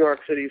the New York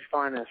City's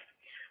finest.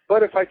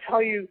 But if I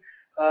tell you,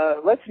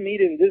 let's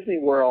meet in Disney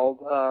World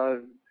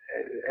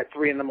at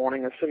 3 in the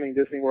morning, assuming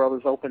Disney World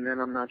is open, then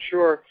I'm not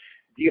sure.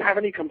 Do you have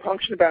any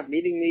compunction about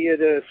meeting me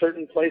at a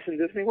certain place in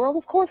Disney World?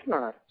 Of course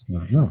not.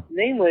 No.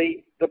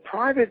 Namely, the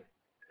private,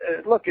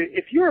 look,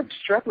 if you're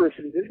obstreperous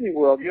in Disney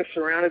World, you're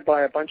surrounded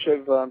by a bunch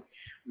of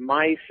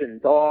mice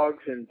and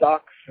dogs and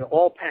ducks,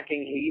 all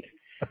packing heat,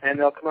 and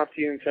they'll come up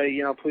to you and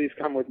say, please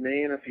come with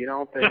me, and if you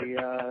don't,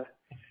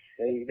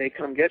 they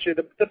come get you.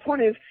 The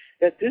point is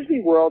that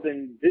Disney World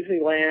and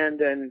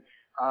Disneyland and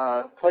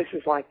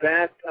places like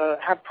that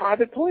have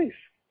private police.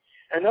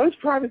 And those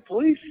private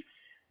police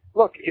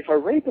look, if a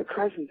rape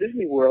occurs in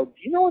Disney World,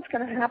 do you know what's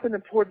going to happen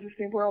in poor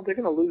Disney World? They're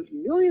going to lose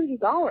millions of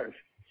dollars.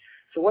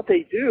 So what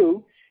they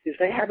do is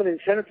they have an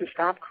incentive to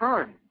stop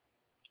crime.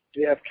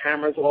 They have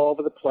cameras all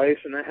over the place,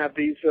 and they have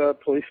these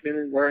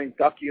policemen wearing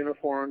duck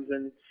uniforms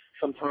and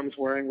sometimes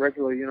wearing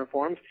regular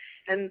uniforms.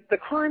 And the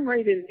crime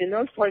rate in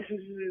those places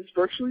is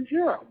virtually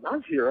zero.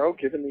 Not zero,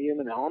 given the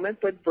human element,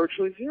 but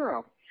virtually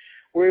zero.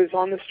 Whereas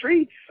on the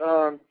streets,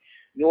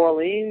 New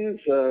Orleans,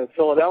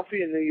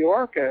 Philadelphia, New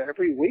York,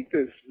 every week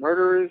there's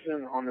murders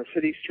on the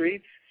city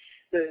streets.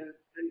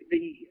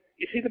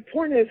 You see, the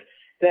point is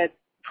that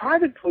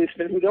private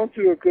policemen who don't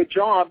do a good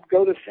job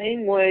go the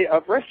same way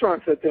of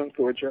restaurants that don't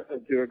do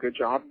a good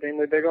job,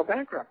 namely they go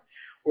bankrupt.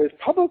 Whereas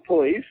public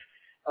police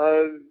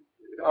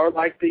are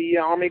like the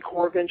Army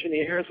Corps of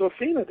Engineers or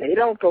FEMA. They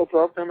don't go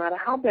broke no matter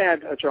how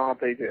bad a job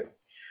they do.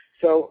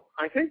 So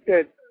I think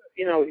that,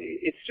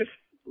 it's just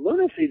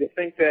lunacy to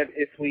think that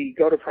if we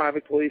go to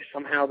private police,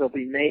 somehow there'll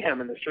be mayhem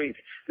in the streets.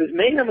 There's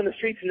mayhem in the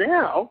streets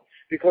now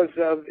because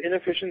of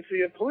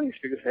inefficiency of police,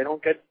 because they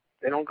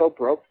don't go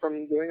broke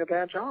from doing a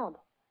bad job.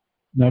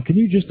 Now, can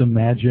you just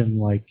imagine,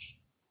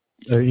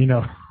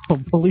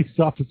 police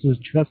officers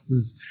dressed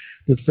as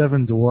the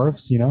Seven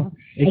Dwarfs,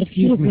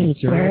 Excuse me,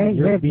 sir,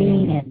 you're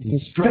being a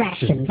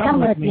distraction.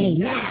 Come with me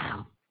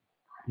now.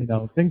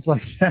 Things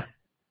like that.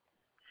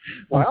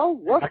 Well,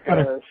 look,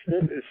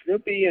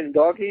 Snoopy and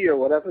Doggy, or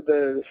whatever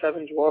the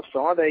Seven Dwarfs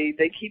are,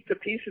 they keep the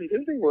peace in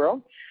Disney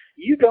World.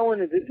 You go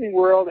into Disney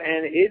World,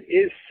 and it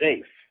is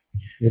safe.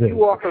 You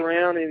walk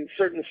around in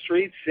certain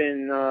streets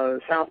in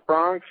South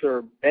Bronx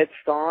or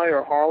Bed-Stuy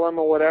or Harlem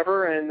or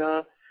whatever,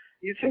 and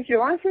you take your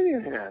life in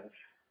your hands.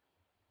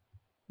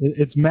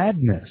 It's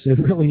madness. It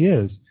really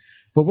is.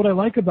 But what I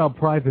like about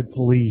private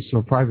police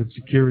or private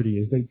security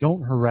is they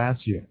don't harass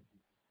you.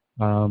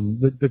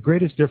 The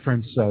greatest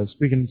difference,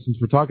 since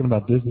we're talking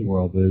about Disney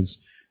World, is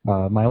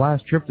my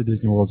last trip to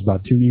Disney World was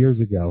about 2 years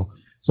ago.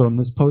 So in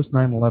this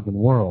post-9/11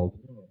 world,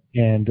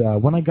 and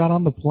when I got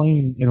on the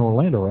plane in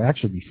Orlando, or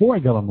actually before I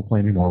got on the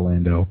plane in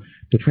Orlando,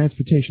 the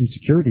transportation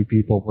security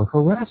people were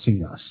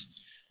harassing us.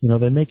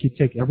 They make you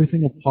take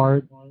everything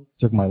apart.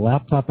 Took my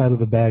laptop out of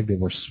the bag. They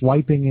were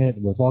swiping it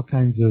with all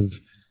kinds of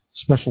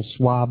special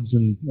swabs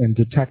and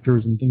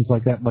detectors and things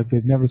like that, like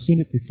they've never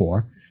seen it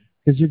before,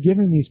 because you're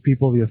giving these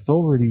people the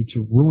authority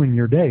to ruin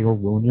your day or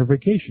ruin your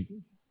vacation.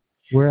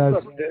 Whereas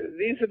look,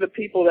 these are the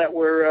people that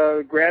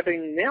were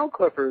grabbing nail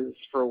clippers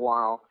for a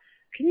while.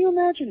 Can you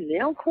imagine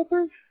nail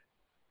clippers?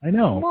 I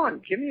know. Come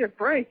on, give me a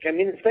break. I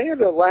mean, if they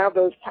had allowed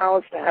those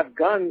pilots to have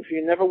guns,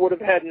 you never would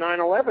have had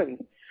 9/11.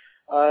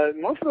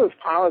 Most of those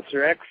pilots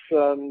are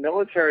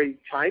ex-military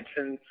types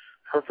and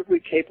perfectly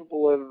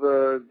capable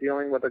of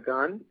dealing with a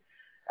gun.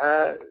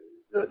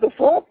 The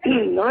fault,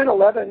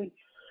 9/11,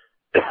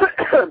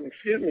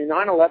 excuse me,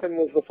 9/11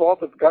 was the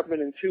fault of the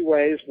government in two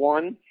ways.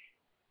 One,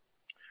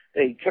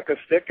 they took a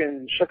stick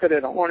and shook it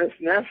at a hornet's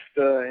nest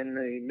in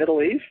the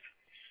Middle East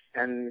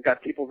and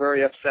got people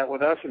very upset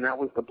with us, and that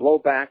was the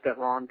blowback that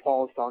Ron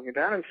Paul is talking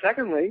about. And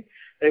secondly,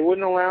 they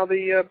wouldn't allow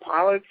the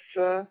pilots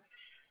to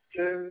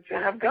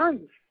have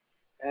guns.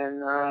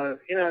 And,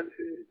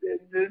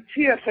 the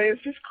TSA is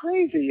just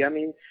crazy. I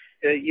mean,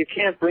 you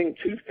can't bring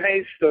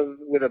toothpaste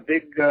with a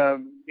big,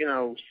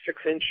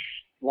 6-inch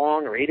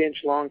long or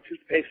 8-inch long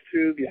toothpaste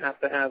tube. You have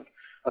to have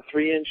a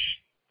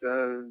 3-inch,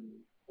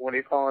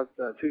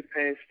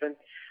 toothpaste. And,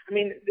 I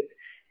mean,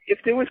 if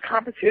there was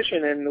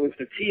competition and there was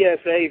the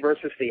TSA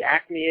versus the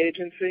Acme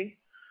agency,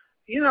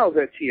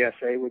 the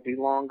TSA would be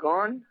long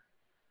gone.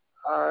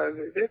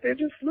 They're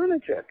just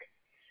lunatic.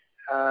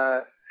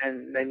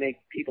 And they make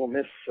people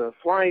miss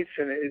flights,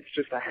 and it's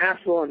just a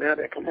hassle. And now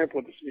they come up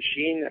with this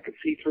machine that can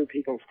see through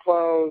people's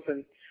clothes,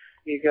 and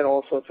you get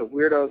all sorts of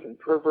weirdos and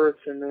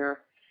perverts in there.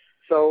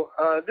 So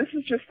this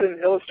is just an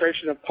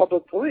illustration of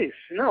public police.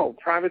 No,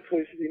 private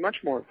police would be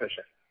much more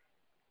efficient.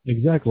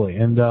 Exactly.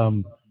 And,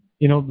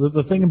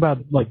 the thing about,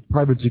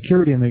 private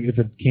security, and if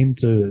it came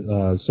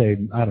to, say,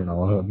 I don't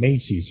know,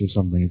 Macy's or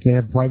something, if they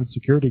have private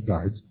security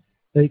guards,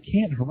 they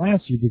can't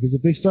harass you, because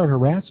if they start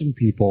harassing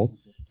people,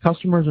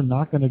 customers are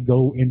not going to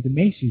go into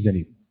Macy's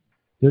anymore.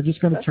 They're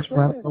just going to turn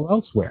around and go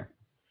elsewhere.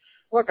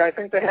 Look, I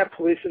think they have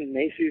police in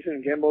Macy's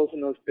and Gimbel's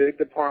and those big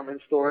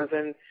department stores,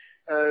 and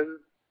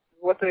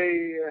what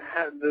they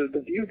have,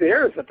 the view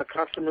there is that the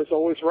customer's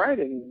always right,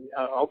 and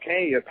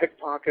okay, a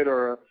pickpocket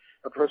or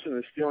a person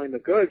who's stealing the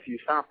goods, you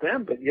stop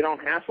them, but you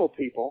don't hassle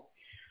people.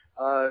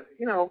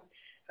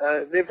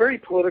 They're very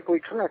politically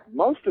correct.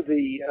 Most of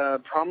the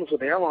problems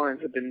with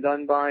airlines have been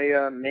done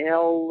by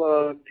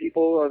male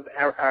people of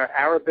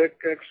Arabic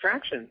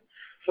extraction.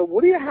 So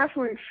what are you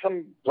hassling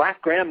some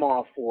black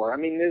grandma for? I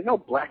mean, there's no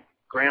black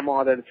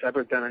grandma that's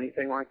ever done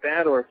anything like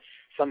that, or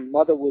some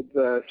mother with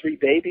 3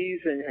 babies,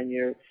 and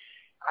you're,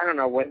 I don't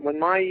know, when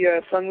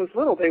my son was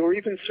little, they were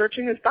even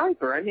searching his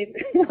diaper. I mean,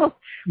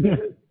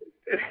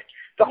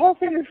 the whole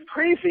thing is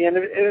crazy, and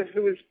if it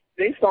was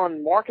based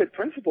on market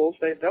principles,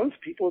 those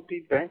people would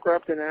be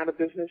bankrupt and out of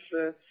business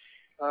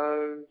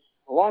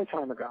a long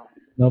time ago.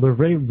 Now, there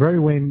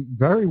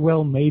very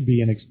well may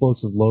be an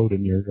explosive load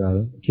in your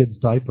kid's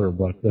diaper,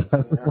 but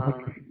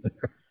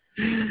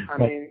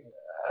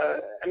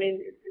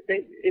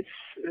it's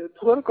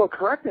political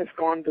correctness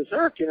gone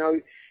berserk. You know,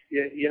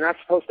 you're not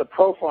supposed to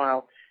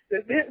profile.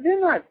 They're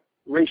not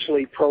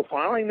racially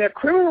profiling; they're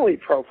criminally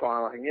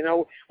profiling. You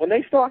know, when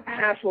they start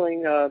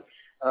hassling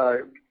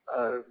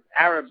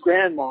Arab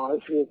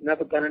grandmas who have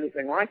never done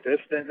anything like this,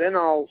 then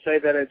I'll say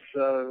that it's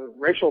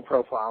racial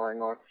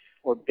profiling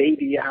or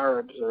baby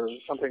Arabs or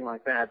something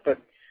like that. But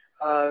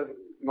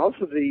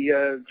most of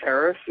the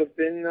terrorists have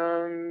been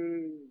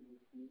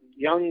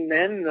young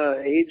men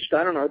aged,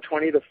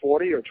 20 to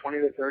 40 or 20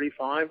 to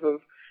 35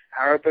 of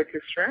Arabic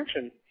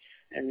extraction.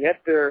 And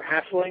yet they're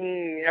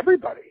hassling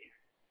everybody.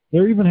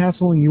 They're even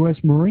hassling U.S.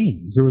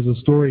 Marines. There was a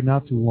story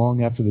not too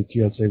long after the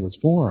TSA was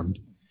formed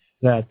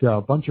that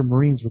a bunch of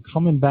Marines were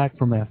coming back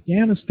from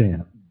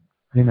Afghanistan,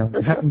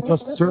 having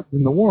just served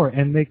in the war,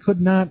 and they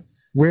could not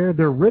wear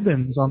their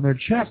ribbons on their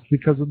chest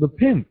because of the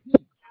pins.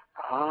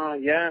 Ah,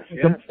 yes.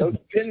 Those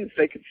pins,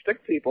 they could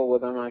stick people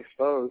with them, I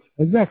suppose.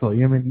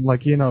 Exactly. I mean,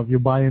 if you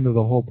buy into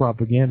the whole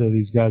propaganda,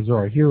 these guys are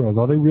our heroes.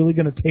 Are they really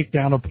going to take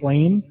down a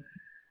plane?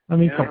 I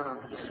mean, it's a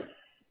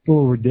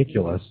little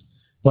ridiculous.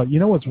 But you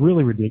know what's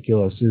really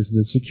ridiculous is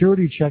the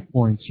security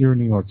checkpoints here in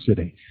New York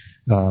City.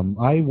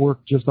 I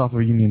work just off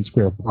of Union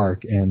Square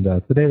Park, and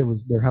today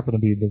there happened to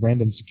be the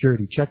random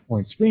security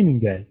checkpoint screening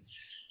day.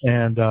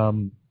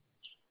 And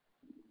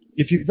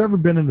if you've ever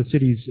been in the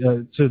cities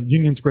to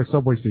Union Square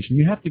subway station,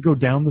 you have to go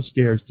down the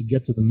stairs to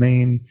get to the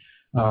main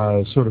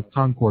sort of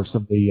concourse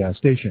of the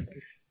station.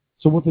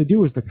 So what they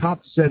do is the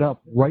cops set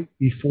up right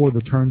before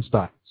the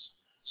turnstiles.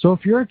 So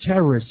if you're a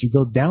terrorist, you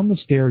go down the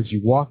stairs,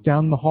 you walk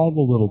down the hall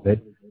a little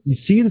bit, you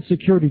see the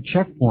security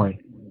checkpoint.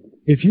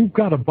 If you've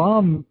got a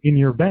bomb in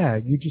your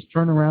bag, you just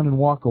turn around and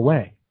walk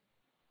away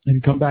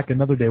and come back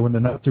another day when they're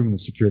not doing the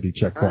security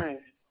checkpoint.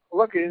 Right.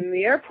 Look, in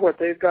the airport,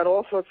 they've got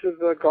all sorts of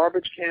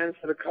garbage cans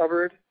that are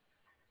covered.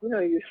 You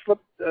know, you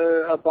slip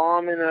a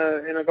bomb in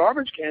a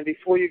garbage can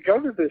before you go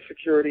to the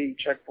security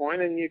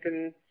checkpoint, and you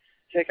can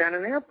take out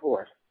an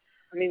airport.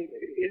 I mean,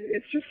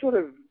 it's just sort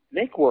of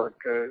make work.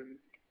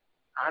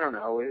 I don't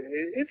know.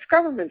 It's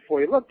government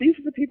for you. Look, these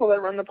are the people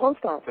that run the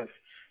post office.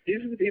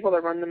 These are the people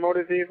that run the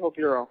Motor Vehicle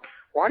Bureau.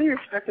 Why do you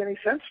expect any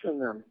sense from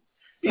them?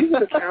 These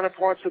are the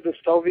counterparts of the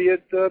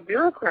Soviet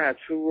bureaucrats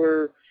who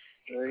were,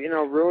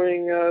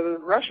 ruling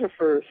Russia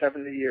for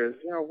 70 years.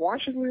 Why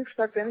should we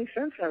expect any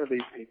sense out of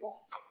these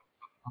people?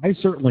 I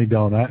certainly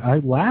don't. I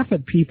laugh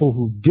at people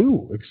who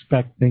do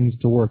expect things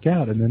to work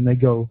out, and then they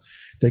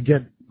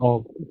get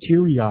all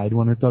teary-eyed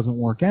when it doesn't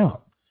work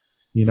out.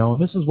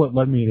 This is what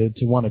led me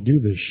to want to do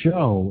this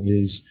show,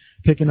 is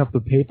picking up the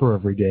paper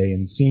every day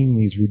and seeing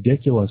these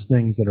ridiculous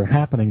things that are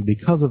happening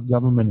because of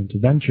government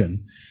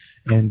intervention,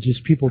 and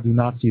just people do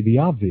not see the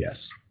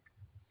obvious.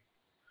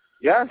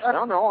 Yes,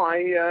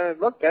 no.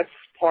 Look, that's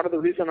part of the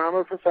reason I'm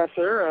a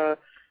professor,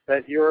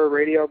 that you're a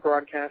radio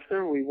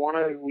broadcaster. We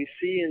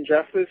see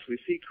injustice, we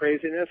see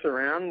craziness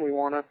around, we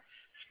want to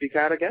speak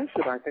out against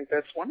it. I think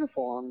that's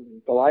wonderful.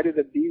 I'm delighted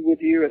to be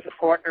with you as a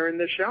partner in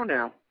this show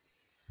now.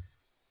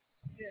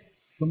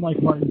 The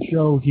Mike Martin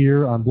Show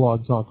here on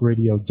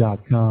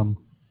blogtalkradio.com,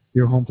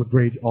 your home for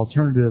great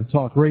alternative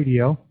talk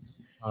radio.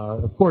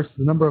 Of course,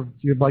 the number if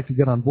you'd like to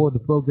get on board the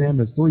program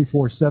is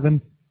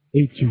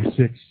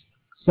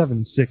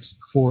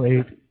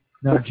 347-826-7648.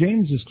 Now,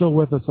 James is still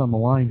with us on the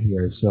line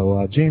here.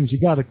 So, James, you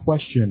got a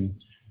question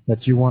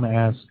that you want to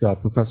ask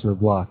Professor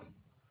Block?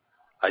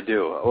 I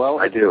do. Well,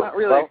 I do. Not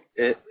really,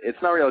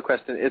 it's not really a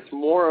question. It's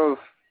more of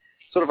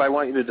sort of I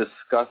want you to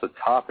discuss a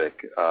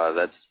topic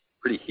that's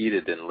pretty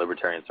heated in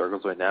libertarian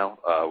circles right now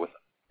with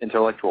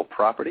intellectual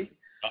property.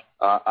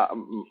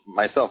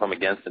 Myself, I'm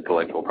against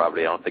intellectual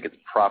property. I don't think it's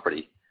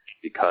property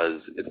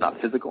because it's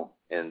not physical,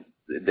 and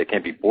there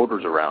can't be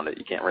borders around it.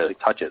 You can't really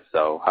touch it,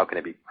 so how can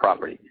it be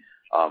property?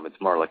 It's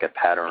more like a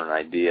pattern or an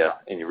idea,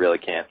 and you really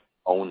can't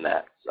own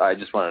that. So I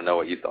just want to know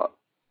what you thought.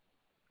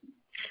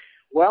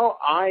 Well,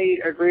 I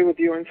agree with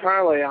you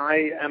entirely.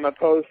 I am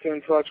opposed to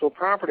intellectual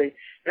property.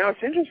 Now,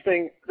 it's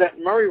interesting that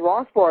Murray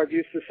Rothbard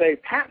used to say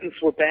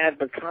patents were bad,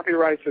 but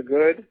copyrights are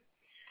good.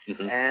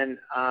 Mm-hmm. And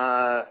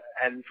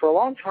for a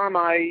long time,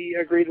 I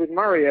agreed with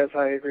Murray, as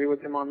I agree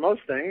with him on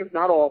most things,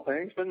 not all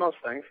things, but most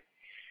things.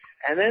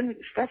 And then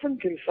Stephan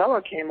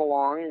Kinsella came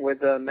along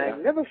with a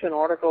magnificent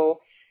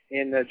article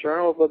in the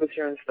Journal of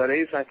Libertarian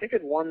Studies. I think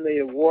it won the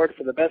award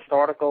for the best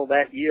article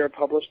that year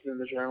published in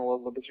the Journal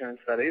of Libertarian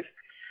Studies.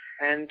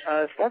 And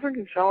Stephan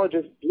Kinsella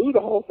just blew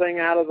the whole thing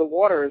out of the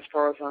water as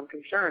far as I'm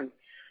concerned.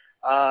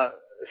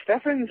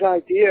 Stephan's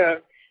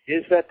idea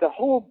is that the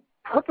whole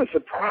purpose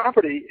of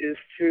property is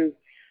to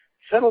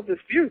settle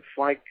disputes.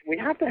 Like, we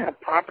have to have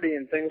property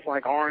in things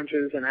like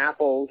oranges and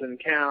apples and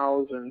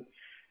cows and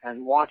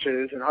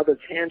watches and other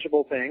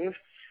tangible things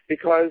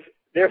because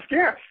they're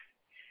scarce.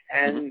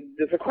 And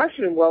there's a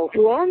question, well,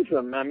 who owns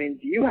them? I mean,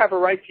 do you have a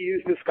right to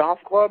use this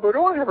golf club, or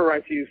do I have a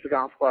right to use the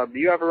golf club? Do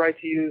you have a right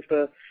to use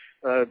car,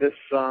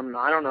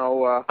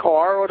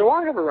 or do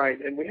I have a right?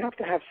 And we have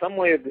to have some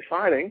way of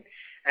deciding.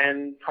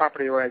 and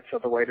property rights are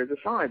the way to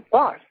decide.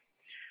 But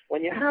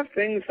when you have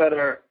things that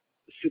are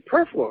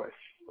superfluous,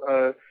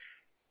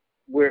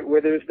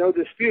 where there's no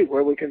dispute,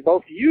 where we can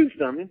both use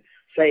them,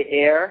 say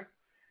air,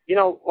 you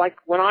know, like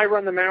when I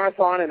run the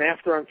marathon and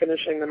after I'm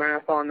finishing the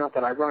marathon, not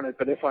that I run it,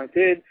 but if I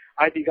did,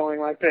 I'd be going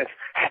like this.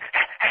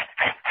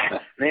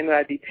 Namely,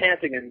 I'd be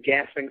panting and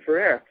gasping for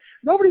air.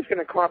 Nobody's going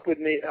to come up to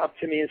me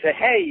and say,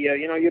 hey,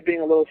 you know, you're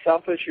being a little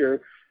selfish,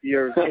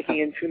 you're taking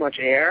in too much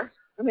air.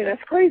 I mean,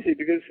 that's crazy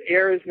because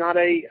air is not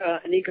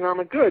an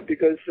economic good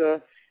because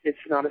it's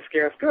not a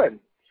scarce good.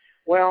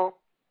 Well,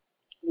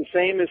 the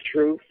same is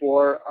true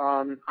for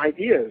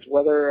ideas,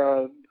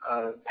 whether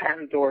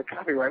patent or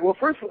copyright. Well,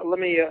 first, let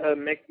me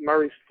make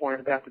Murray's point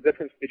about the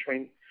difference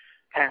between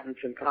patents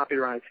and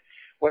copyrights.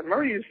 What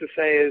Murray used to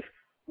say is,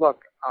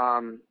 look,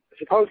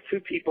 suppose two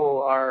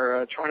people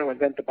are trying to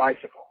invent the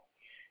bicycle,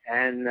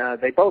 and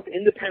they both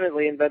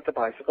independently invent the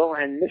bicycle,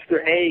 and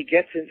Mr. A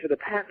gets into the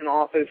patent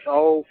office,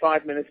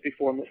 5 minutes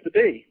before Mr.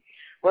 B.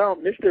 Well,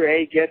 Mr.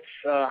 A gets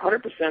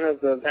 100%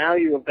 of the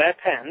value of that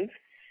patent,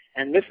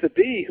 and Mr.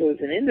 B, who is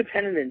an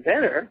independent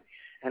inventor,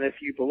 and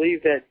if you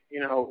believe that, you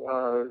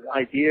know,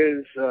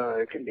 ideas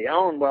can be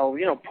owned, well,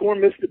 you know, poor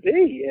Mr. B,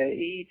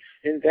 he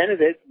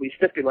invented it. We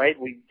stipulate,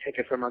 we take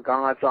it from a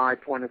God's eye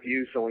point of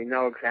view so we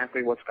know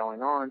exactly what's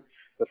going on.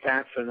 The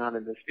facts are not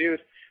in dispute.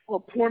 Well,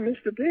 poor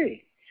Mr.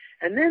 B.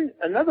 And then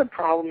another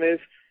problem is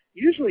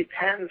usually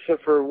patents are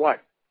for,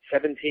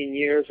 17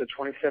 years or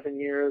 27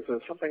 years or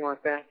something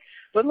like that.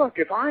 But look,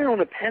 if I own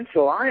a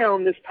pencil, I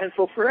own this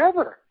pencil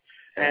forever.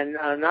 And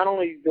not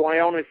only do I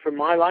own it for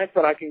my life,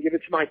 but I can give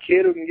it to my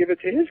kid who can give it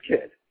to his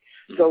kid.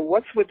 So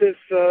what's with this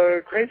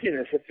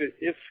craziness?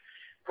 If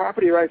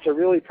property rights are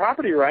really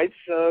property rights,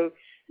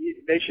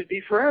 they should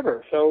be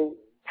forever. So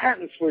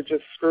patents were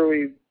just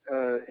screwy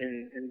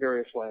in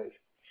various ways.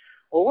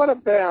 Well, what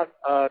about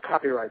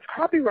copyrights?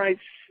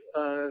 Copyrights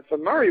for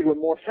Murray were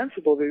more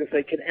sensible because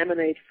they could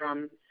emanate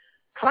from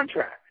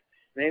contract.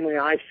 Namely,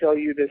 I sell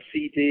you this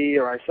CD,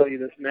 or I sell you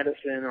this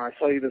medicine, or I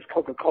sell you this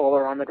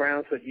Coca-Cola on the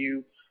grounds that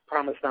you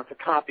promise not to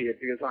copy it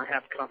because I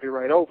have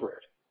copyright over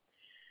it.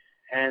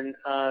 And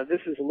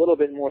this is a little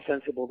bit more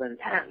sensible than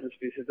patents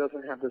because it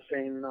doesn't have the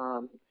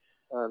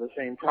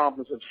same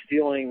problems of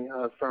stealing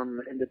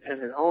from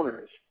independent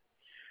owners.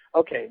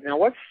 Okay, now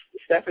what's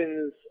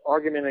Stefan's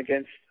argument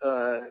against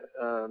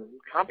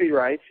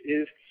copyrights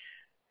is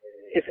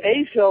if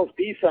A sells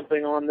B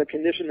something on the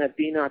condition that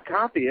B not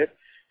copy it,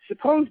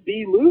 suppose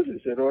B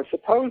loses it, or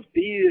suppose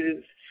B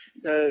is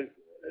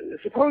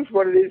suppose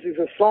what it is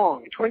a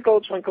song,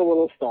 Twinkle, Twinkle,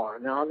 Little Star.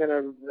 Now I'm going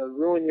to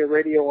ruin your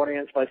radio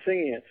audience by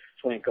singing it.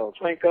 Twinkle,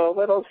 Twinkle,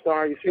 Little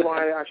Star. You see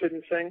why I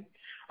shouldn't sing?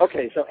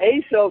 Okay, so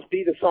A sells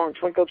B the song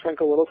Twinkle,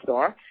 Twinkle, Little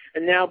Star,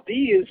 and now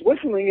B is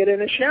whistling it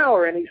in a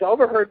shower, and he's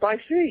overheard by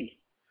C.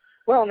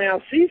 Well,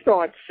 now C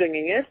starts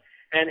singing it,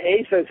 and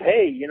A says,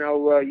 hey, you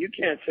know, you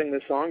can't sing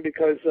this song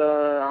because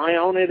I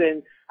own it,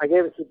 and I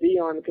gave it to B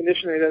on the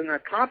condition that he does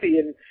not copy,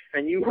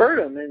 and you heard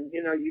him, and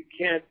you know you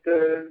can't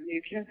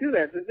do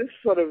that. This is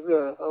sort of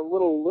a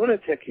little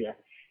lunatic here.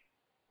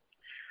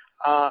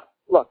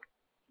 Look,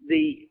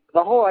 the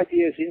whole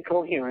idea is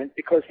incoherent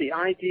because the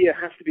idea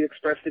has to be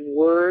expressed in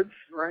words,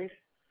 right?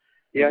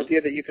 The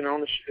idea that you can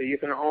own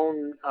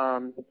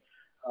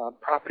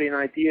property and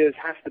ideas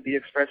has to be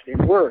expressed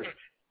in words.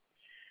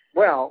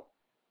 Well,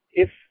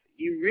 if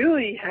you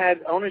really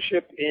had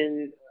ownership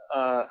in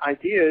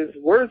ideas,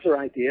 words are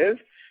ideas.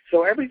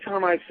 So every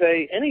time I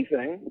say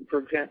anything, for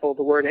example,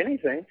 the word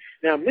anything,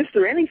 now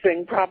Mr.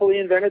 Anything probably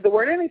invented the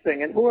word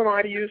anything, and who am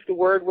I to use the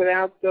word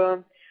without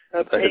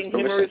paying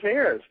him or his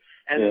heirs?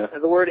 And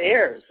the word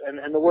heirs, and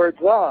the word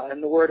the,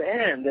 and the word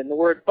and the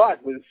word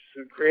but was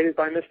created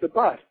by Mr.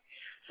 But.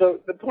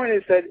 So the point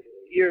is that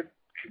you're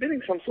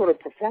committing some sort of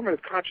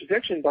performative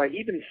contradiction by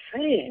even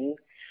saying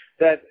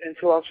that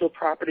intellectual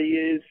property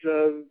is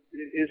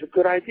a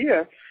good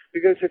idea,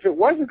 because if it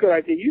was a good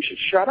idea, you should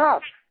shut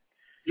up.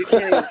 You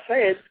can't even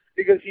say it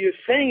because you're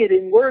saying it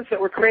in words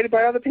that were created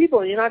by other people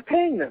and you're not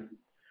paying them.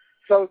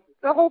 So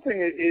the whole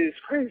thing is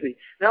crazy.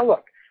 Now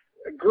look,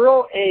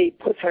 girl A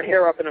puts her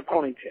hair up in a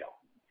ponytail,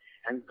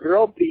 and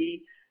girl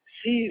B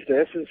sees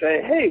this and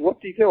say, hey,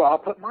 whoop-de-doo, I'll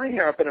put my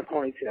hair up in a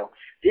ponytail.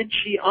 Did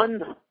she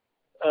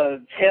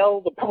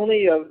tail the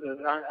pony of,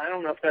 I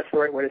don't know if that's the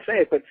right way to say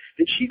it, but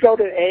did she go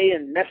to A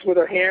and mess with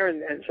her hair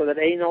and so that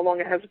A no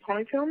longer has a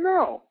ponytail?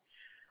 No.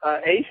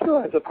 A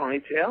still has a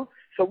ponytail.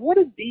 So what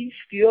did B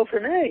steal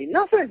from A?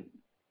 Nothing.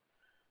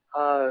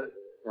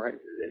 Right.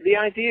 The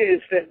idea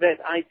is that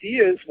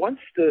ideas, once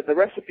the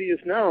recipe is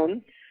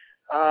known,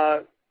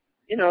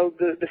 you know,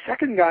 the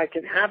second guy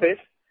can have it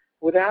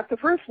without the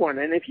first one.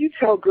 And if you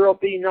tell girl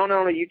B,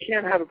 no, you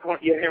can't have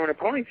your hair in a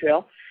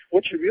ponytail,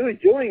 what you're really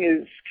doing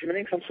is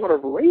committing some sort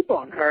of rape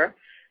on her,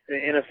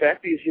 in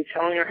effect, because you're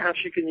telling her how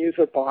she can use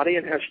her body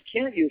and how she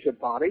can't use her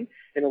body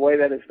in a way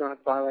that is not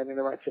violating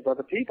the rights of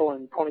other people,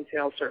 and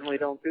ponytails certainly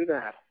don't do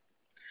that.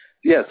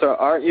 Yeah, so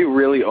aren't you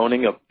really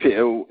owning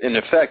in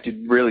effect,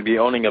 you'd really be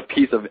owning a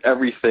piece of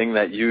everything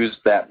that used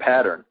that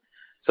pattern?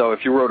 So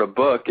if you wrote a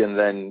book and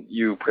then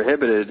you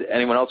prohibited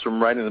anyone else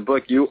from writing the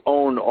book, you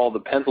own all the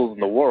pencils in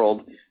the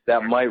world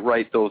that might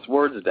write those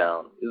words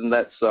down. Isn't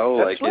that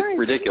so? That's right. It's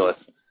ridiculous.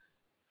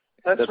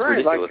 That's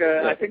right.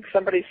 Ridiculous. I think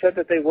somebody said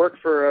that they worked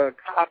for a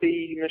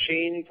copy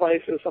machine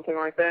place or something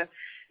like that.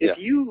 If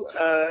you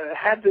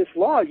had this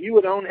law, you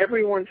would own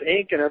everyone's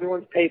ink and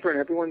everyone's paper and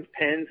everyone's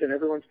pens and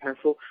everyone's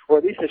pencil, or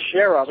at least a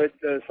share of it,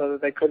 so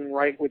that they couldn't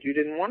write what you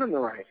didn't want them to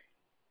write.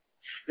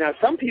 Now,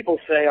 some people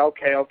say,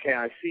 okay,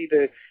 I see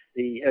the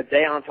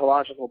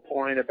deontological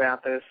point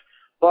about this,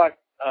 but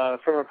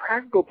from a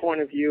practical point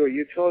of view, a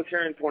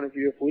utilitarian point of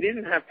view, if we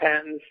didn't have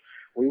patents,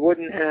 we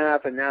wouldn't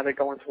have, and now they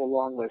go into a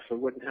long list, we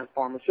wouldn't have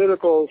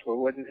pharmaceuticals, we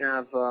wouldn't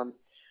have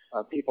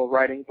people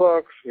writing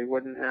books, we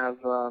wouldn't have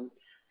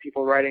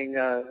people writing,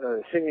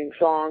 singing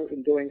songs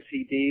and doing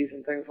CDs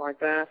and things like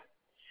that.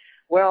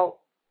 Well,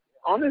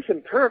 on this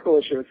empirical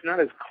issue, it's not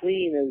as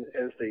clean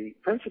as the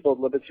principled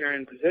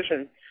libertarian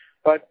position,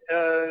 but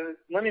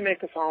let me make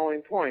the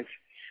following points.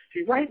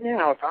 See, right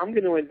now, if I'm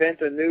going to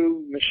invent a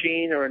new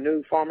machine or a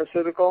new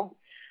pharmaceutical,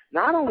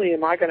 not only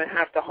am I going to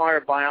have to hire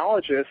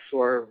biologists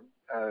or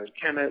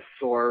chemists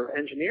or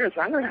engineers,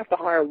 I'm going to have to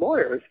hire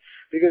lawyers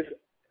because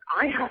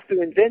I have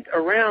to invent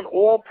around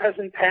all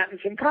present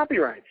patents and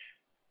copyrights.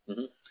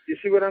 Mm-hmm. You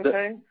see what I'm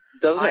saying?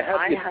 Doesn't it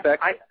have the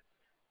effect?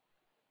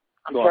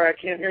 I'm sorry, I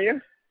can't hear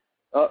you.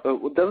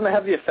 Doesn't it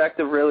have the effect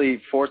of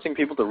really forcing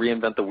people to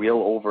reinvent the wheel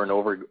over and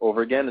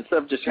over again? Instead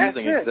of just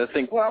using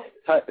existing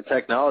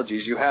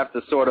technologies, you have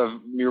to sort of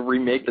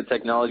remake the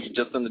technology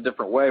just in a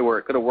different way where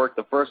it could have worked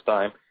the first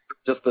time,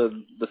 just the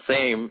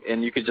same,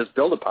 and you could just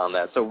build upon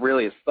that. So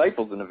really it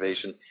stifles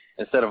innovation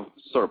instead of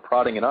sort of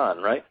prodding it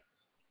on, right?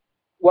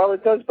 Well,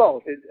 it does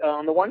both.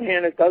 On the one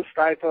hand, it does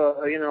stifle,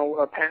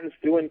 patents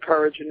do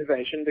encourage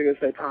innovation because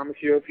they promise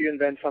you if you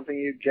invent something,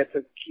 you get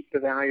to keep the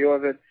value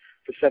of it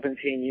for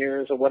 17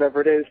 years or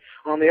whatever it is.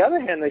 On the other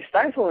hand, they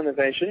stifle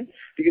innovation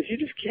because you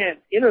just can't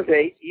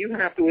innovate. You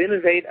have to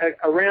innovate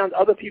around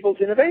other people's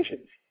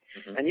innovations.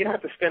 Mm-hmm. And you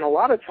have to spend a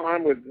lot of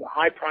time with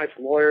high-priced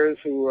lawyers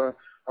who are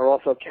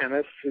also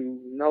chemists who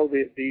know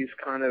these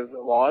kind of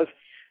laws.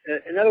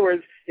 In other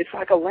words, it's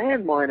like a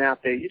landmine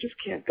out there. You just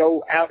can't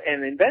go out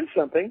and invent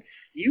something.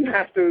 You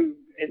have to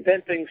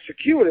invent things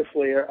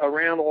circuitously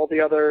around all the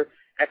other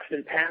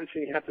extant patents,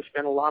 and you have to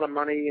spend a lot of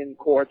money in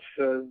courts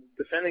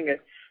defending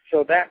it.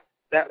 So that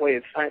way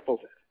it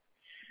stifles it.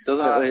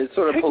 Doesn't it? It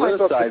sort of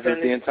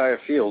politicizes the entire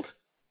field.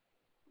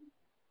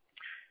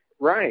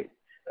 Right.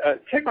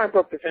 Take my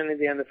book, Defending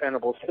the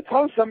Undefendable.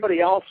 Suppose somebody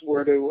else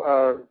were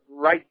to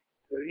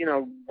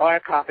buy a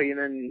copy and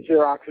then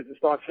Xerox it and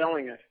start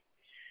selling it.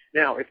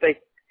 Now, if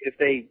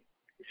they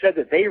said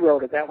that they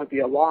wrote it, that would be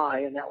a lie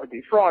and that would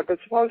be fraud. But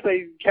suppose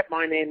they kept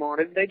my name on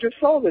it and they just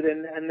sold it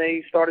and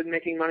they started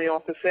making money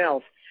off the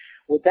sales.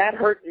 Would that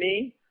hurt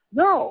me?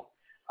 No.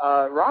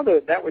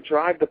 Rather, that would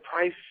drive the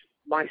price,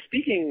 my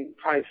speaking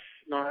price.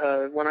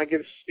 When I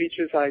give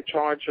speeches, I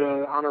charge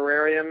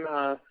honorarium,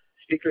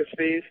 speaker's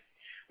fees.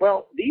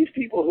 Well, these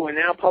people who are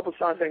now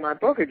publicizing my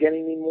book are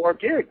getting me more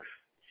gigs.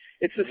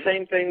 It's the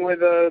same thing with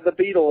the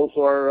Beatles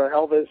or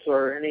Elvis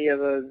or any of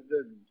the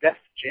Def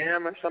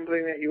Jam or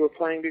something that you were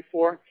playing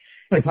before.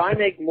 If I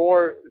make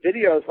more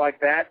videos like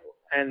that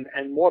and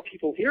more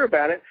people hear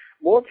about it,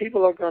 more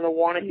people are going to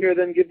want to hear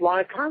them give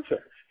live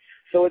concerts.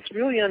 So it's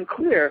really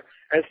unclear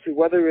as to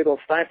whether it'll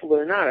stifle it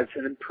or not. It's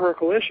an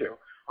empirical issue.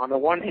 On the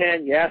one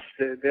hand, yes,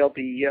 they'll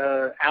be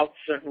out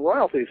certain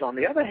royalties. On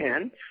the other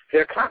hand,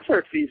 their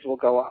concert fees will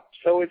go up.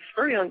 So it's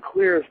very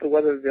unclear as to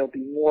whether there'll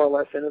be more or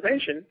less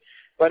innovation.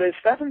 But as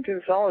Stephen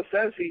Kinsella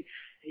says,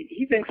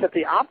 he thinks that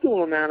the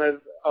optimal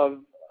amount of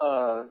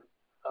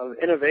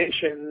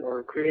innovation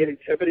or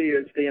creativity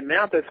is the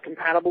amount that's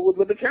compatible with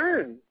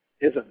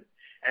libertarianism.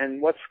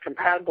 And what's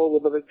compatible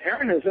with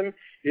libertarianism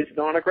is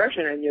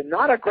non-aggression. And you're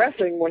not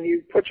aggressing when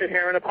you put your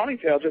hair in a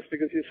ponytail just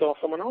because you saw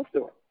someone else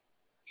do it.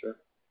 Sure.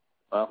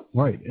 Well.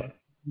 Right.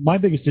 My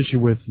biggest issue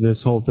with this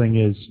whole thing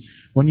is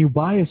when you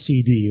buy a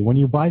CD, when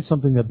you buy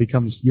something that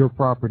becomes your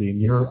property and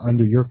you're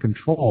under your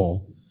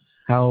control,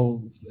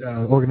 how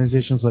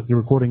organizations like the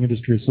Recording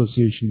Industry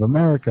Association of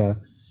America,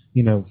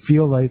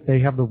 feel like they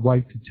have the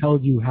right to tell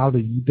you how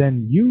to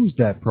then use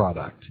that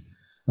product.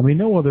 I mean,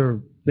 no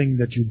other thing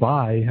that you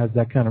buy has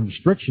that kind of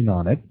restriction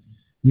on it.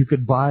 You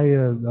could buy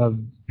a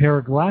pair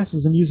of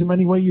glasses and use them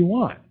any way you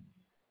want.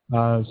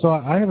 So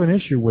I have an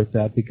issue with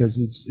that because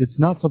it's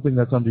not something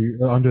that's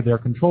under their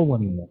control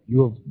anymore.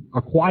 You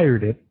have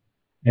acquired it,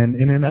 and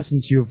in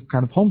essence, you've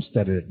kind of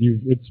homesteaded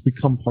it. It's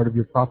become part of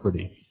your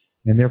property,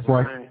 and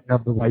therefore I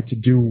have the right to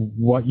do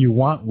what you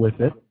want with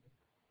it.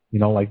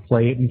 Like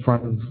play it in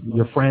front of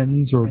your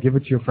friends or give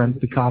it to your friends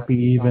to copy,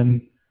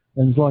 even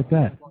things like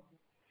that.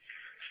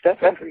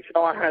 Stephen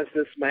Kinsella has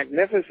this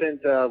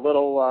magnificent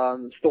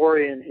little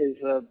story in his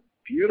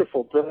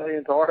beautiful,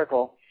 brilliant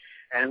article.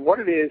 And what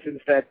it is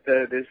that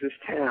there's this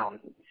town,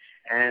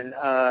 And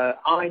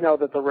I know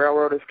that the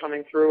railroad is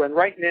coming through, and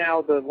right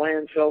now the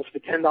land sells for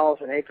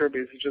 $10 an acre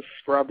because it's just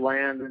scrub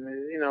land, and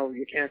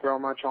you can't grow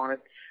much on it.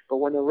 But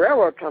when the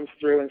railroad comes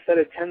through, instead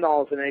of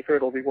 $10 an acre,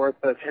 it'll be worth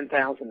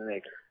 $10,000 an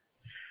acre.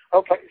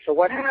 Okay, so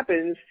what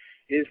happens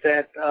is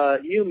that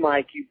you,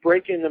 Mike, you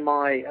break into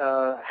my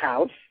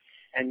house,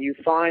 and you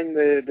find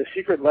the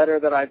secret letter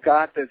that I've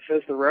got that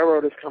says the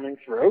railroad is coming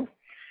through.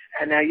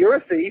 And now you're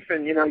a thief,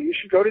 and, you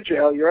should go to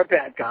jail. You're a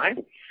bad guy.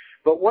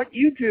 But what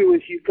you do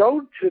is you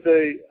go to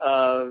the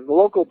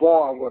local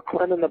bar where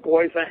Clem and the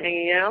boys are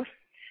hanging out,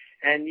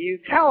 and you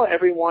tell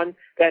everyone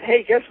that,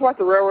 hey, guess what?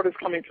 The railroad is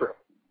coming through.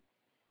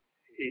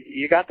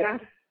 You got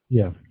that?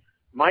 Yeah.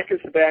 Mike is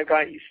the bad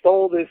guy. He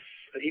stole this.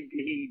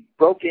 He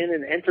broke in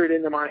and entered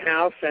into my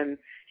house, and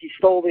he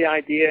stole the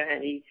idea,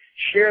 and he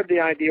shared the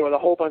idea with a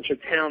whole bunch of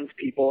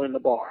townspeople in the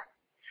bar.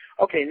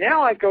 Okay,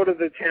 now I go to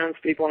the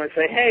townspeople and I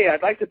say, hey,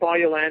 I'd like to buy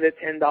your land at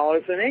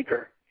 $10 an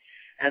acre.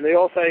 And they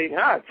all say,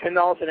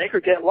 $10 an acre,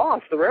 get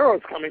lost. The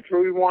railroad's coming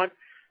through. We want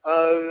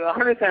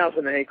 $100,000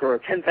 an acre or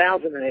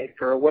 $10,000 an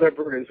acre or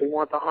whatever it is. We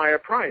want the higher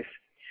price.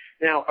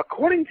 Now,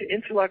 according to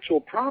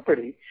intellectual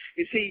property,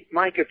 you see,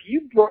 Mike, if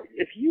you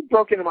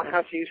broke into my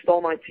house and you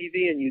stole my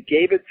TV and you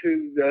gave it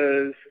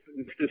to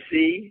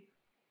C,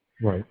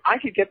 right, I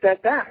could get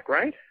that back,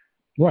 right?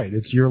 Right.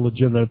 It's your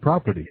legitimate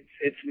property.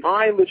 It's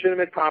my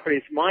legitimate property.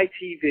 It's my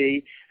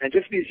TV. And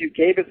just because you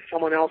gave it to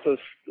someone else or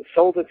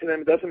sold it to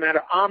them, it doesn't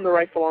matter. I'm the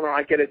rightful owner.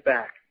 I get it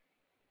back.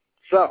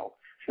 So,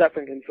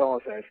 Stephan Kinsella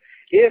says,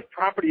 if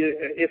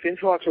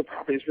intellectual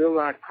property is real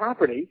life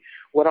property,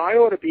 what I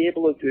ought to be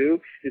able to do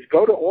is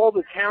go to all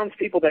the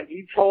townspeople that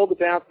you told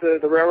about the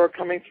railroad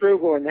coming through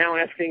who are now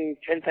asking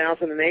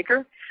 $10,000 an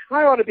acre.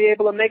 I ought to be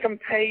able to make them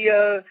pay,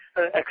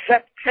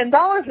 accept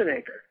 $10 an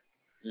acre.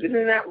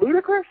 Isn't that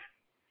ludicrous?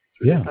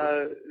 Yeah.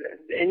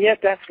 And yet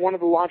that's one of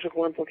the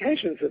logical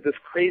implications of this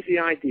crazy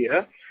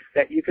idea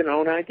that you can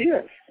own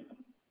ideas.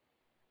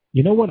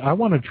 You know what? I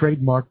want to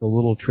trademark the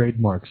little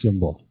trademark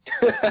symbol.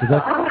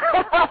 I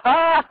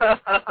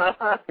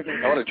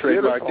want to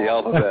trademark the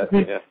alphabet.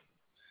 Yeah.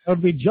 That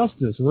would be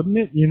justice, wouldn't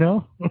it?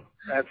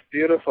 That's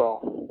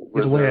beautiful.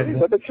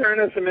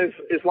 Libertarianism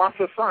is lots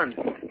of fun.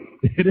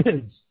 It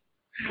is.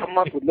 Come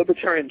up with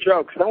libertarian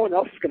jokes. No one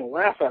else is going to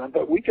laugh at them,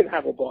 but we can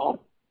have a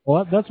ball.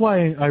 Well, that's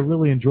why I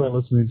really enjoy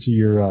listening to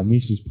your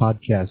Mises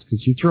podcast,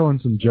 because you throw in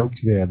some jokes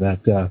there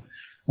that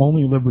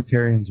only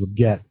libertarians would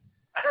get.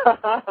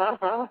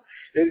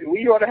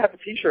 We ought to have a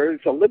T-shirt.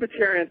 It's a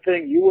libertarian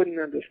thing you wouldn't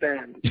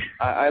understand.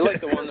 I like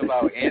the one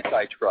about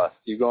antitrust.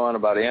 You go on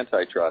about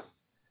antitrust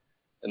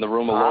in the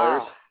room of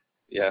lawyers.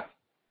 Yeah.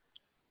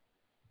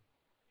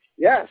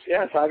 Yes.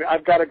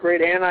 I've got a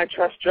great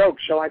antitrust joke.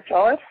 Shall I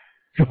tell it?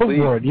 Go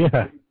for it,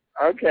 yeah.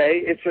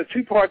 Okay, it's a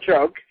two-part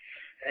joke.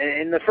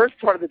 In the first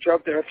part of the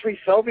joke, there are 3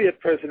 Soviet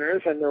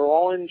prisoners, and they're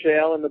all in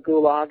jail in the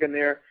Gulag, and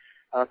they're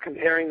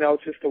comparing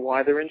notes as to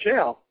why they're in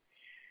jail.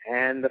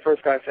 And the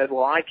first guy said,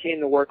 well, I came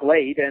to work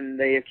late, and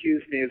they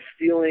accused me of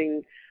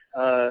stealing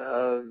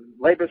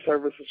labor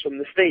services from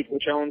the state,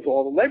 which owns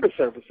all the labor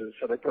services,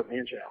 so they put me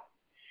in jail.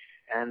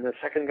 And the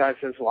second guy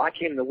says, well, I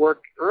came to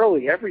work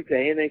early every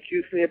day, and they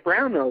accused me of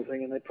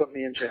brown-nosing, and they put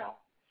me in jail.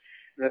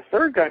 And the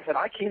third guy said,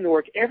 I came to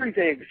work every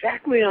day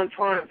exactly on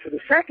time to the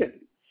second,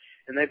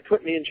 and they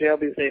put me in jail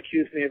because they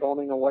accused me of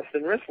owning a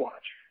Western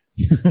wristwatch.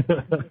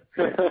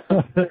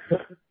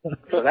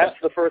 So that's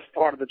the first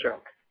part of the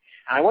joke.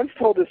 I once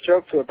told this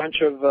joke to a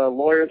bunch of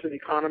lawyers and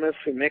economists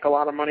who make a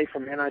lot of money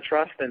from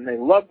antitrust, and they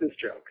loved this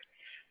joke.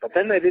 But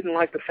then they didn't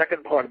like the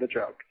second part of the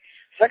joke.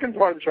 Second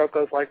part of the joke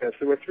goes like this.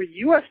 There were 3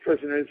 U.S.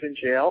 prisoners in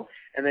jail,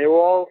 and they were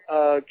all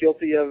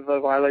guilty of a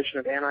violation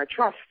of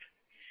antitrust.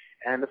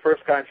 And the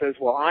first guy says,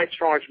 well, I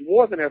charge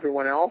more than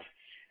everyone else,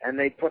 and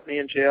they put me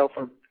in jail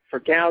for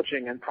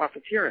gouging and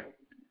profiteering.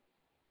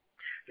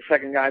 The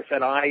second guy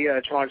said, I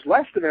charge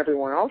less than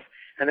everyone else,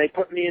 and they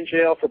put me in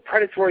jail for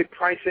predatory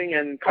pricing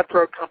and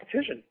cutthroat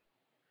competition.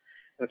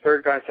 The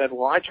third guy said,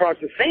 well, I charge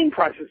the same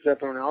prices as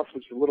everyone else,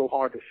 which is a little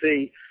hard to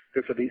see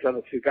because of these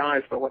other 2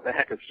 guys, but what the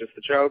heck, it's just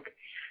a joke.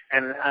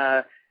 And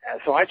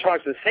so I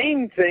charge the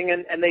same thing,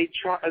 and they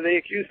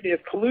accused me of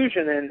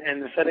collusion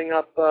and setting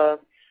up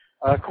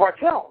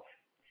cartels.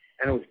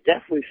 And it was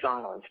deathly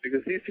silence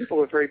because these people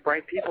were very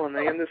bright people and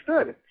they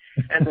understood.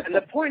 And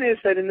the point is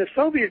that in the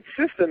Soviet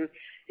system,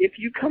 if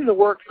you come to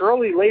work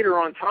early, later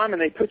on time,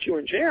 and they put you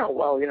in jail,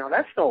 well,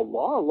 that's no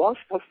law. Law's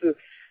supposed to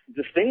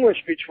distinguish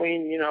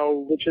between,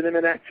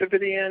 legitimate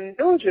activity and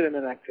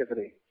illegitimate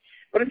activity.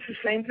 But it's the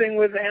same thing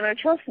with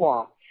antitrust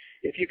law.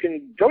 If you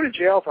can go to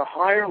jail for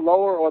higher,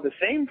 lower, or the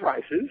same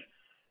prices,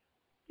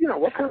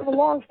 what kind of a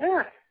law is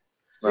that?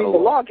 I mean, the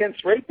law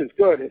against rape is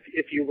good.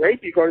 If you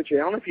rape, you go to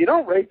jail, and if you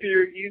don't rape,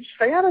 you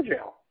stay out of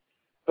jail.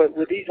 But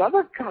with these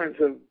other kinds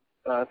of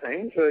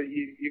things,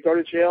 you go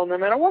to jail no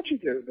matter what you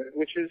do,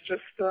 which is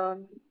just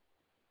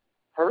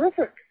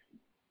horrific.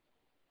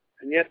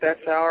 And yet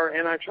that's our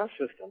antitrust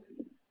system.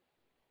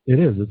 It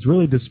is. It's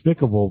really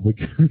despicable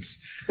because,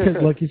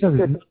 like you said,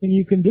 there's nothing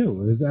you can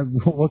do.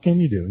 What can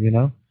you do,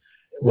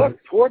 Look,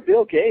 poor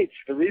Bill Gates.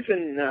 The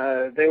reason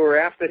they were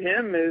after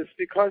him is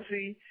because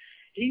he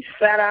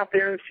sat out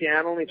there in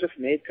Seattle and he just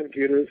made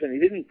computers, and he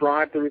didn't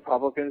bribe the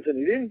Republicans, and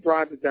he didn't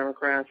bribe the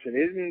Democrats, and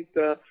he didn't,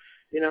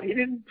 he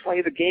didn't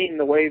play the game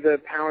the way the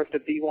powers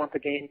that be want the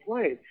game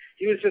played.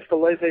 He was just a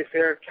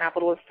laissez-faire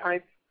capitalist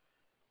type.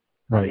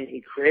 Right. I mean,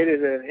 he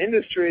created an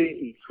industry,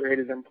 he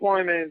created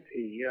employment,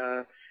 he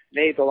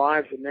made the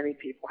lives of many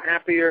people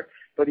happier,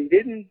 but he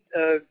didn't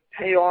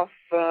pay off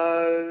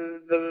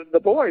the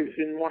boys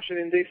in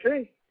Washington,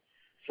 D.C.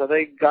 So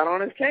they got on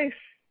his case.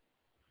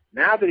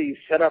 Now that he's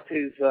set up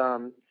his,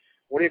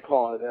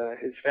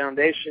 his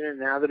foundation, and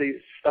now that he's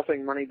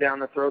stuffing money down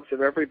the throats of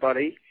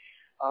everybody,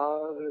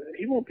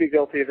 he won't be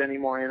guilty of any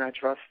more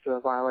antitrust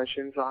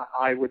violations,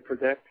 I would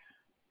predict.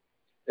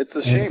 It's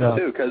a shame,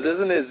 too, because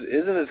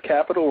isn't his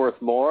capital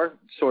worth more,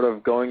 sort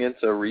of going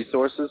into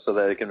resources so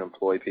that it can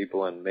employ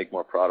people and make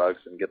more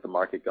products and get the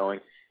market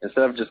going,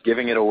 instead of just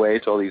giving it away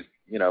to all these,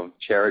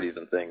 charities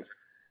and things?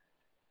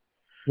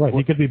 Right.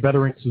 He could be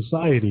bettering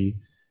society.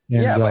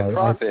 And, by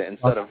profit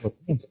instead of...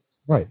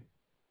 Right.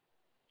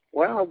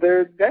 Well,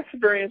 that's a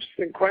very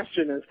interesting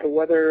question as to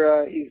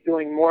whether he's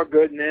doing more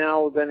good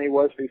now than he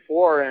was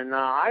before, and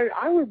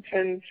I would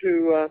tend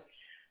to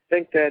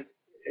think that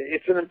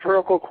it's an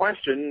empirical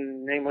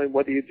question, namely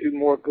whether you do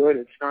more good.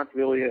 It's not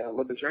really a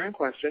libertarian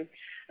question.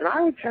 And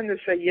I would tend to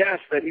say yes,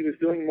 that he was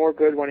doing more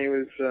good when he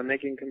was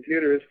making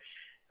computers,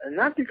 and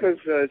not because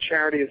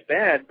charity is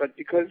bad, but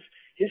because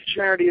his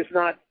charity is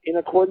not in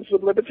accordance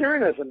with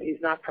libertarianism. He's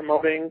not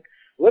promoting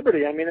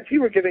liberty. I mean, if he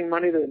were giving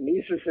money to the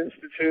Mises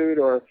Institute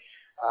or,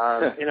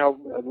 a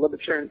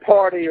Libertarian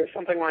Party or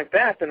something like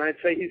that, then I'd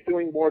say he's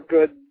doing more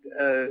good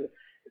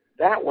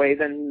that way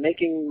than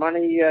making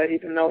money,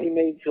 even though he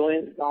made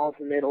zillions of dollars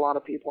and made a lot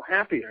of people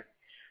happier.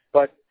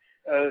 But,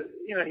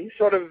 he's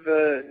sort of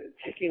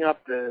taking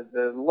up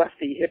the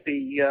lefty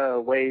hippie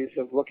ways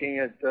of looking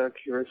at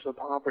cures for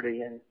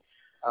poverty, and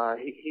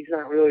he's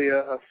not really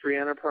a free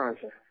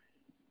enterpriser.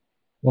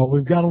 Well,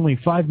 we've got only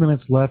 5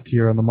 minutes left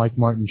here on the Mike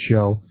Martin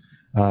Show.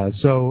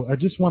 So I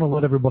just want to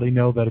let everybody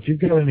know that if you've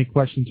got any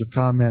questions or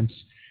comments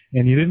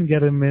and you didn't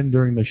get them in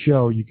during the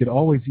show, you could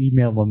always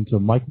email them to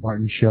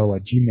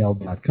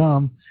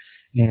MikeMartinShow@gmail.com.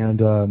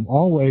 And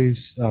always,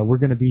 we're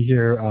going to be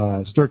here,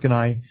 Sturk and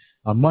I,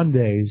 on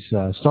Mondays.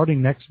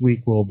 Starting next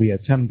week, we'll be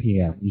at 10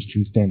 p.m.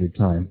 Eastern Standard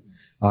Time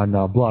on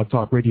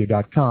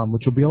blogtalkradio.com,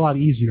 which will be a lot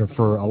easier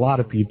for a lot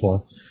of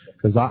people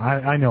because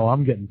I know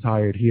I'm getting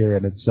tired here,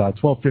 and it's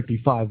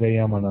 12:55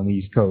 a.m. on the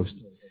East Coast.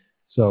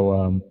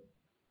 So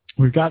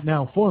we've got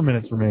now 4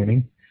 minutes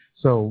remaining.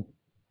 So,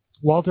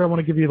 Walter, I want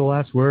to give you the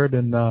last word,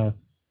 and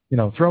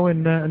throw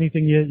in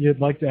anything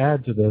you'd like to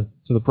add to the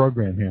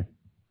program here.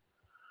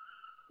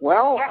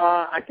 Well,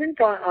 I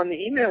think on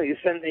the email you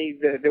sent me,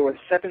 there were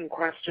 7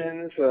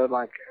 questions,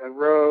 like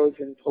roads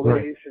and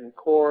police and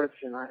courts,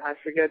 and I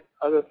forget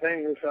other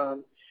things.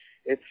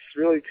 It's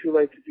really too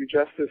late to do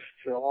justice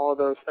to all of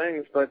those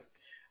things, but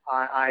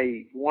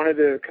I wanted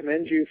to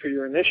commend you for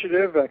your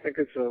initiative. I think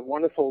it's a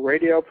wonderful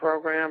radio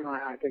program.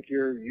 I think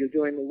you're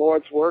doing the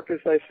Lord's work, as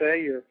they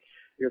say. You're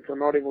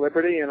promoting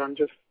liberty, and I'm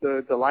just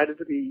delighted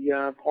to be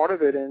part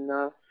of it. And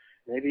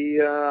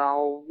maybe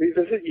I'll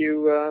revisit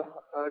you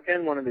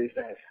again one of these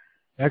days.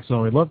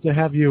 Excellent. We'd love to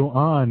have you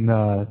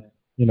on.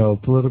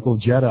 Political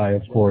Jedi,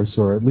 of course,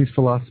 or at least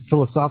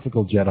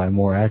philosophical Jedi,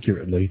 more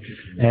accurately.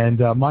 And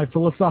my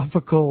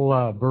philosophical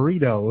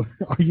burrito,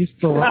 are you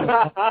still on?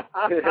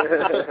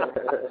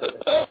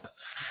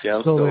 Yeah,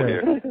 I'm still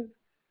here.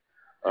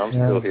 I'm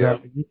still here.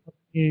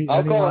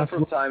 I'll call in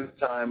from time to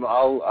time.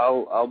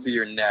 I'll be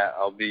your gnat.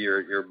 I'll be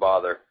your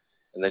bother,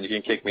 and then you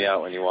can kick me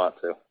out when you want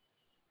to.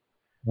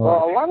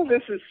 Well, a lot of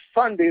this is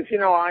fun because,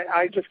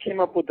 I just came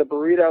up with the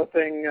burrito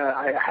thing.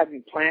 I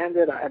hadn't planned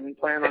it. I hadn't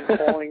planned on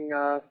calling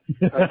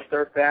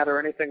Sturk that or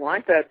anything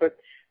like that. But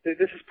this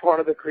is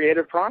part of the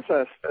creative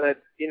process that,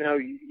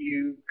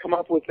 you come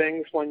up with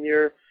things when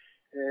you're,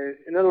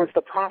 in other words,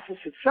 the process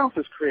itself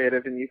is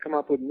creative, and you come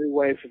up with new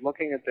ways of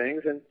looking at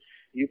things. And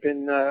you've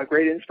been a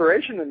great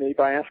inspiration to me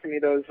by asking me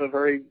those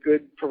very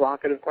good,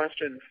 provocative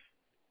questions.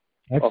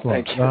 Excellent. Well,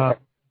 thank you.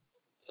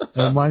 That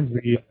reminds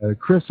me,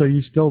 Chris, are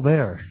you still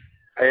there?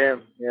 I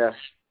am, yes.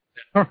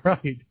 All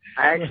right.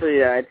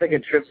 I took a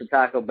trip to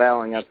Taco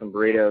Bell and got some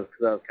burritos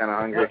because I was kind of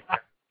hungry.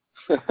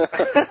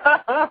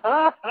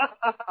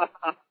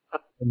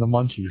 And the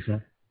munchies, huh?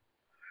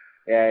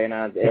 Yeah,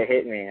 it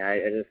hit me.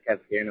 I just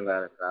kept hearing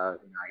about it, so I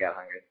got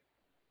hungry.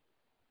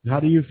 How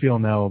do you feel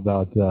now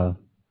about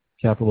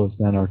capitalist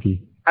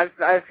anarchy?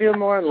 I feel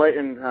more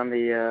enlightened on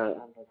the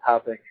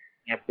topic.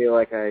 I feel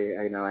like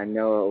I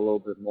know a little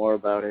bit more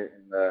about it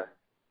and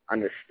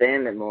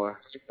understand it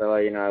more. So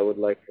I would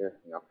like to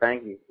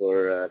thank you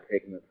for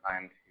taking the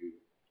time to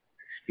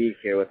speak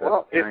here with us.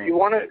 Well, if you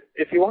want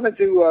to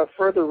do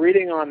further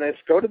reading on this,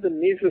 go to the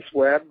Mises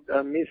web,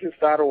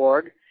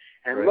 Mises.org,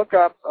 and look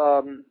up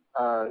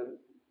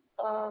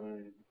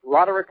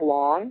Roderick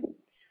Long,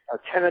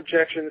 10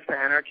 Objections to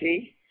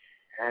Anarchy,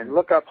 and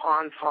look up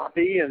Hans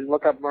Hoppe, and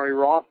look up Murray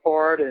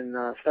Rothbard and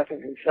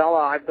Stephan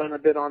Kinsella. I've done a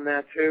bit on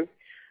that too.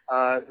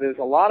 There's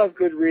a lot of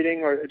good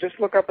reading, or just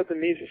look up at the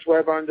Mises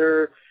web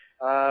under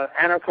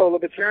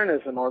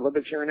anarcho-libertarianism or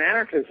libertarian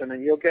anarchism,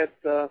 and you'll get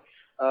a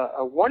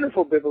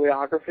wonderful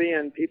bibliography,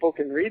 and people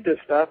can read this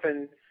stuff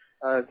and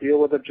deal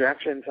with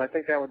objections. I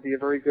think that would be a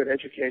very good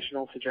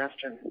educational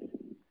suggestion.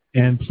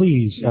 And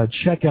please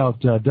check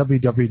out www.mises.org,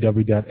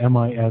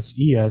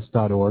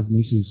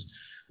 Mises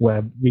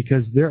Web,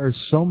 because there are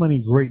so many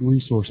great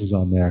resources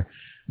on there.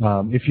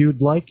 If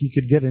you'd like, you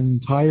could get an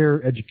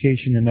entire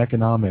education in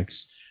economics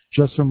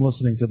just from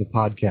listening to the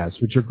podcast,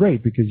 which are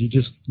great because you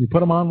put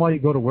them on while you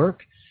go to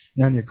work,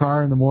 and on your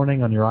car in the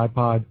morning, on your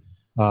iPod,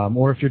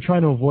 or if you're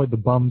trying to avoid the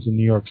bums in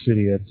New York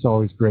City, it's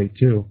always great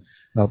too.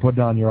 Put it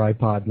on your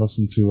iPod,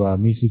 listen to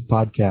Mises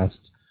podcast.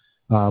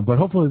 But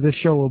hopefully this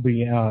show will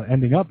be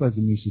ending up as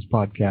a Mises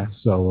podcast,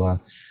 so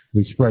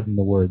we're spreading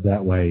the word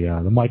that way.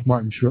 The Mike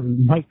Martin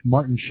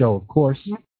Show, of course.